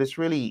team, but it's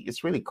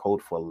really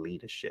code for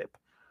leadership.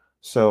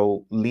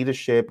 So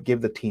leadership,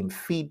 give the team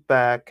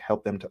feedback,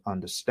 help them to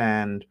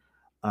understand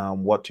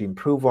what to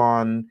improve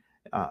on,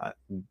 uh,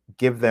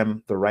 give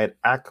them the right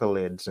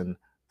accolades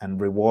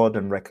and reward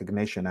and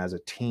recognition as a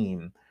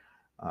team.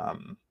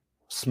 Um,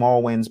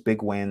 Small wins,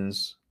 big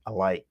wins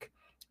alike.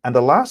 And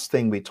the last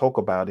thing we talk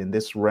about in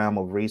this realm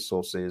of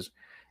resources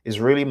is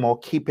really more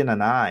keeping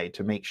an eye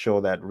to make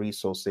sure that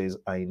resources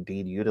are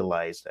indeed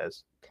utilized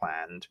as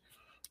planned.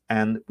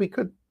 And we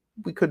could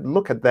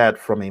look at that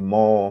from a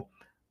more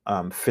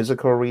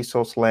physical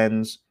resource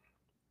lens,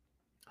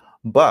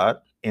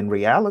 but in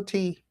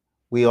reality,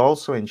 we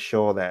also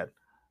ensure that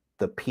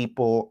the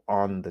people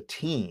on the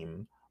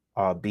team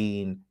are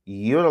being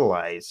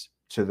utilized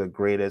to the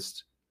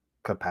greatest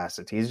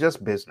capacity. It's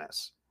just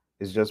business.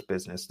 It's just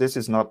business. This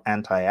is not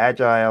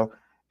anti-agile.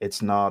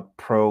 It's not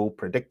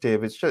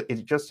pro-predictive.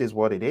 It just is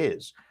what it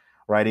is,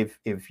 right?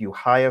 If you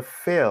hire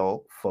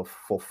Phill for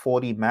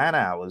 40 man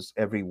hours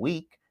every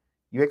week,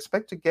 you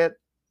expect to get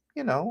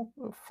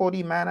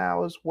 40 man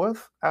hours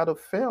worth out of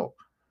Phill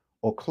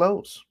or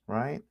close,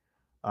 right?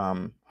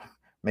 Um,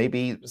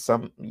 Maybe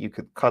you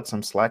could cut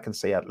some slack and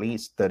say at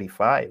least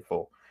 35,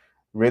 or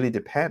really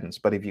depends.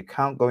 But if you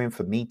count going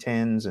for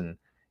meetings and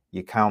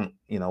you count,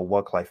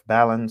 work-life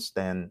balance,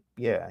 then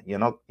yeah,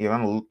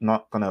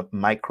 not gonna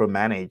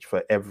micromanage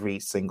for every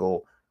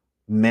single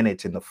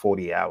minute in the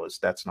 40 hours.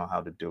 That's not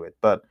how to do it.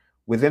 But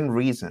within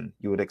reason,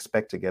 you would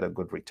expect to get a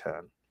good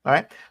return. All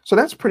right. So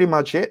that's pretty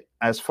much it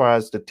as far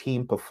as the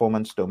team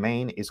performance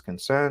domain is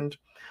concerned.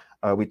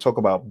 We talk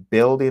about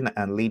building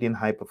and leading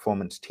high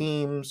performance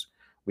teams.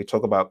 We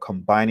talk about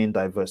combining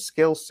diverse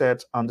skill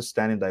sets,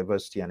 understanding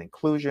diversity and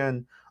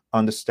inclusion,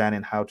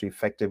 understanding how to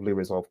effectively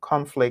resolve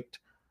conflict,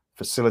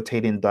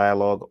 facilitating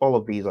dialogue. All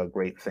of these are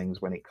great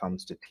things when it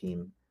comes to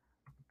team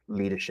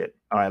leadership.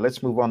 All right,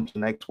 let's move on to the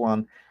next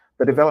one.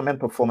 The development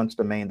performance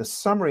domain. The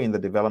summary in the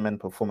development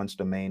performance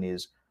domain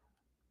is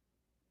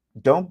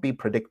don't be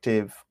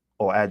predictive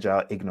or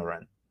agile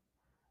ignorant.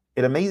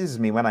 It amazes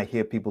me when I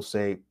hear people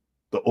say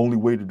the only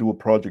way to do a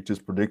project is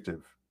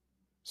predictive.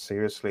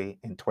 Seriously,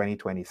 in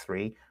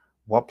 2023,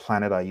 what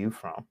planet are you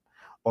from?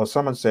 Or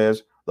someone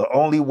says the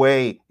only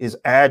way is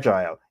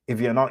agile. If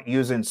you're not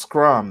using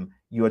Scrum,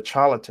 you're a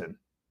charlatan.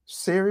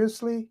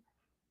 Seriously?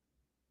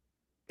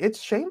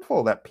 It's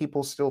shameful that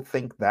people still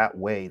think that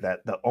way,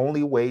 that the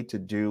only way to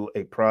do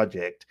a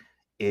project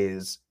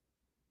is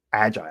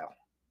agile.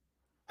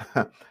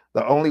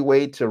 The only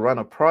way to run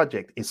a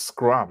project is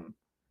Scrum.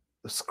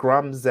 The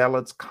Scrum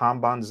zealots,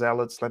 Kanban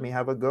zealots, let me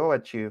have a go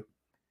at you.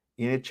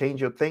 You need to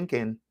change your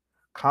thinking.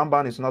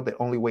 Kanban is not the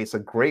only way. It's a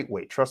great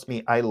way. Trust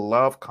me, I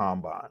love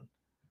Kanban,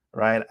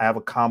 right? I have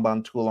a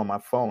Kanban tool on my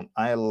phone.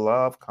 I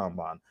love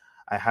Kanban.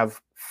 I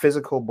have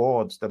physical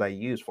boards that I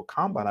use for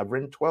Kanban. I've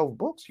written 12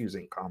 books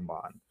using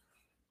Kanban.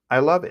 I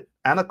love it.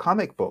 And a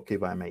comic book,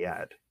 if I may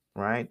add,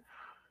 right?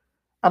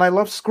 And I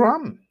love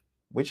Scrum,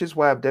 which is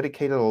why I've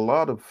dedicated a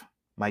lot of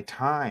my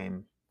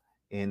time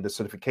in the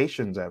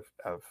certifications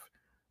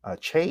I've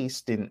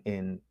chased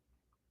in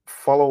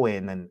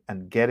following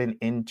and getting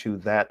into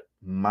that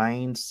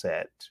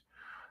mindset,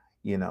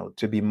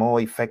 to be more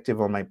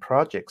effective on my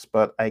projects.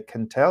 But I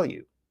can tell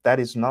you that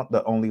is not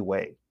the only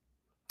way.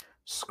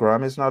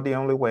 Scrum is not the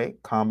only way.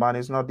 Kanban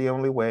is not the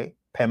only way.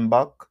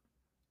 PMBOK,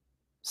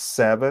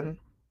 7,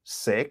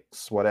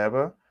 6,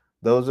 whatever.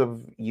 Those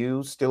of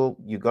you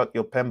you got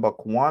your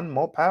PMBOK 1,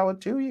 more power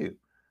to you.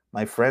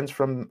 My friends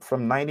from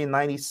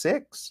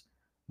 1996,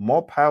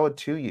 more power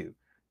to you.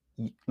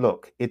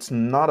 Look, it's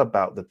not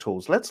about the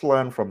tools. Let's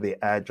learn from the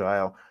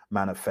Agile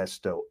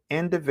Manifesto,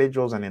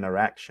 individuals and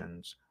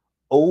interactions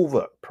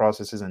over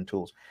processes and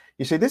tools.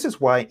 You see, this is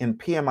why in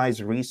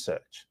PMI's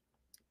research,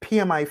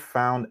 PMI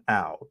found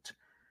out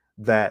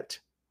that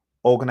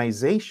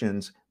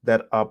organizations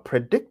that are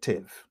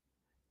predictive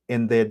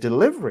in their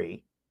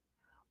delivery,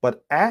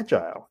 but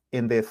agile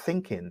in their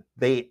thinking,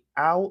 they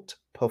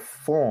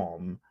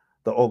outperform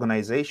the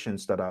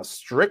organizations that are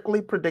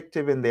strictly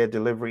predictive in their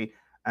delivery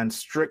and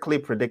strictly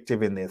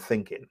predictive in their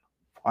thinking.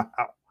 Wow.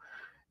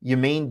 You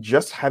mean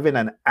just having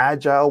an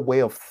agile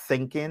way of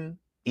thinking,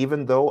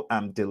 even though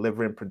I'm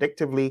delivering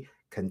predictively,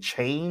 can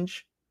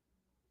change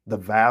the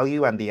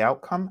value and the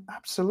outcome?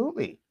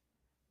 Absolutely.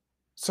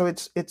 So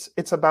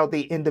it's about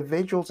the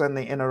individuals and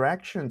the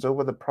interactions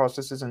over the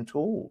processes and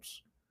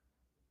tools.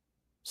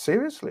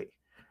 Seriously.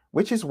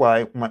 Which is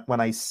why when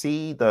I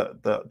see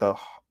the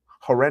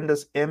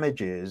horrendous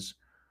images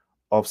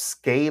of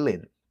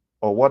scaling,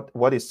 or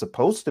what is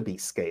supposed to be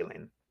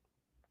scaling,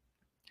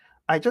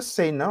 I just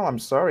say no. I'm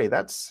sorry.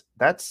 That's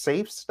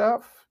safe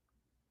stuff.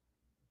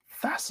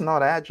 That's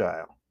not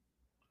agile.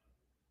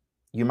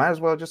 You might as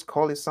well just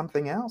call it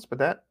something else. But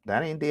that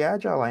ain't the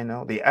agile I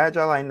know. The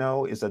agile I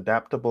know is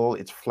adaptable.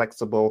 It's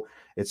flexible.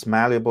 It's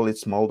malleable.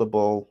 It's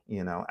moldable.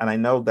 And I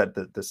know that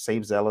the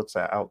safe zealots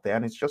are out there,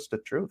 and it's just the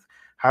truth.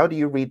 How do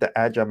you read the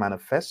Agile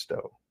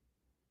Manifesto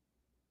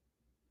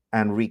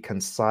and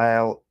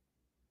reconcile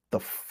the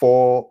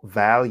 4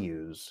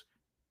 values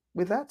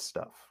with that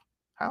stuff?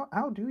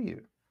 How do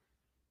you?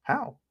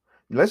 How?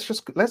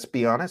 Let's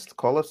be honest.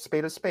 Call a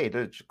spade a spade.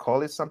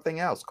 Call it something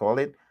else. Call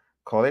it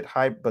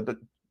high, but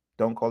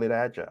don't call it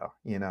agile.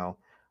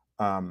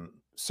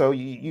 So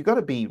you got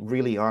to be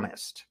really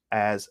honest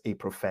as a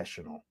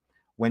professional.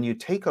 When you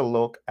take a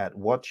look at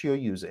what you're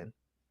using,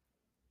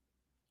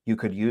 you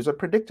could use a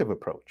predictive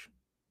approach.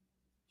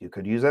 You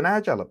could use an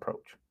agile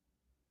approach.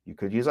 You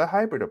could use a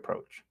hybrid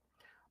approach.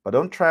 But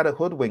don't try to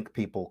hoodwink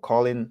people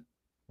calling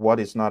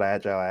what is not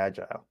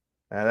agile.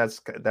 And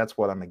that's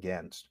what I'm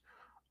against.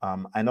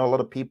 I know a lot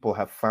of people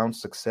have found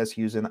success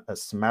using a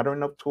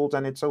smattering of tools,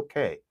 and it's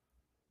okay,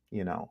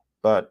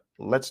 but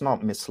let's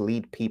not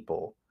mislead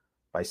people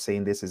by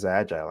saying this is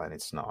agile and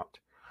it's not.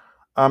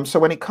 So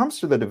when it comes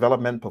to the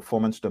development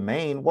performance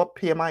domain, what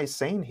PMI is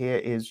saying here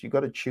is you got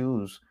to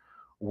choose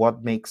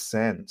what makes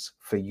sense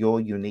for your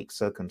unique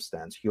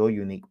circumstance, your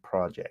unique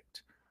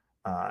project,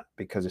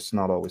 because it's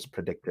not always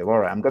predictive. All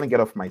right, I'm going to get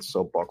off my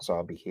soapbox. So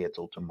I'll be here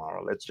till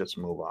tomorrow. Let's just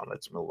move on.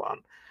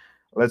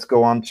 Let's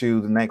go on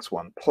to the next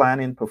one,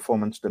 planning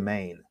performance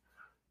domain.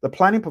 The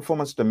planning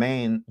performance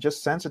domain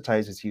just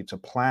sensitizes you to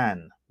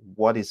plan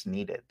what is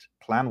needed.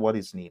 Plan what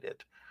is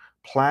needed.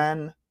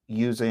 Plan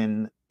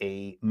using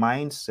a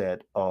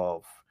mindset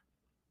of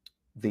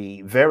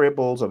the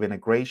variables of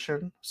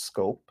integration,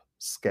 scope,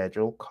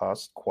 schedule,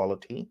 cost,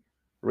 quality,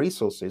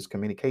 resources,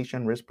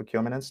 communication, risk,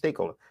 procurement, and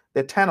stakeholder.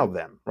 There are 10 of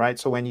them, right?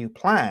 So when you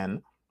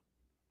plan,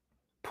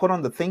 put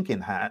on the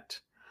thinking hat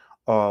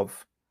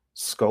of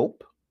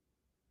scope,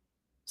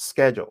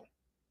 schedule.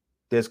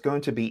 There's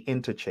going to be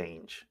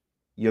interchange.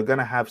 You're going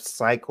to have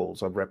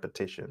cycles of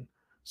repetition.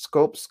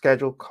 Scope,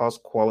 schedule,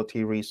 cost,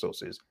 quality,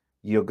 resources.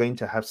 You're going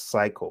to have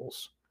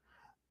cycles.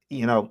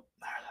 You know,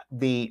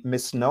 the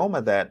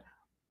misnomer that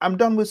I'm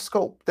done with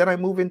scope, then I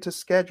move into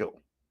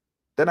schedule,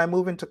 then I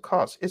move into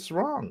cost. It's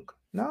wrong.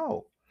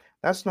 No,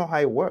 that's not how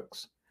it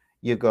works.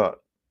 You got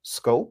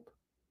scope,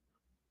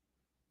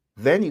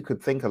 then you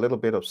could think a little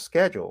bit of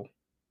schedule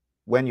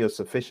when you're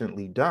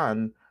sufficiently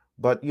done,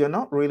 but you're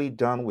not really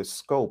done with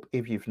scope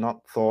if you've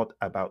not thought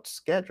about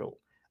schedule.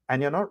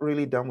 And you're not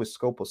really done with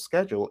scope or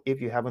schedule if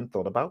you haven't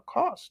thought about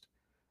cost.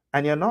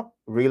 And you're not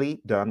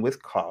really done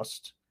with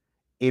cost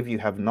if you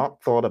have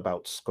not thought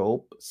about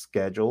scope,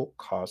 schedule,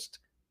 cost,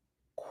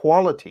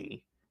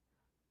 quality,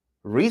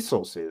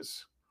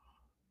 resources,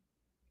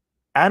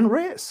 and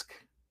risk,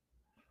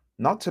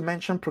 not to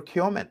mention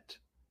procurement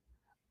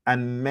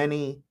and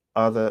many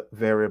other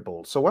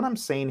variables. So, what I'm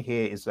saying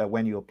here is that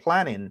when you're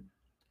planning,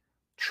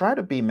 try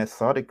to be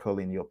methodical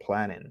in your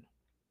planning,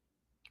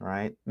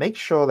 right? Make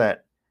sure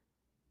that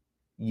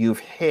you've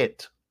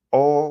hit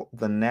all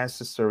the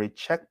necessary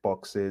check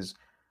boxes,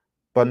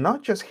 but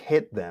not just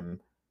hit them.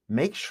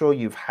 Make sure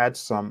you've had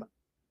some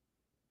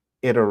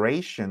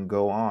iteration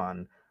go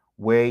on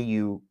where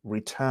you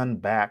return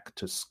back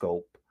to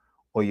scope,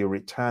 or you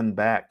return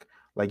back,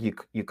 like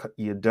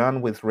you're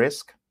done with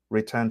risk,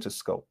 return to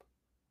scope.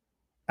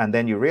 And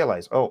then you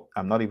realize, oh,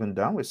 I'm not even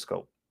done with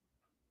scope.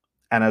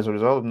 And as a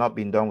result of not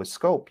being done with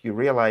scope, you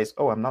realize,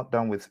 oh, I'm not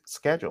done with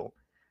schedule.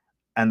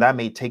 And that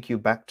may take you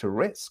back to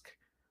risk.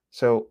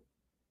 So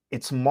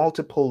it's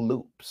multiple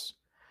loops.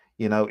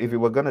 You know, if you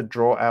were going to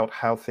draw out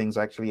how things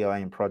actually are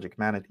in project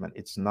management,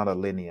 it's not a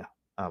linear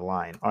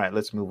line. All right,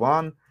 let's move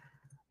on.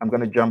 I'm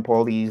going to jump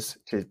all these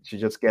to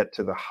just get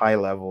to the high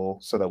level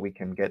so that we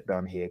can get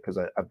done here, because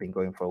I've been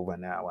going for over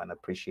an hour, and I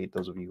appreciate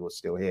those of you who are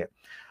still here.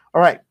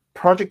 All right,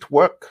 project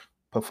work,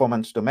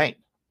 performance domain.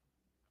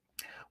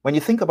 When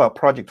you think about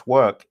project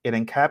work, it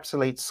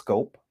encapsulates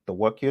scope, the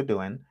work you're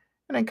doing,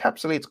 and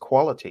encapsulates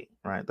quality,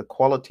 right? The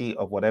quality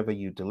of whatever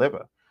you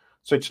deliver.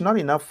 So it's not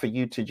enough for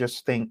you to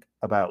just think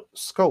about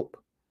scope.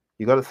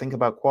 You got to think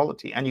about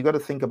quality, and you got to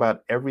think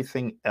about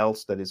everything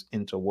else that is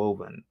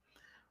interwoven.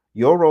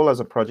 Your role as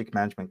a project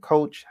management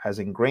coach has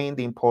ingrained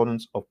the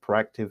importance of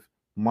proactive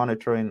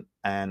monitoring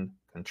and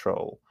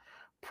control.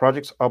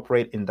 Projects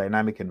operate in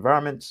dynamic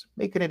environments,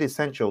 making it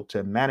essential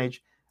to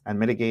manage and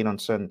mitigate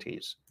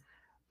uncertainties.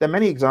 There are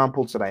many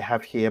examples that I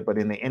have here, but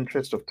in the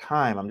interest of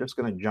time, I'm just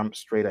going to jump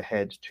straight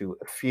ahead to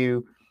a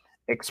few.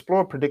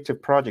 Explore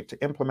predictive project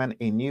to implement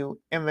a new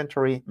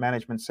inventory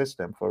management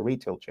system for a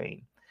retail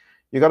chain.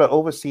 You got to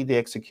oversee the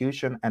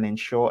execution and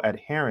ensure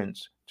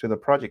adherence to the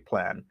project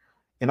plan.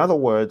 In other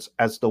words,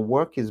 as the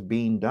work is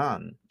being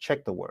done,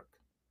 check the work.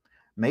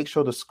 Make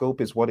sure the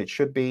scope is what it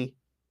should be.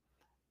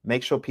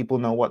 Make sure people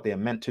know what they're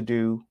meant to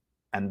do,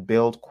 and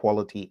build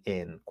quality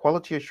in.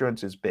 Quality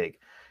assurance is big.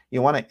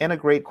 You want to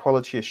integrate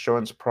quality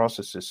assurance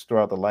processes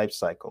throughout the life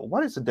cycle.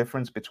 What is the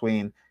difference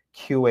between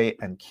QA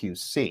and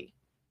QC?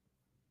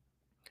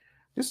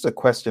 This is a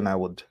question I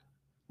would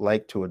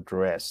like to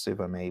address if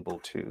I'm able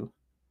to.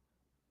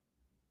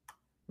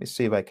 Let me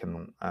see if I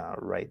can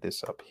write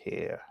this up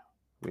here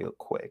real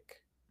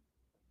quick.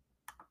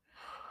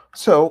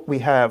 So we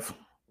have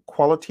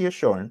quality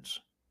assurance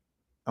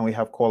and we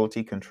have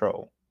quality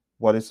control.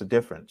 What is the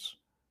difference?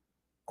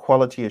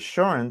 Quality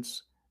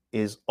assurance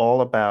is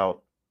all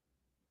about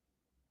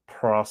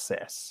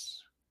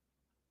process.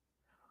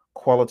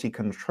 Quality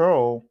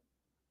control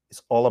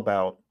is all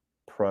about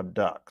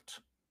product.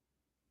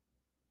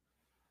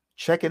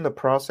 Checking the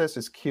process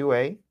is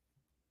QA.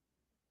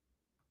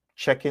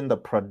 Checking the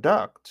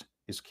product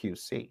is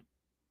QC.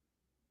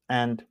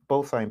 And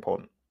both are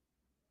important,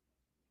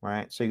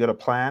 right? So you got to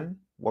plan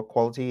what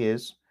quality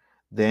is,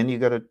 then you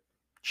got to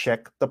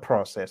check the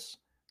process,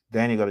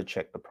 then you got to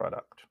check the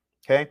product.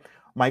 Okay.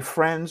 My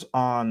friends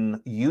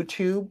on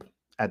YouTube,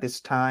 at this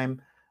time,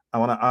 I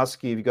want to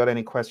ask you, if you got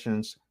any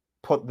questions,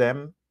 put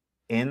them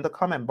in the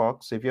comment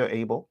box if you're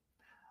able,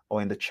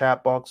 or in the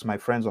chat box. My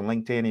friends on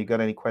LinkedIn, if you got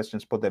any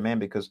questions, put them in,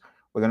 because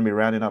we're going to be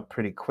rounding up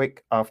pretty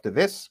quick after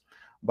this.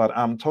 But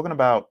I'm talking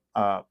about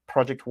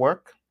project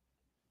work.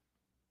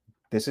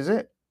 This is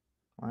it,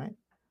 right?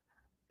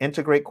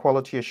 Integrate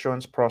quality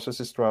assurance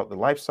processes throughout the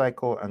life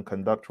cycle and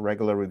conduct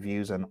regular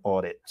reviews and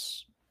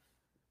audits.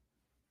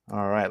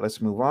 All right,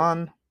 let's move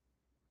on.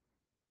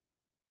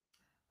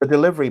 The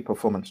delivery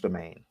performance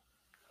domain.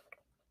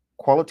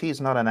 Quality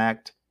is not an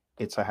act,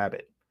 it's a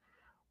habit.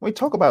 When we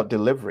talk about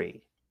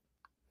delivery,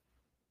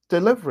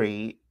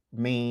 delivery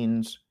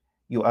means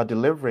you are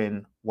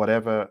delivering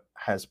whatever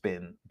has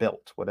been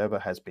built, whatever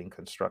has been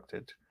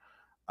constructed.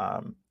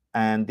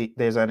 And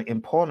there's an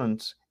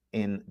importance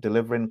in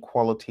delivering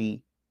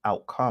quality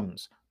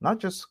outcomes, not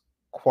just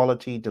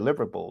quality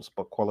deliverables,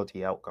 but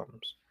quality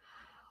outcomes.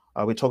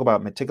 We talk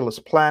about meticulous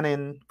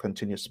planning,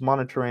 continuous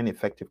monitoring,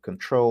 effective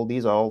control.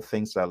 These are all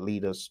things that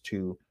lead us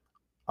to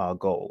our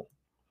goal.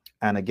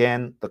 And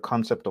again, the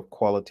concept of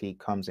quality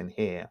comes in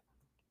here.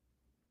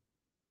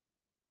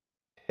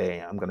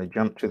 Okay, I'm going to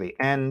jump to the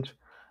end.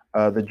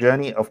 The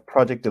journey of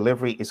project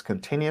delivery is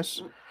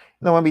continuous.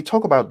 Now, when we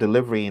talk about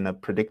delivery in a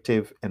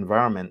predictive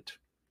environment,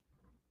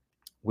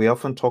 we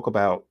often talk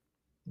about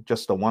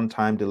just a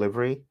one-time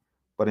delivery,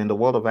 but in the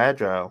world of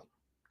Agile,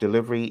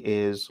 delivery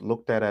is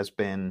looked at as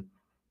being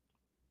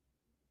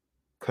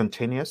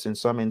continuous in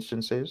some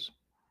instances,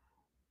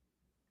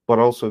 but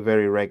also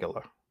very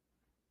regular,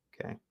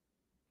 okay,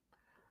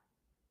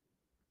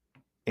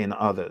 in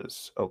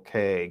others.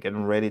 Okay,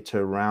 getting ready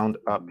to round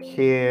up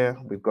here.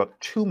 We've got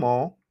two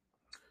more.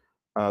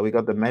 We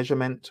got the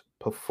measurement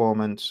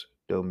performance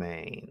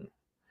domain.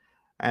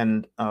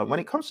 And when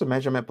it comes to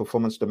measurement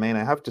performance domain,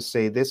 I have to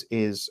say this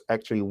is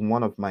actually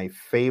one of my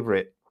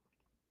favorite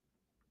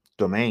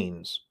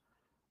domains.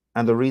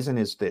 And the reason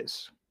is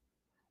this: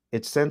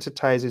 it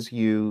sensitizes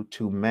you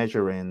to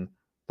measuring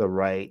the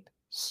right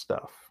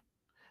stuff.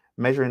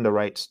 Measuring the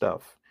right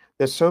stuff.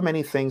 There's so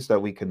many things that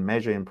we can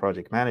measure in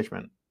project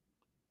management.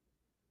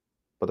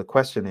 But the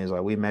question is,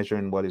 are we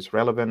measuring what is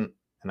relevant,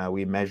 and are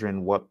we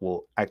measuring what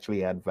will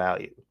actually add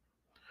value?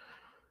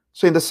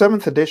 So in the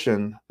 7th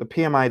edition, the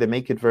PMI, they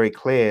make it very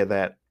clear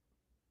that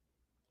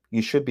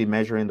you should be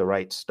measuring the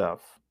right stuff.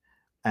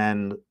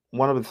 And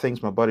one of the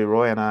things my buddy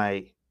Roy and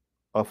I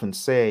often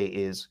say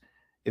is,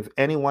 if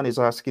anyone is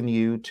asking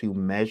you to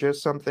measure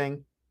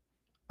something,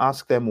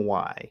 ask them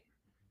why.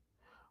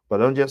 But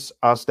don't just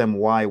ask them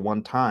why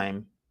one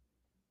time,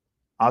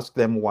 ask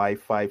them why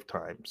 5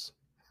 times.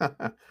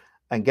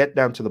 And get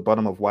down to the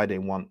bottom of why they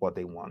want what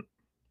they want.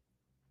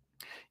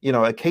 You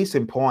know, a case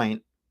in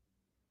point,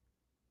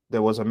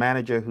 there was a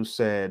manager who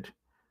said,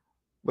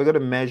 we're going to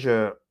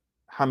measure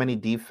how many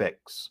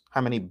defects,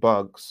 how many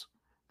bugs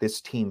this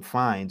team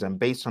finds, and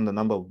based on the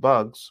number of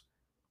bugs,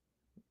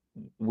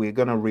 we're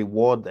going to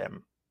reward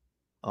them.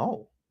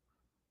 Oh,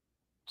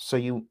 so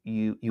you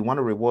want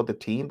to reward the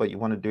team, but you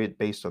want to do it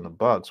based on the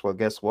bugs. Well,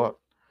 guess what?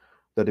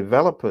 The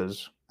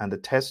developers and the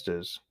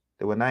testers,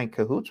 they were not in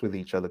cahoots with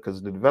each other,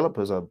 because the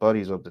developers are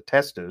buddies of the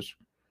testers.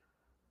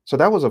 So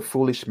that was a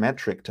foolish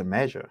metric to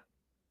measure.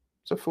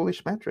 It's a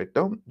foolish metric.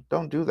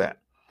 Don't do that.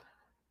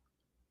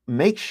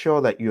 Make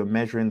sure that you're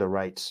measuring the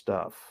right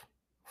stuff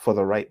for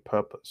the right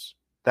purpose.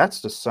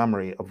 That's the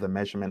summary of the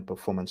measurement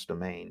performance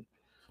domain.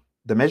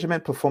 The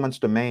measurement performance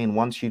domain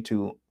wants you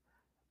to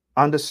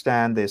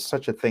understand there's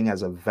such a thing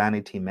as a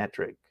vanity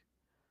metric.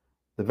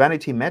 The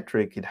vanity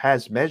metric, it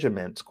has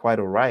measurements, quite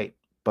all right,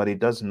 but it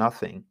does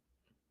nothing.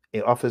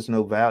 It offers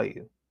no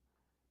value.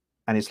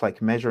 And it's like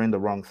measuring the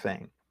wrong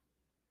thing.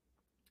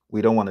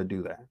 We don't want to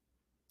do that.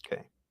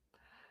 Okay.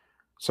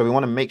 So we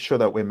want to make sure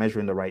that we're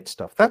measuring the right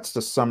stuff. That's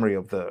the summary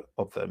of the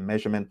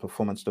measurement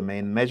performance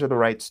domain. Measure the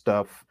right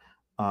stuff.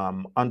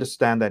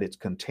 Understand that it's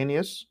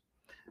continuous.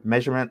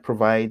 Measurement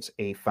provides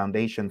a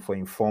foundation for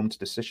informed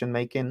decision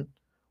making.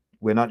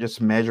 We're not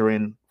just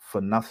measuring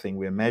for nothing.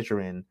 We're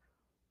measuring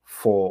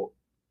for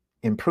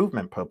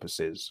improvement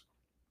purposes.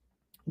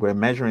 We're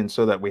measuring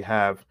so that we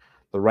have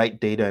the right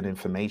data and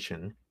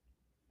information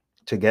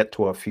to get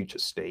to our future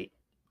state,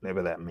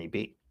 whatever that may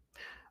be.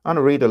 I'm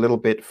going to read a little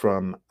bit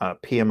from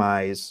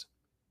PMI's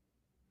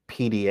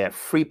PDF,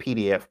 free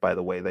PDF, by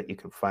the way, that you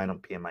can find on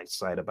PMI's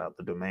site about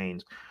the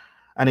domains.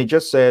 And it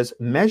just says,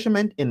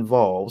 measurement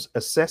involves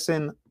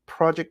assessing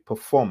project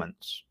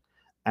performance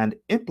and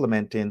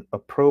implementing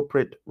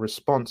appropriate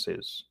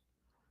responses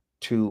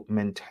to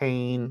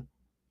maintain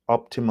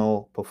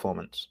optimal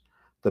performance.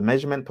 The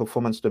measurement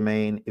performance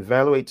domain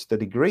evaluates the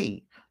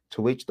degree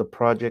to which the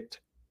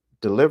project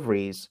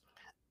deliveries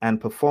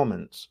and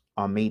performance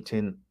are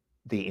meeting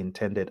the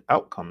intended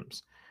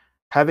outcomes.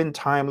 Having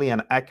timely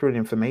and accurate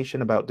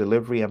information about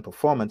delivery and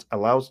performance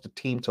allows the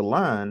team to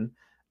learn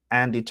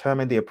and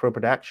determine the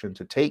appropriate action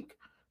to take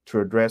to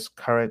address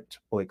current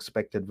or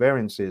expected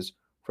variances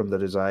from the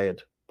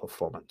desired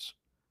performance.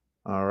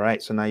 All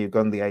right, so now you've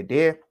gotten the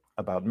idea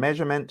about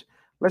measurement.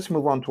 Let's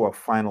move on to our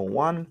final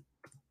one.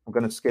 I'm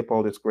going to skip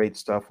all this great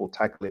stuff. We'll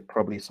tackle it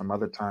probably some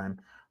other time.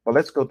 But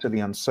let's go to the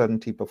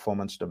uncertainty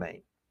performance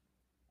domain.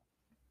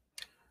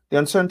 The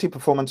uncertainty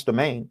performance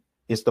domain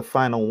is the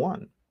final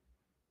one.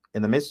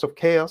 In the midst of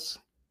chaos,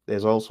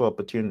 there's also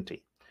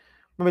opportunity.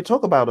 When we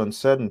talk about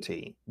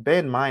uncertainty, bear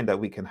in mind that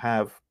we can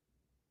have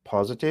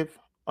positive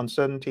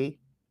uncertainty.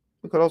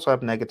 We could also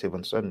have negative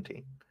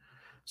uncertainty.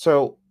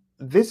 So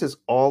this is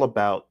all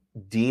about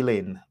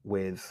dealing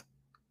with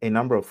a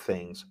number of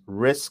things,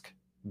 risk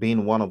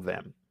being one of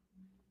them.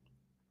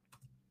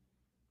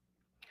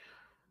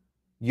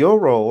 Your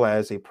role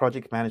as a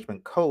project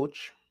management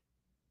coach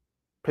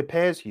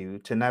prepares you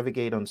to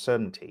navigate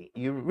uncertainty.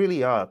 You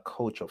really are a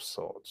coach of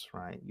sorts,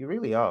 right? You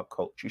really are a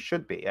coach. You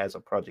should be as a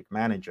project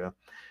manager,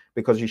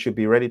 because you should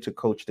be ready to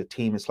coach the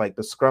team. It's like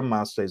the Scrum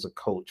Master is a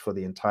coach for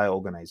the entire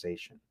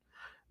organization.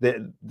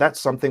 That's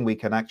something we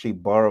can actually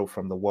borrow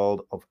from the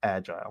world of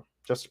agile.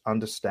 Just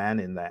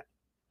understanding that,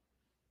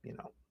 you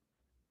know,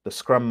 the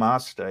scrum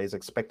master is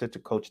expected to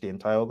coach the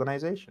entire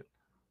organization.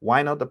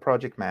 Why not the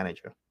project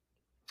manager?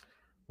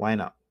 Why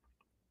not?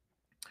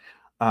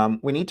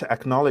 We need to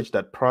acknowledge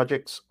that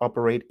projects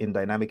operate in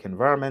dynamic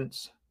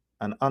environments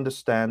and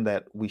understand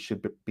that we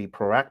should be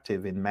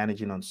proactive in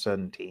managing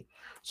uncertainty.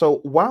 So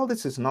while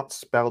this is not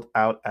spelled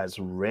out as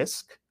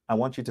risk, I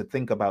want you to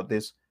think about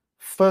this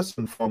first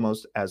and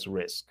foremost as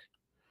risk.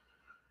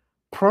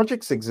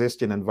 Projects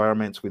exist in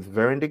environments with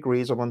varying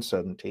degrees of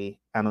uncertainty,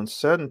 and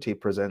uncertainty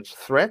presents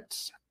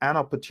threats and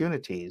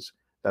opportunities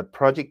that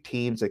project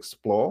teams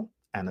explore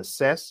and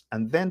assess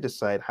and then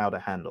decide how to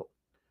handle.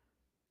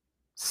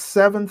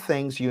 7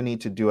 things you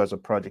need to do as a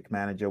project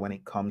manager when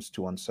it comes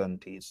to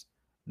uncertainties.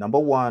 Number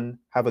 1,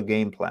 have a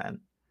game plan.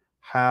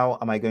 How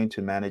am I going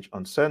to manage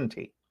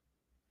uncertainty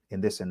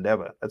in this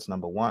endeavor? That's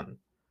number 1.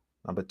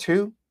 Number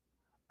 2,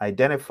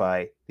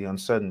 identify the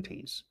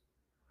uncertainties.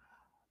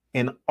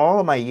 In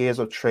all my years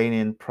of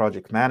training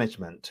project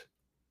management,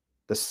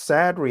 the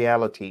sad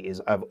reality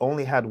is I've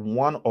only had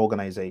one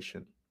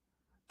organization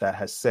that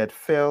has said,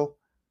 Phill,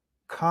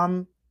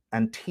 come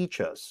and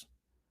teach us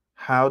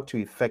how to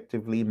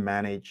effectively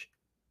manage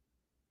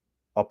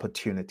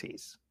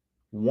opportunities.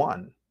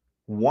 One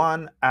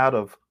out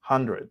of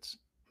hundreds.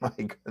 My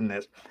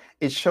goodness.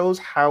 It shows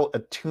how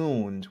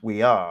attuned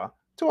we are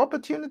to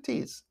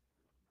opportunities.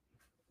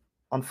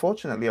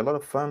 Unfortunately, a lot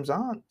of firms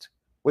aren't,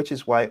 which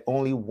is why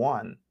only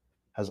one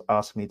has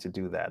asked me to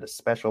do that, a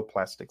special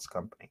plastics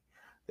company.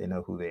 They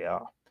know who they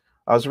are.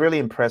 I was really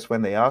impressed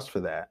when they asked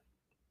for that.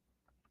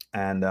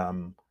 And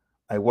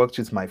I worked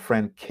with my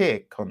friend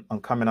Kik on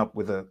coming up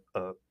with a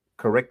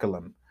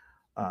curriculum.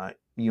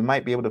 You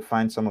might be able to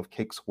find some of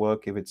Kik's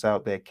work if it's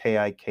out there,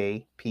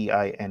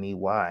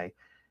 KIKPINEY.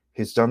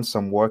 He's done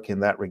some work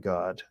in that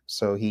regard.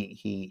 So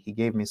he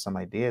gave me some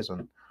ideas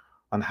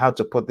on how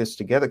to put this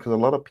together, because a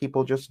lot of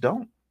people just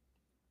don't.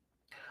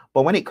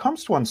 But when it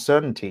comes to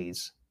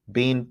uncertainties,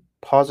 being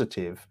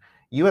positive,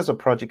 you as a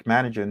project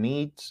manager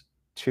needs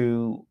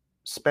to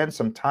spend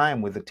some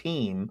time with the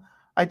team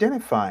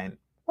identifying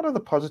what are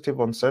the positive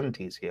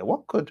uncertainties here.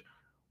 What could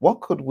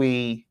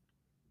we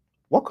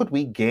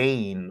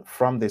gain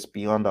from this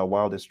beyond our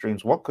wildest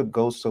dreams? What could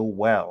go so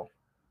well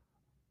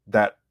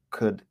that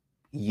could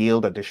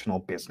yield additional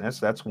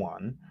business? That's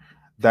one.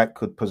 That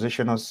could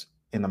position us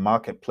in the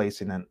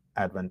marketplace in an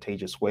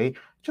advantageous way.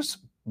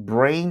 Just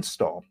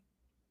brainstorm.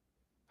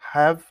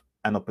 Have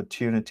an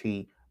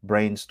opportunity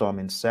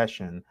brainstorming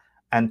session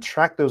and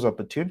track those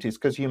opportunities,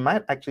 because you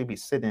might actually be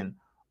sitting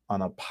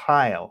on a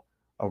pile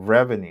of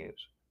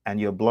revenues and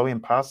you're blowing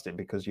past it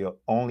because you're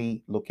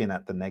only looking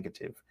at the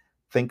negative.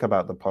 Think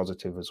about the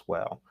positive as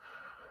well.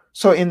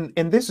 So in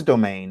this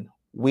domain,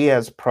 we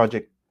as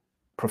project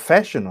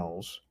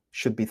professionals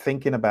should be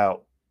thinking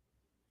about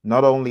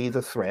not only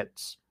the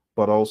threats,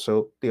 but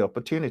also the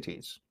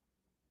opportunities.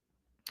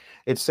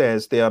 It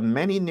says there are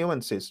many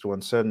nuances to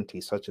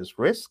uncertainty, such as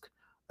risk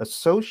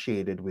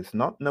associated with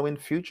not knowing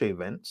future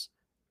events,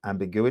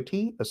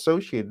 ambiguity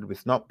associated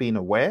with not being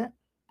aware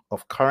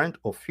of current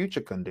or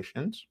future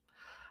conditions,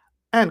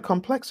 and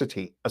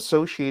complexity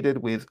associated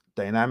with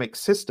dynamic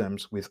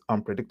systems with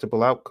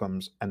unpredictable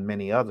outcomes, and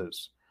many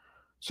others.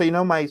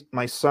 So,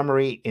 my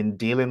summary in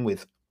dealing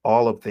with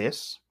all of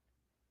this,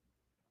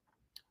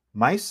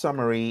 my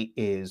summary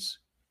is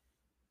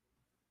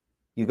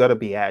you got to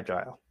be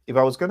agile. If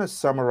I was going to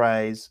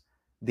summarize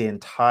the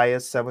entire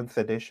 7th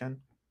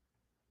edition,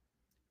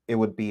 it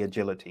would be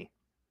agility.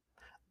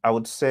 I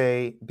would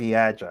say be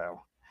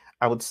agile.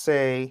 I would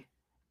say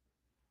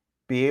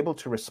be able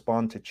to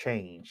respond to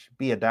change,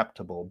 be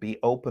adaptable, be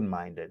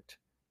open-minded.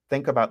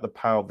 Think about the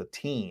power of the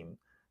team.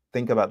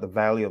 Think about the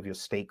value of your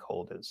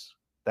stakeholders.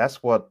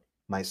 That's what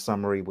my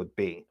summary would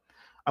be.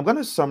 I'm going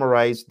to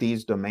summarize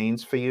these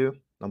domains for you.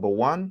 Number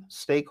 1,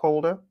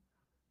 stakeholder.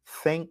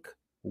 Think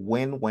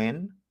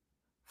win-win.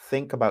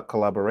 Think about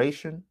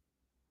collaboration.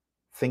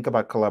 Think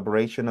about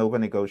collaboration over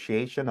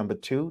negotiation. Number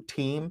 2,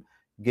 team.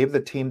 Give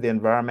the team the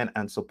environment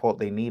and support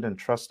they need and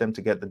trust them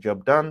to get the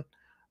job done.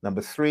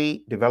 Number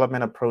 3,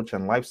 development approach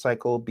and life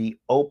cycle. Be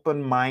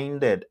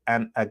open-minded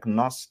and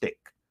agnostic.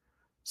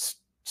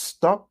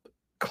 Stop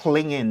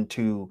clinging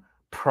to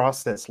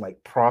process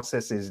like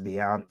process is the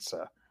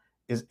answer.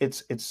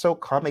 It's so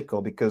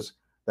comical, because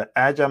the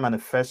Agile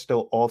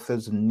Manifesto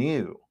authors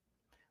knew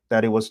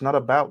that it was not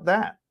about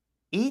that.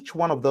 Each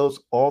one of those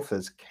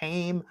authors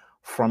came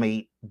from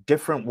a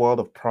different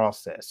world of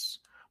process,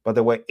 but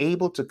they were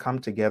able to come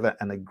together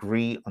and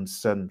agree on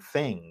certain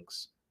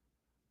things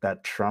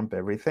that trump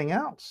everything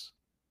else.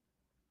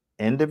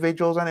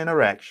 Individuals and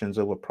interactions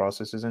over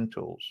processes and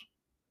tools.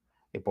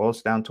 It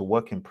boils down to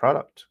working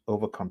product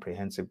over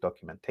comprehensive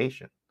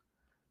documentation.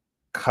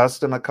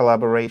 Customer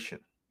collaboration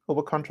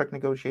over contract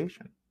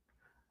negotiation.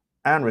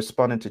 And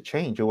responding to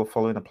change over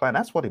following a plan.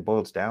 That's what it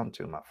boils down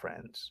to, my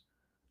friends.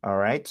 All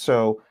right.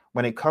 So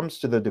when it comes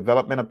to the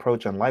development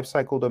approach and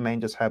lifecycle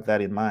domain, just have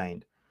that in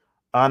mind.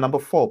 Number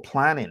 4,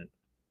 planning.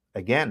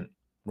 Again,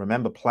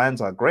 remember, plans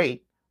are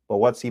great, But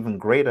what's even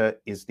greater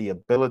is the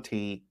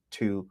ability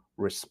to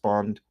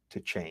respond to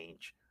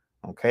change.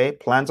 Okay,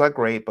 plans are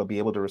great, but be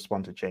able to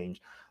respond to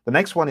change. The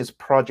next one is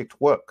project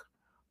work.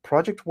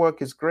 Project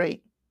work is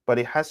great, but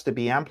it has to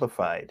be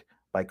amplified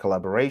by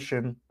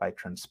collaboration, by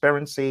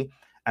transparency,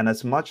 and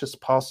as much as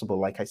possible,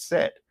 like I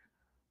said,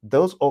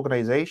 those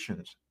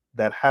organizations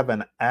that have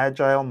an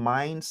agile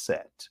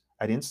mindset,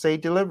 I didn't say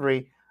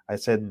delivery, I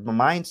said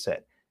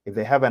mindset. If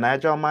they have an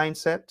agile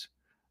mindset,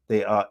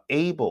 they are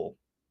able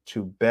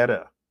to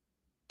better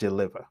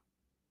deliver.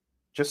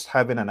 Just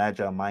having an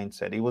agile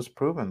mindset, it was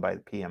proven by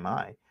the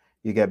PMI.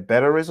 You get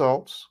better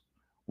results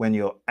when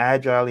you're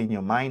agile in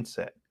your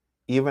mindset,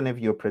 even if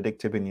you're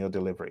predictive in your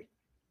delivery.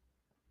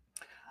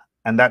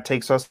 And that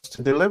takes us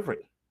to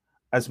delivery.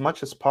 As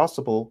much as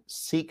possible,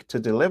 seek to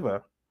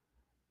deliver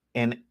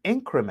in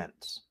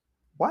increments.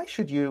 Why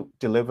should you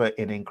deliver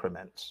in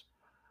increments?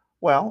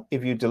 Well,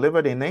 if you deliver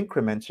it in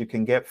increments, you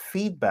can get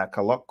feedback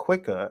a lot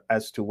quicker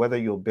as to whether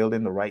you're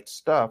building the right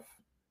stuff.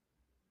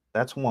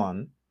 That's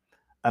one.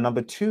 And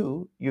number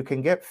two, you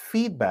can get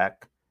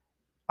feedback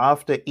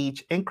after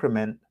each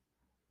increment,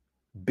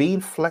 being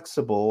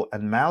flexible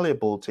and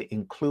malleable to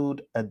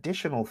include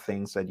additional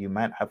things that you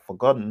might have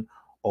forgotten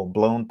or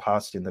blown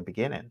past in the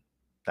beginning.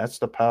 That's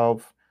the power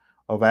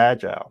of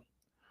Agile.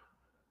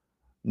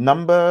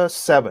 Number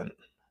 7,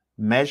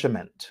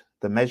 measurement.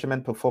 The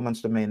measurement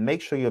performance domain.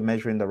 Make sure you're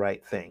measuring the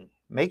right thing.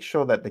 Make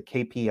sure that the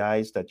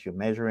KPIs that you're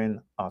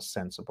measuring are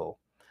sensible.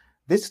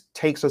 This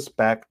takes us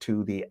back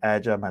to the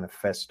Agile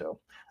Manifesto.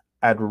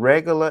 At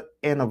regular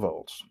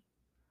intervals,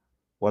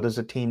 what does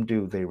a team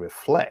do? They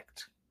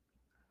reflect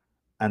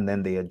and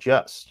then they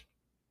adjust.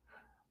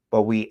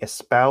 But we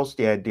espouse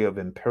the idea of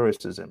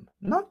empiricism,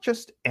 not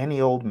just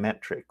any old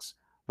metrics,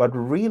 but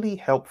really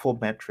helpful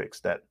metrics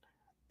that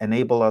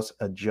enable us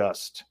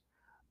adjust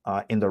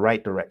in the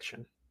right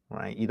direction,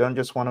 right? You don't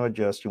just want to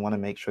adjust, you want to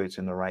make sure it's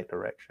in the right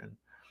direction.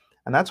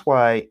 And that's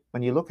why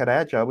when you look at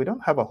Agile, we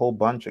don't have a whole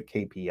bunch of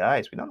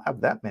KPIs. We don't have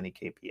that many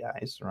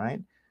KPIs,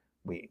 right?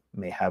 We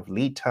may have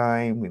lead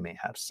time, we may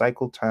have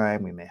cycle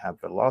time, we may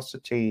have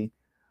velocity,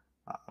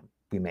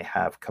 we may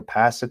have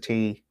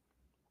capacity,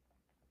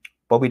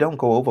 but we don't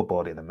go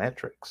overboard in the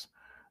metrics.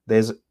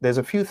 There's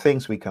a few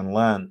things we can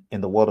learn in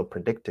the world of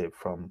predictive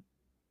from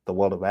the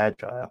world of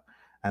Agile,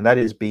 and that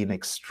is being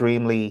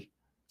extremely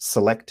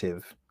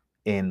selective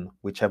in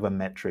whichever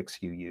metrics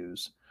you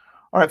use.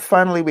 All right,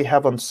 finally, we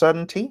have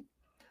uncertainty.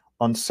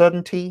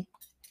 Uncertainty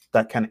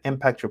that can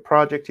impact your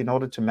project. In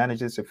order to manage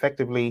this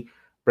effectively,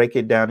 break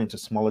it down into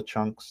smaller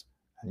chunks,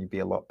 and you'd be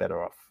a lot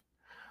better off.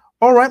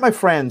 All right, my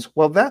friends.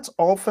 Well, that's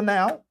all for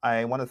now.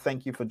 I want to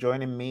thank you for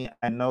joining me.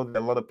 I know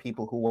there are a lot of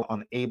people who were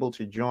unable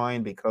to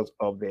join because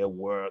of their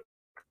work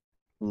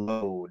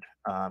load,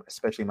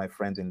 especially my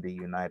friends in the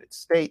United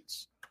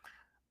States.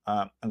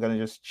 I'm going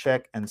to just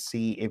check and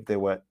see if there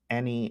were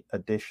any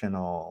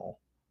additional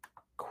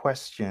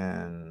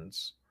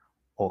questions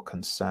or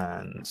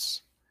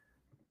concerns.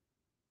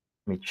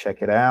 Let me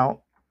check it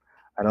out.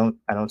 I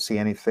don't see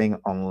anything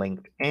on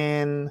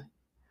LinkedIn.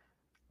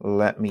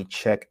 Let me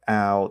check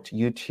out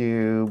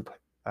YouTube.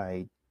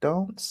 I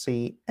don't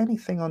see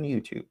anything on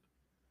YouTube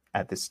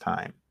at this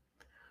time.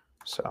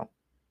 So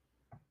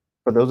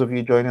for those of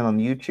you joining on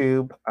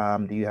YouTube,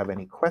 do you have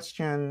any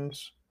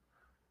questions?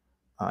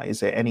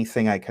 Is there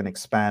anything I can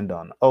expand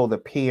on? Oh, the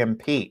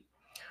PMP.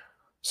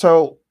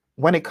 So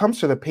when it comes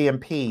to the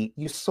PMP,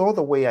 you saw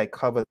the way I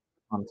covered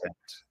content.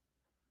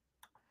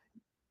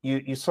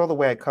 You saw the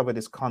way I covered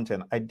this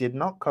content. I did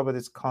not cover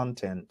this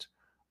content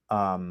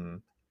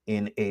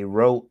in a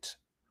rote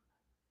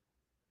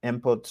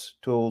inputs,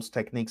 tools,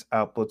 techniques,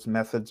 outputs,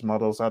 methods,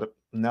 models.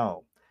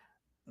 No.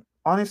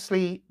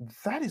 Honestly,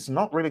 that is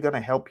not really going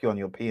to help you on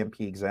your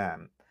PMP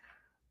exam.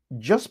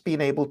 Just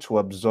being able to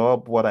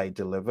absorb what I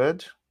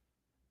delivered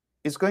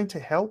is going to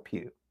help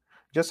you.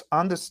 Just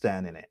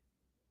understanding it,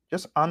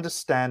 just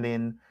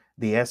understanding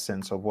the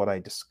essence of what I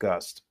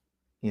discussed,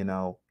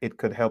 it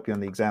could help you on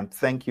the exam.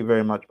 Thank you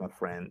very much, my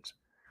friend.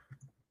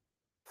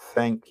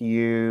 Thank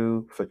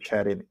you for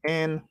chatting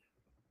in.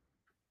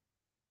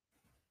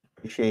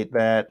 Appreciate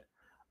that.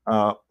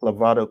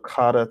 Lovato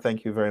Carter,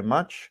 thank you very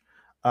much.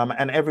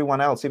 And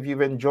everyone else, if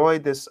you've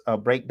enjoyed this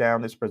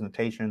breakdown, this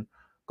presentation,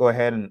 go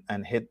ahead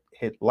and hit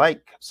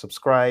like,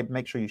 subscribe,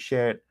 make sure you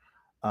share it.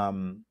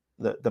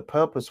 The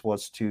purpose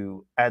was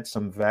to add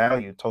some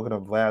value, token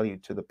of value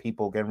to the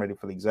people getting ready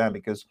for the exam,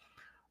 because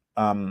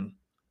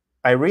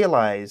I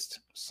realized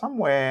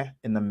somewhere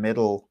in the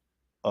middle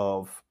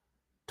of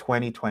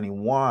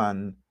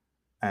 2021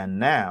 and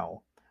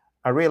now,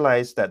 I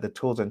realized that the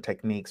tools and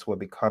techniques were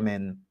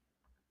becoming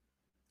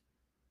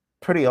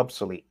pretty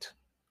obsolete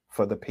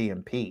for the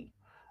PMP.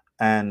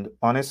 And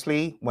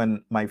honestly,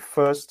 when my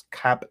first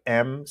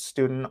CAP-M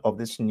student of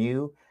this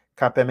new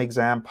CAP-M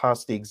exam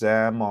passed the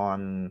exam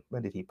on,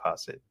 when did he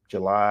pass it?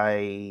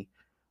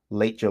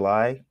 Late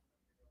July,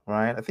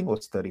 right? I think it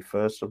was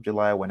 31st of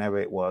July, whenever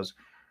it was.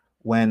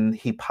 When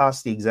he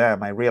passed the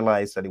exam, I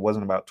realized that it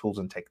wasn't about tools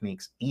and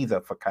techniques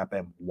either for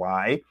CAP-M.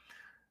 Why?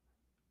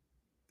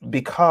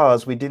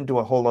 Because we didn't do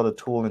a whole lot of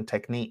tool and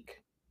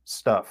technique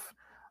stuff,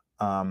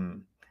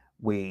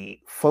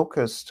 we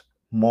focused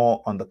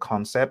more on the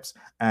concepts.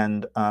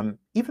 And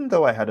even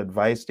though I had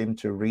advised him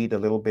to read a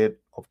little bit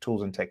of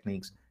tools and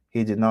techniques,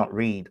 he did not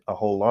read a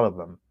whole lot of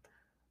them.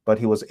 But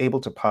he was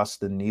able to pass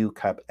the new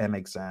CAP-M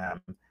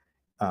exam,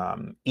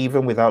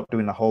 even without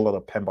doing a whole lot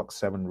of PMBOK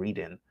 7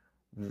 reading.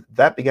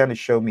 That began to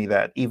show me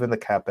that even the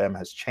CAP-M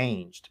has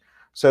changed.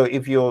 So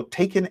if you're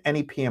taking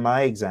any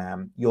PMI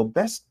exam, your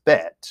best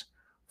bet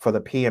for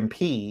the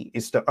PMP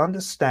is to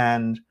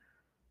understand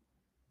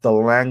the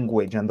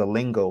language and the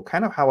lingo,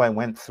 kind of how I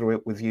went through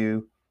it with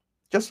you.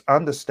 Just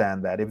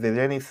understand that. If there's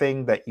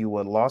anything that you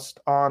were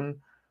lost on,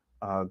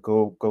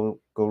 go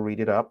read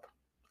it up,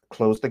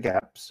 close the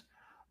gaps.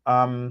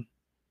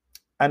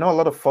 I know a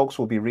lot of folks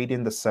will be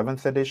reading the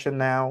 7th edition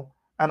now,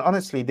 and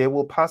honestly, they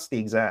will pass the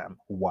exam.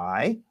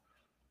 Why?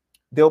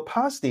 They'll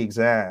pass the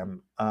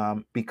exam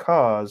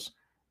because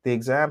the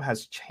exam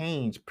has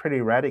changed pretty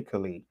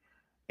radically.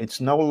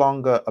 It's no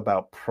longer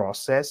about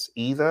process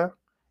either,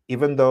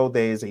 even though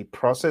there is a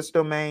process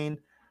domain,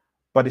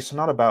 but it's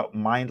not about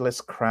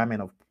mindless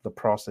cramming of the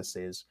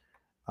processes.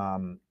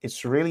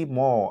 It's really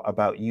more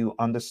about you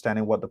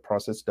understanding what the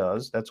process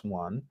does. That's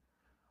one.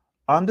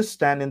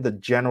 Understanding the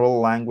general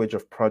language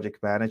of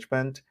project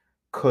management.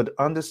 Could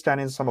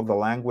understanding some of the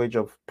language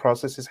of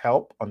processes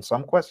help on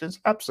some questions?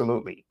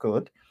 Absolutely,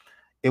 could.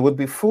 It would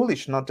be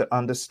foolish not to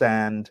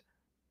understand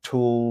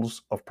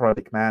tools of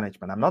project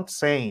management. I'm not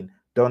saying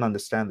don't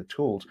understand the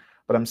tools,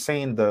 but I'm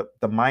saying the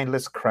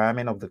mindless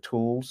cramming of the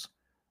tools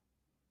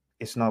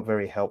is not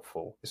very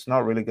helpful. It's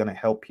not really going to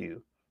help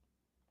you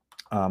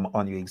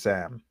on your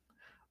exam.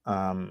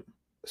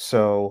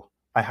 So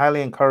I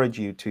highly encourage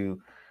you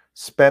to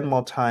spend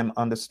more time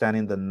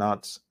understanding the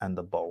nuts and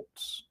the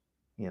bolts.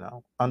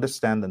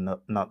 Understand the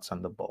nuts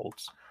and the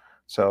bolts.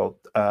 So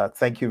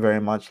thank you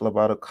very much,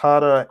 Lovato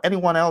Carter.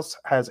 Anyone else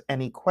has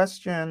any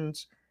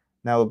questions?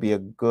 Now would be a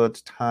good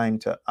time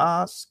to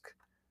ask.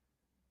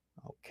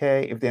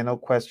 Okay, if there are no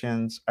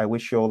questions, I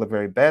wish you all the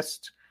very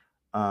best.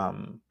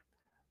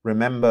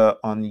 Remember,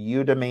 on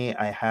Udemy,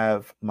 I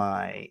have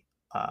my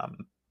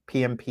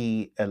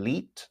PMP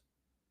Elite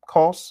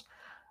course.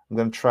 I'm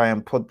going to try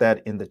and put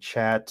that in the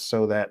chat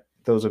so that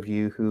those of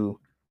you who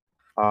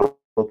are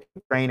looking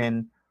for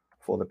training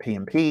for the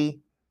PMP,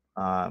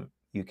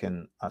 you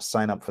can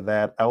sign up for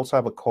that. I also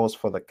have a course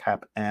for the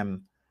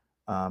CAP-M,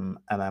 and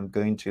I'm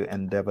going to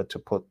endeavor to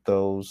put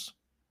those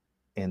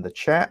in the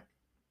chat.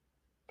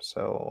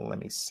 So let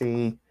me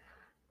see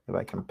if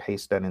I can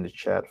paste that in the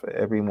chat for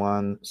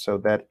everyone. So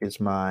that is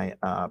my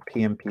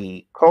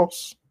PMP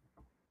course.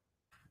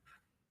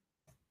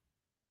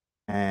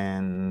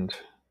 And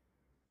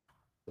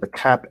the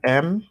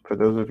CAP-M, for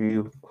those of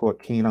you who are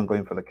keen on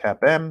going for the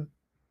CAP-M,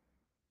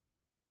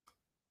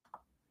 I'm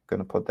going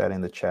to put that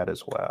in the chat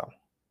as well.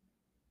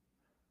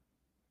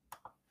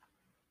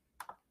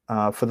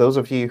 For those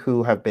of you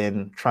who have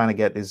been trying to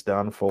get this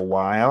done for a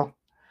while,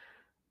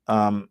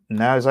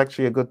 now is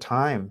actually a good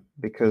time,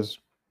 because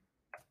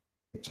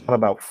it's not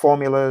about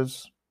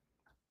formulas.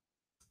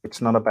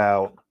 It's not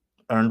about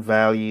earned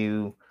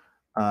value,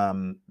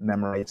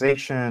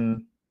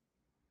 memorization.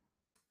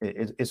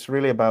 It's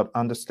really about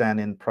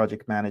understanding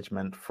project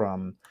management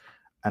from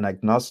an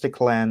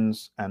agnostic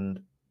lens and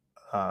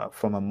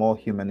from a more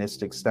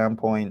humanistic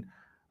standpoint.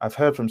 I've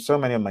heard from so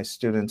many of my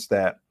students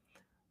that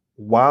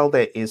while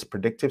there is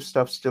predictive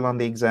stuff still on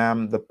the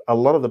exam, a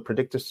lot of the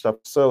predictive stuff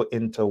is so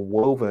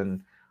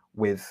interwoven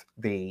with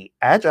the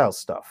agile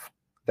stuff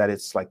that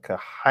it's like a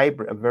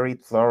hybrid, a very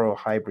thorough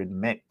hybrid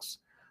mix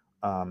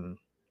in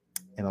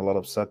a lot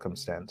of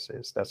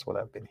circumstances. That's what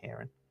I've been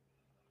hearing.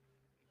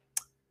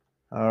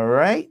 All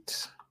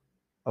right.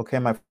 Okay,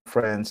 my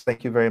friends,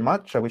 thank you very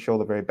much. I wish you all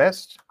the very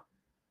best.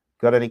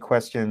 Got any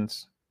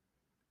questions?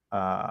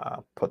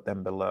 Put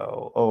them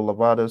below. Oh,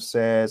 Lovato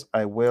says,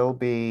 I will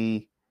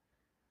be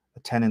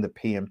attending the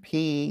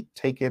PMP,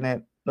 taking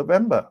it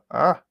November.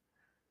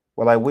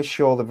 Well, I wish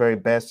you all the very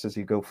best as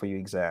you go for your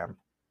exam.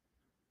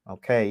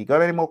 Okay, you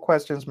got any more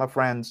questions, my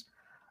friends?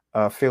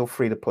 Feel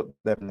free to put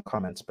them in the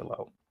comments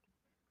below.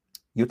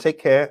 You take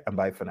care, and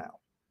bye for now.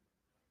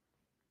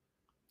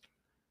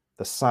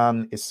 The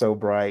sun is so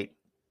bright.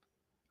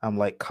 I'm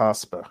like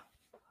Casper.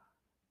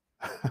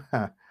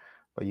 But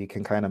you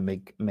can kind of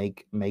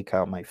make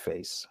out my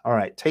face. All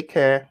right, take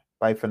care.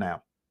 Bye for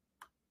now.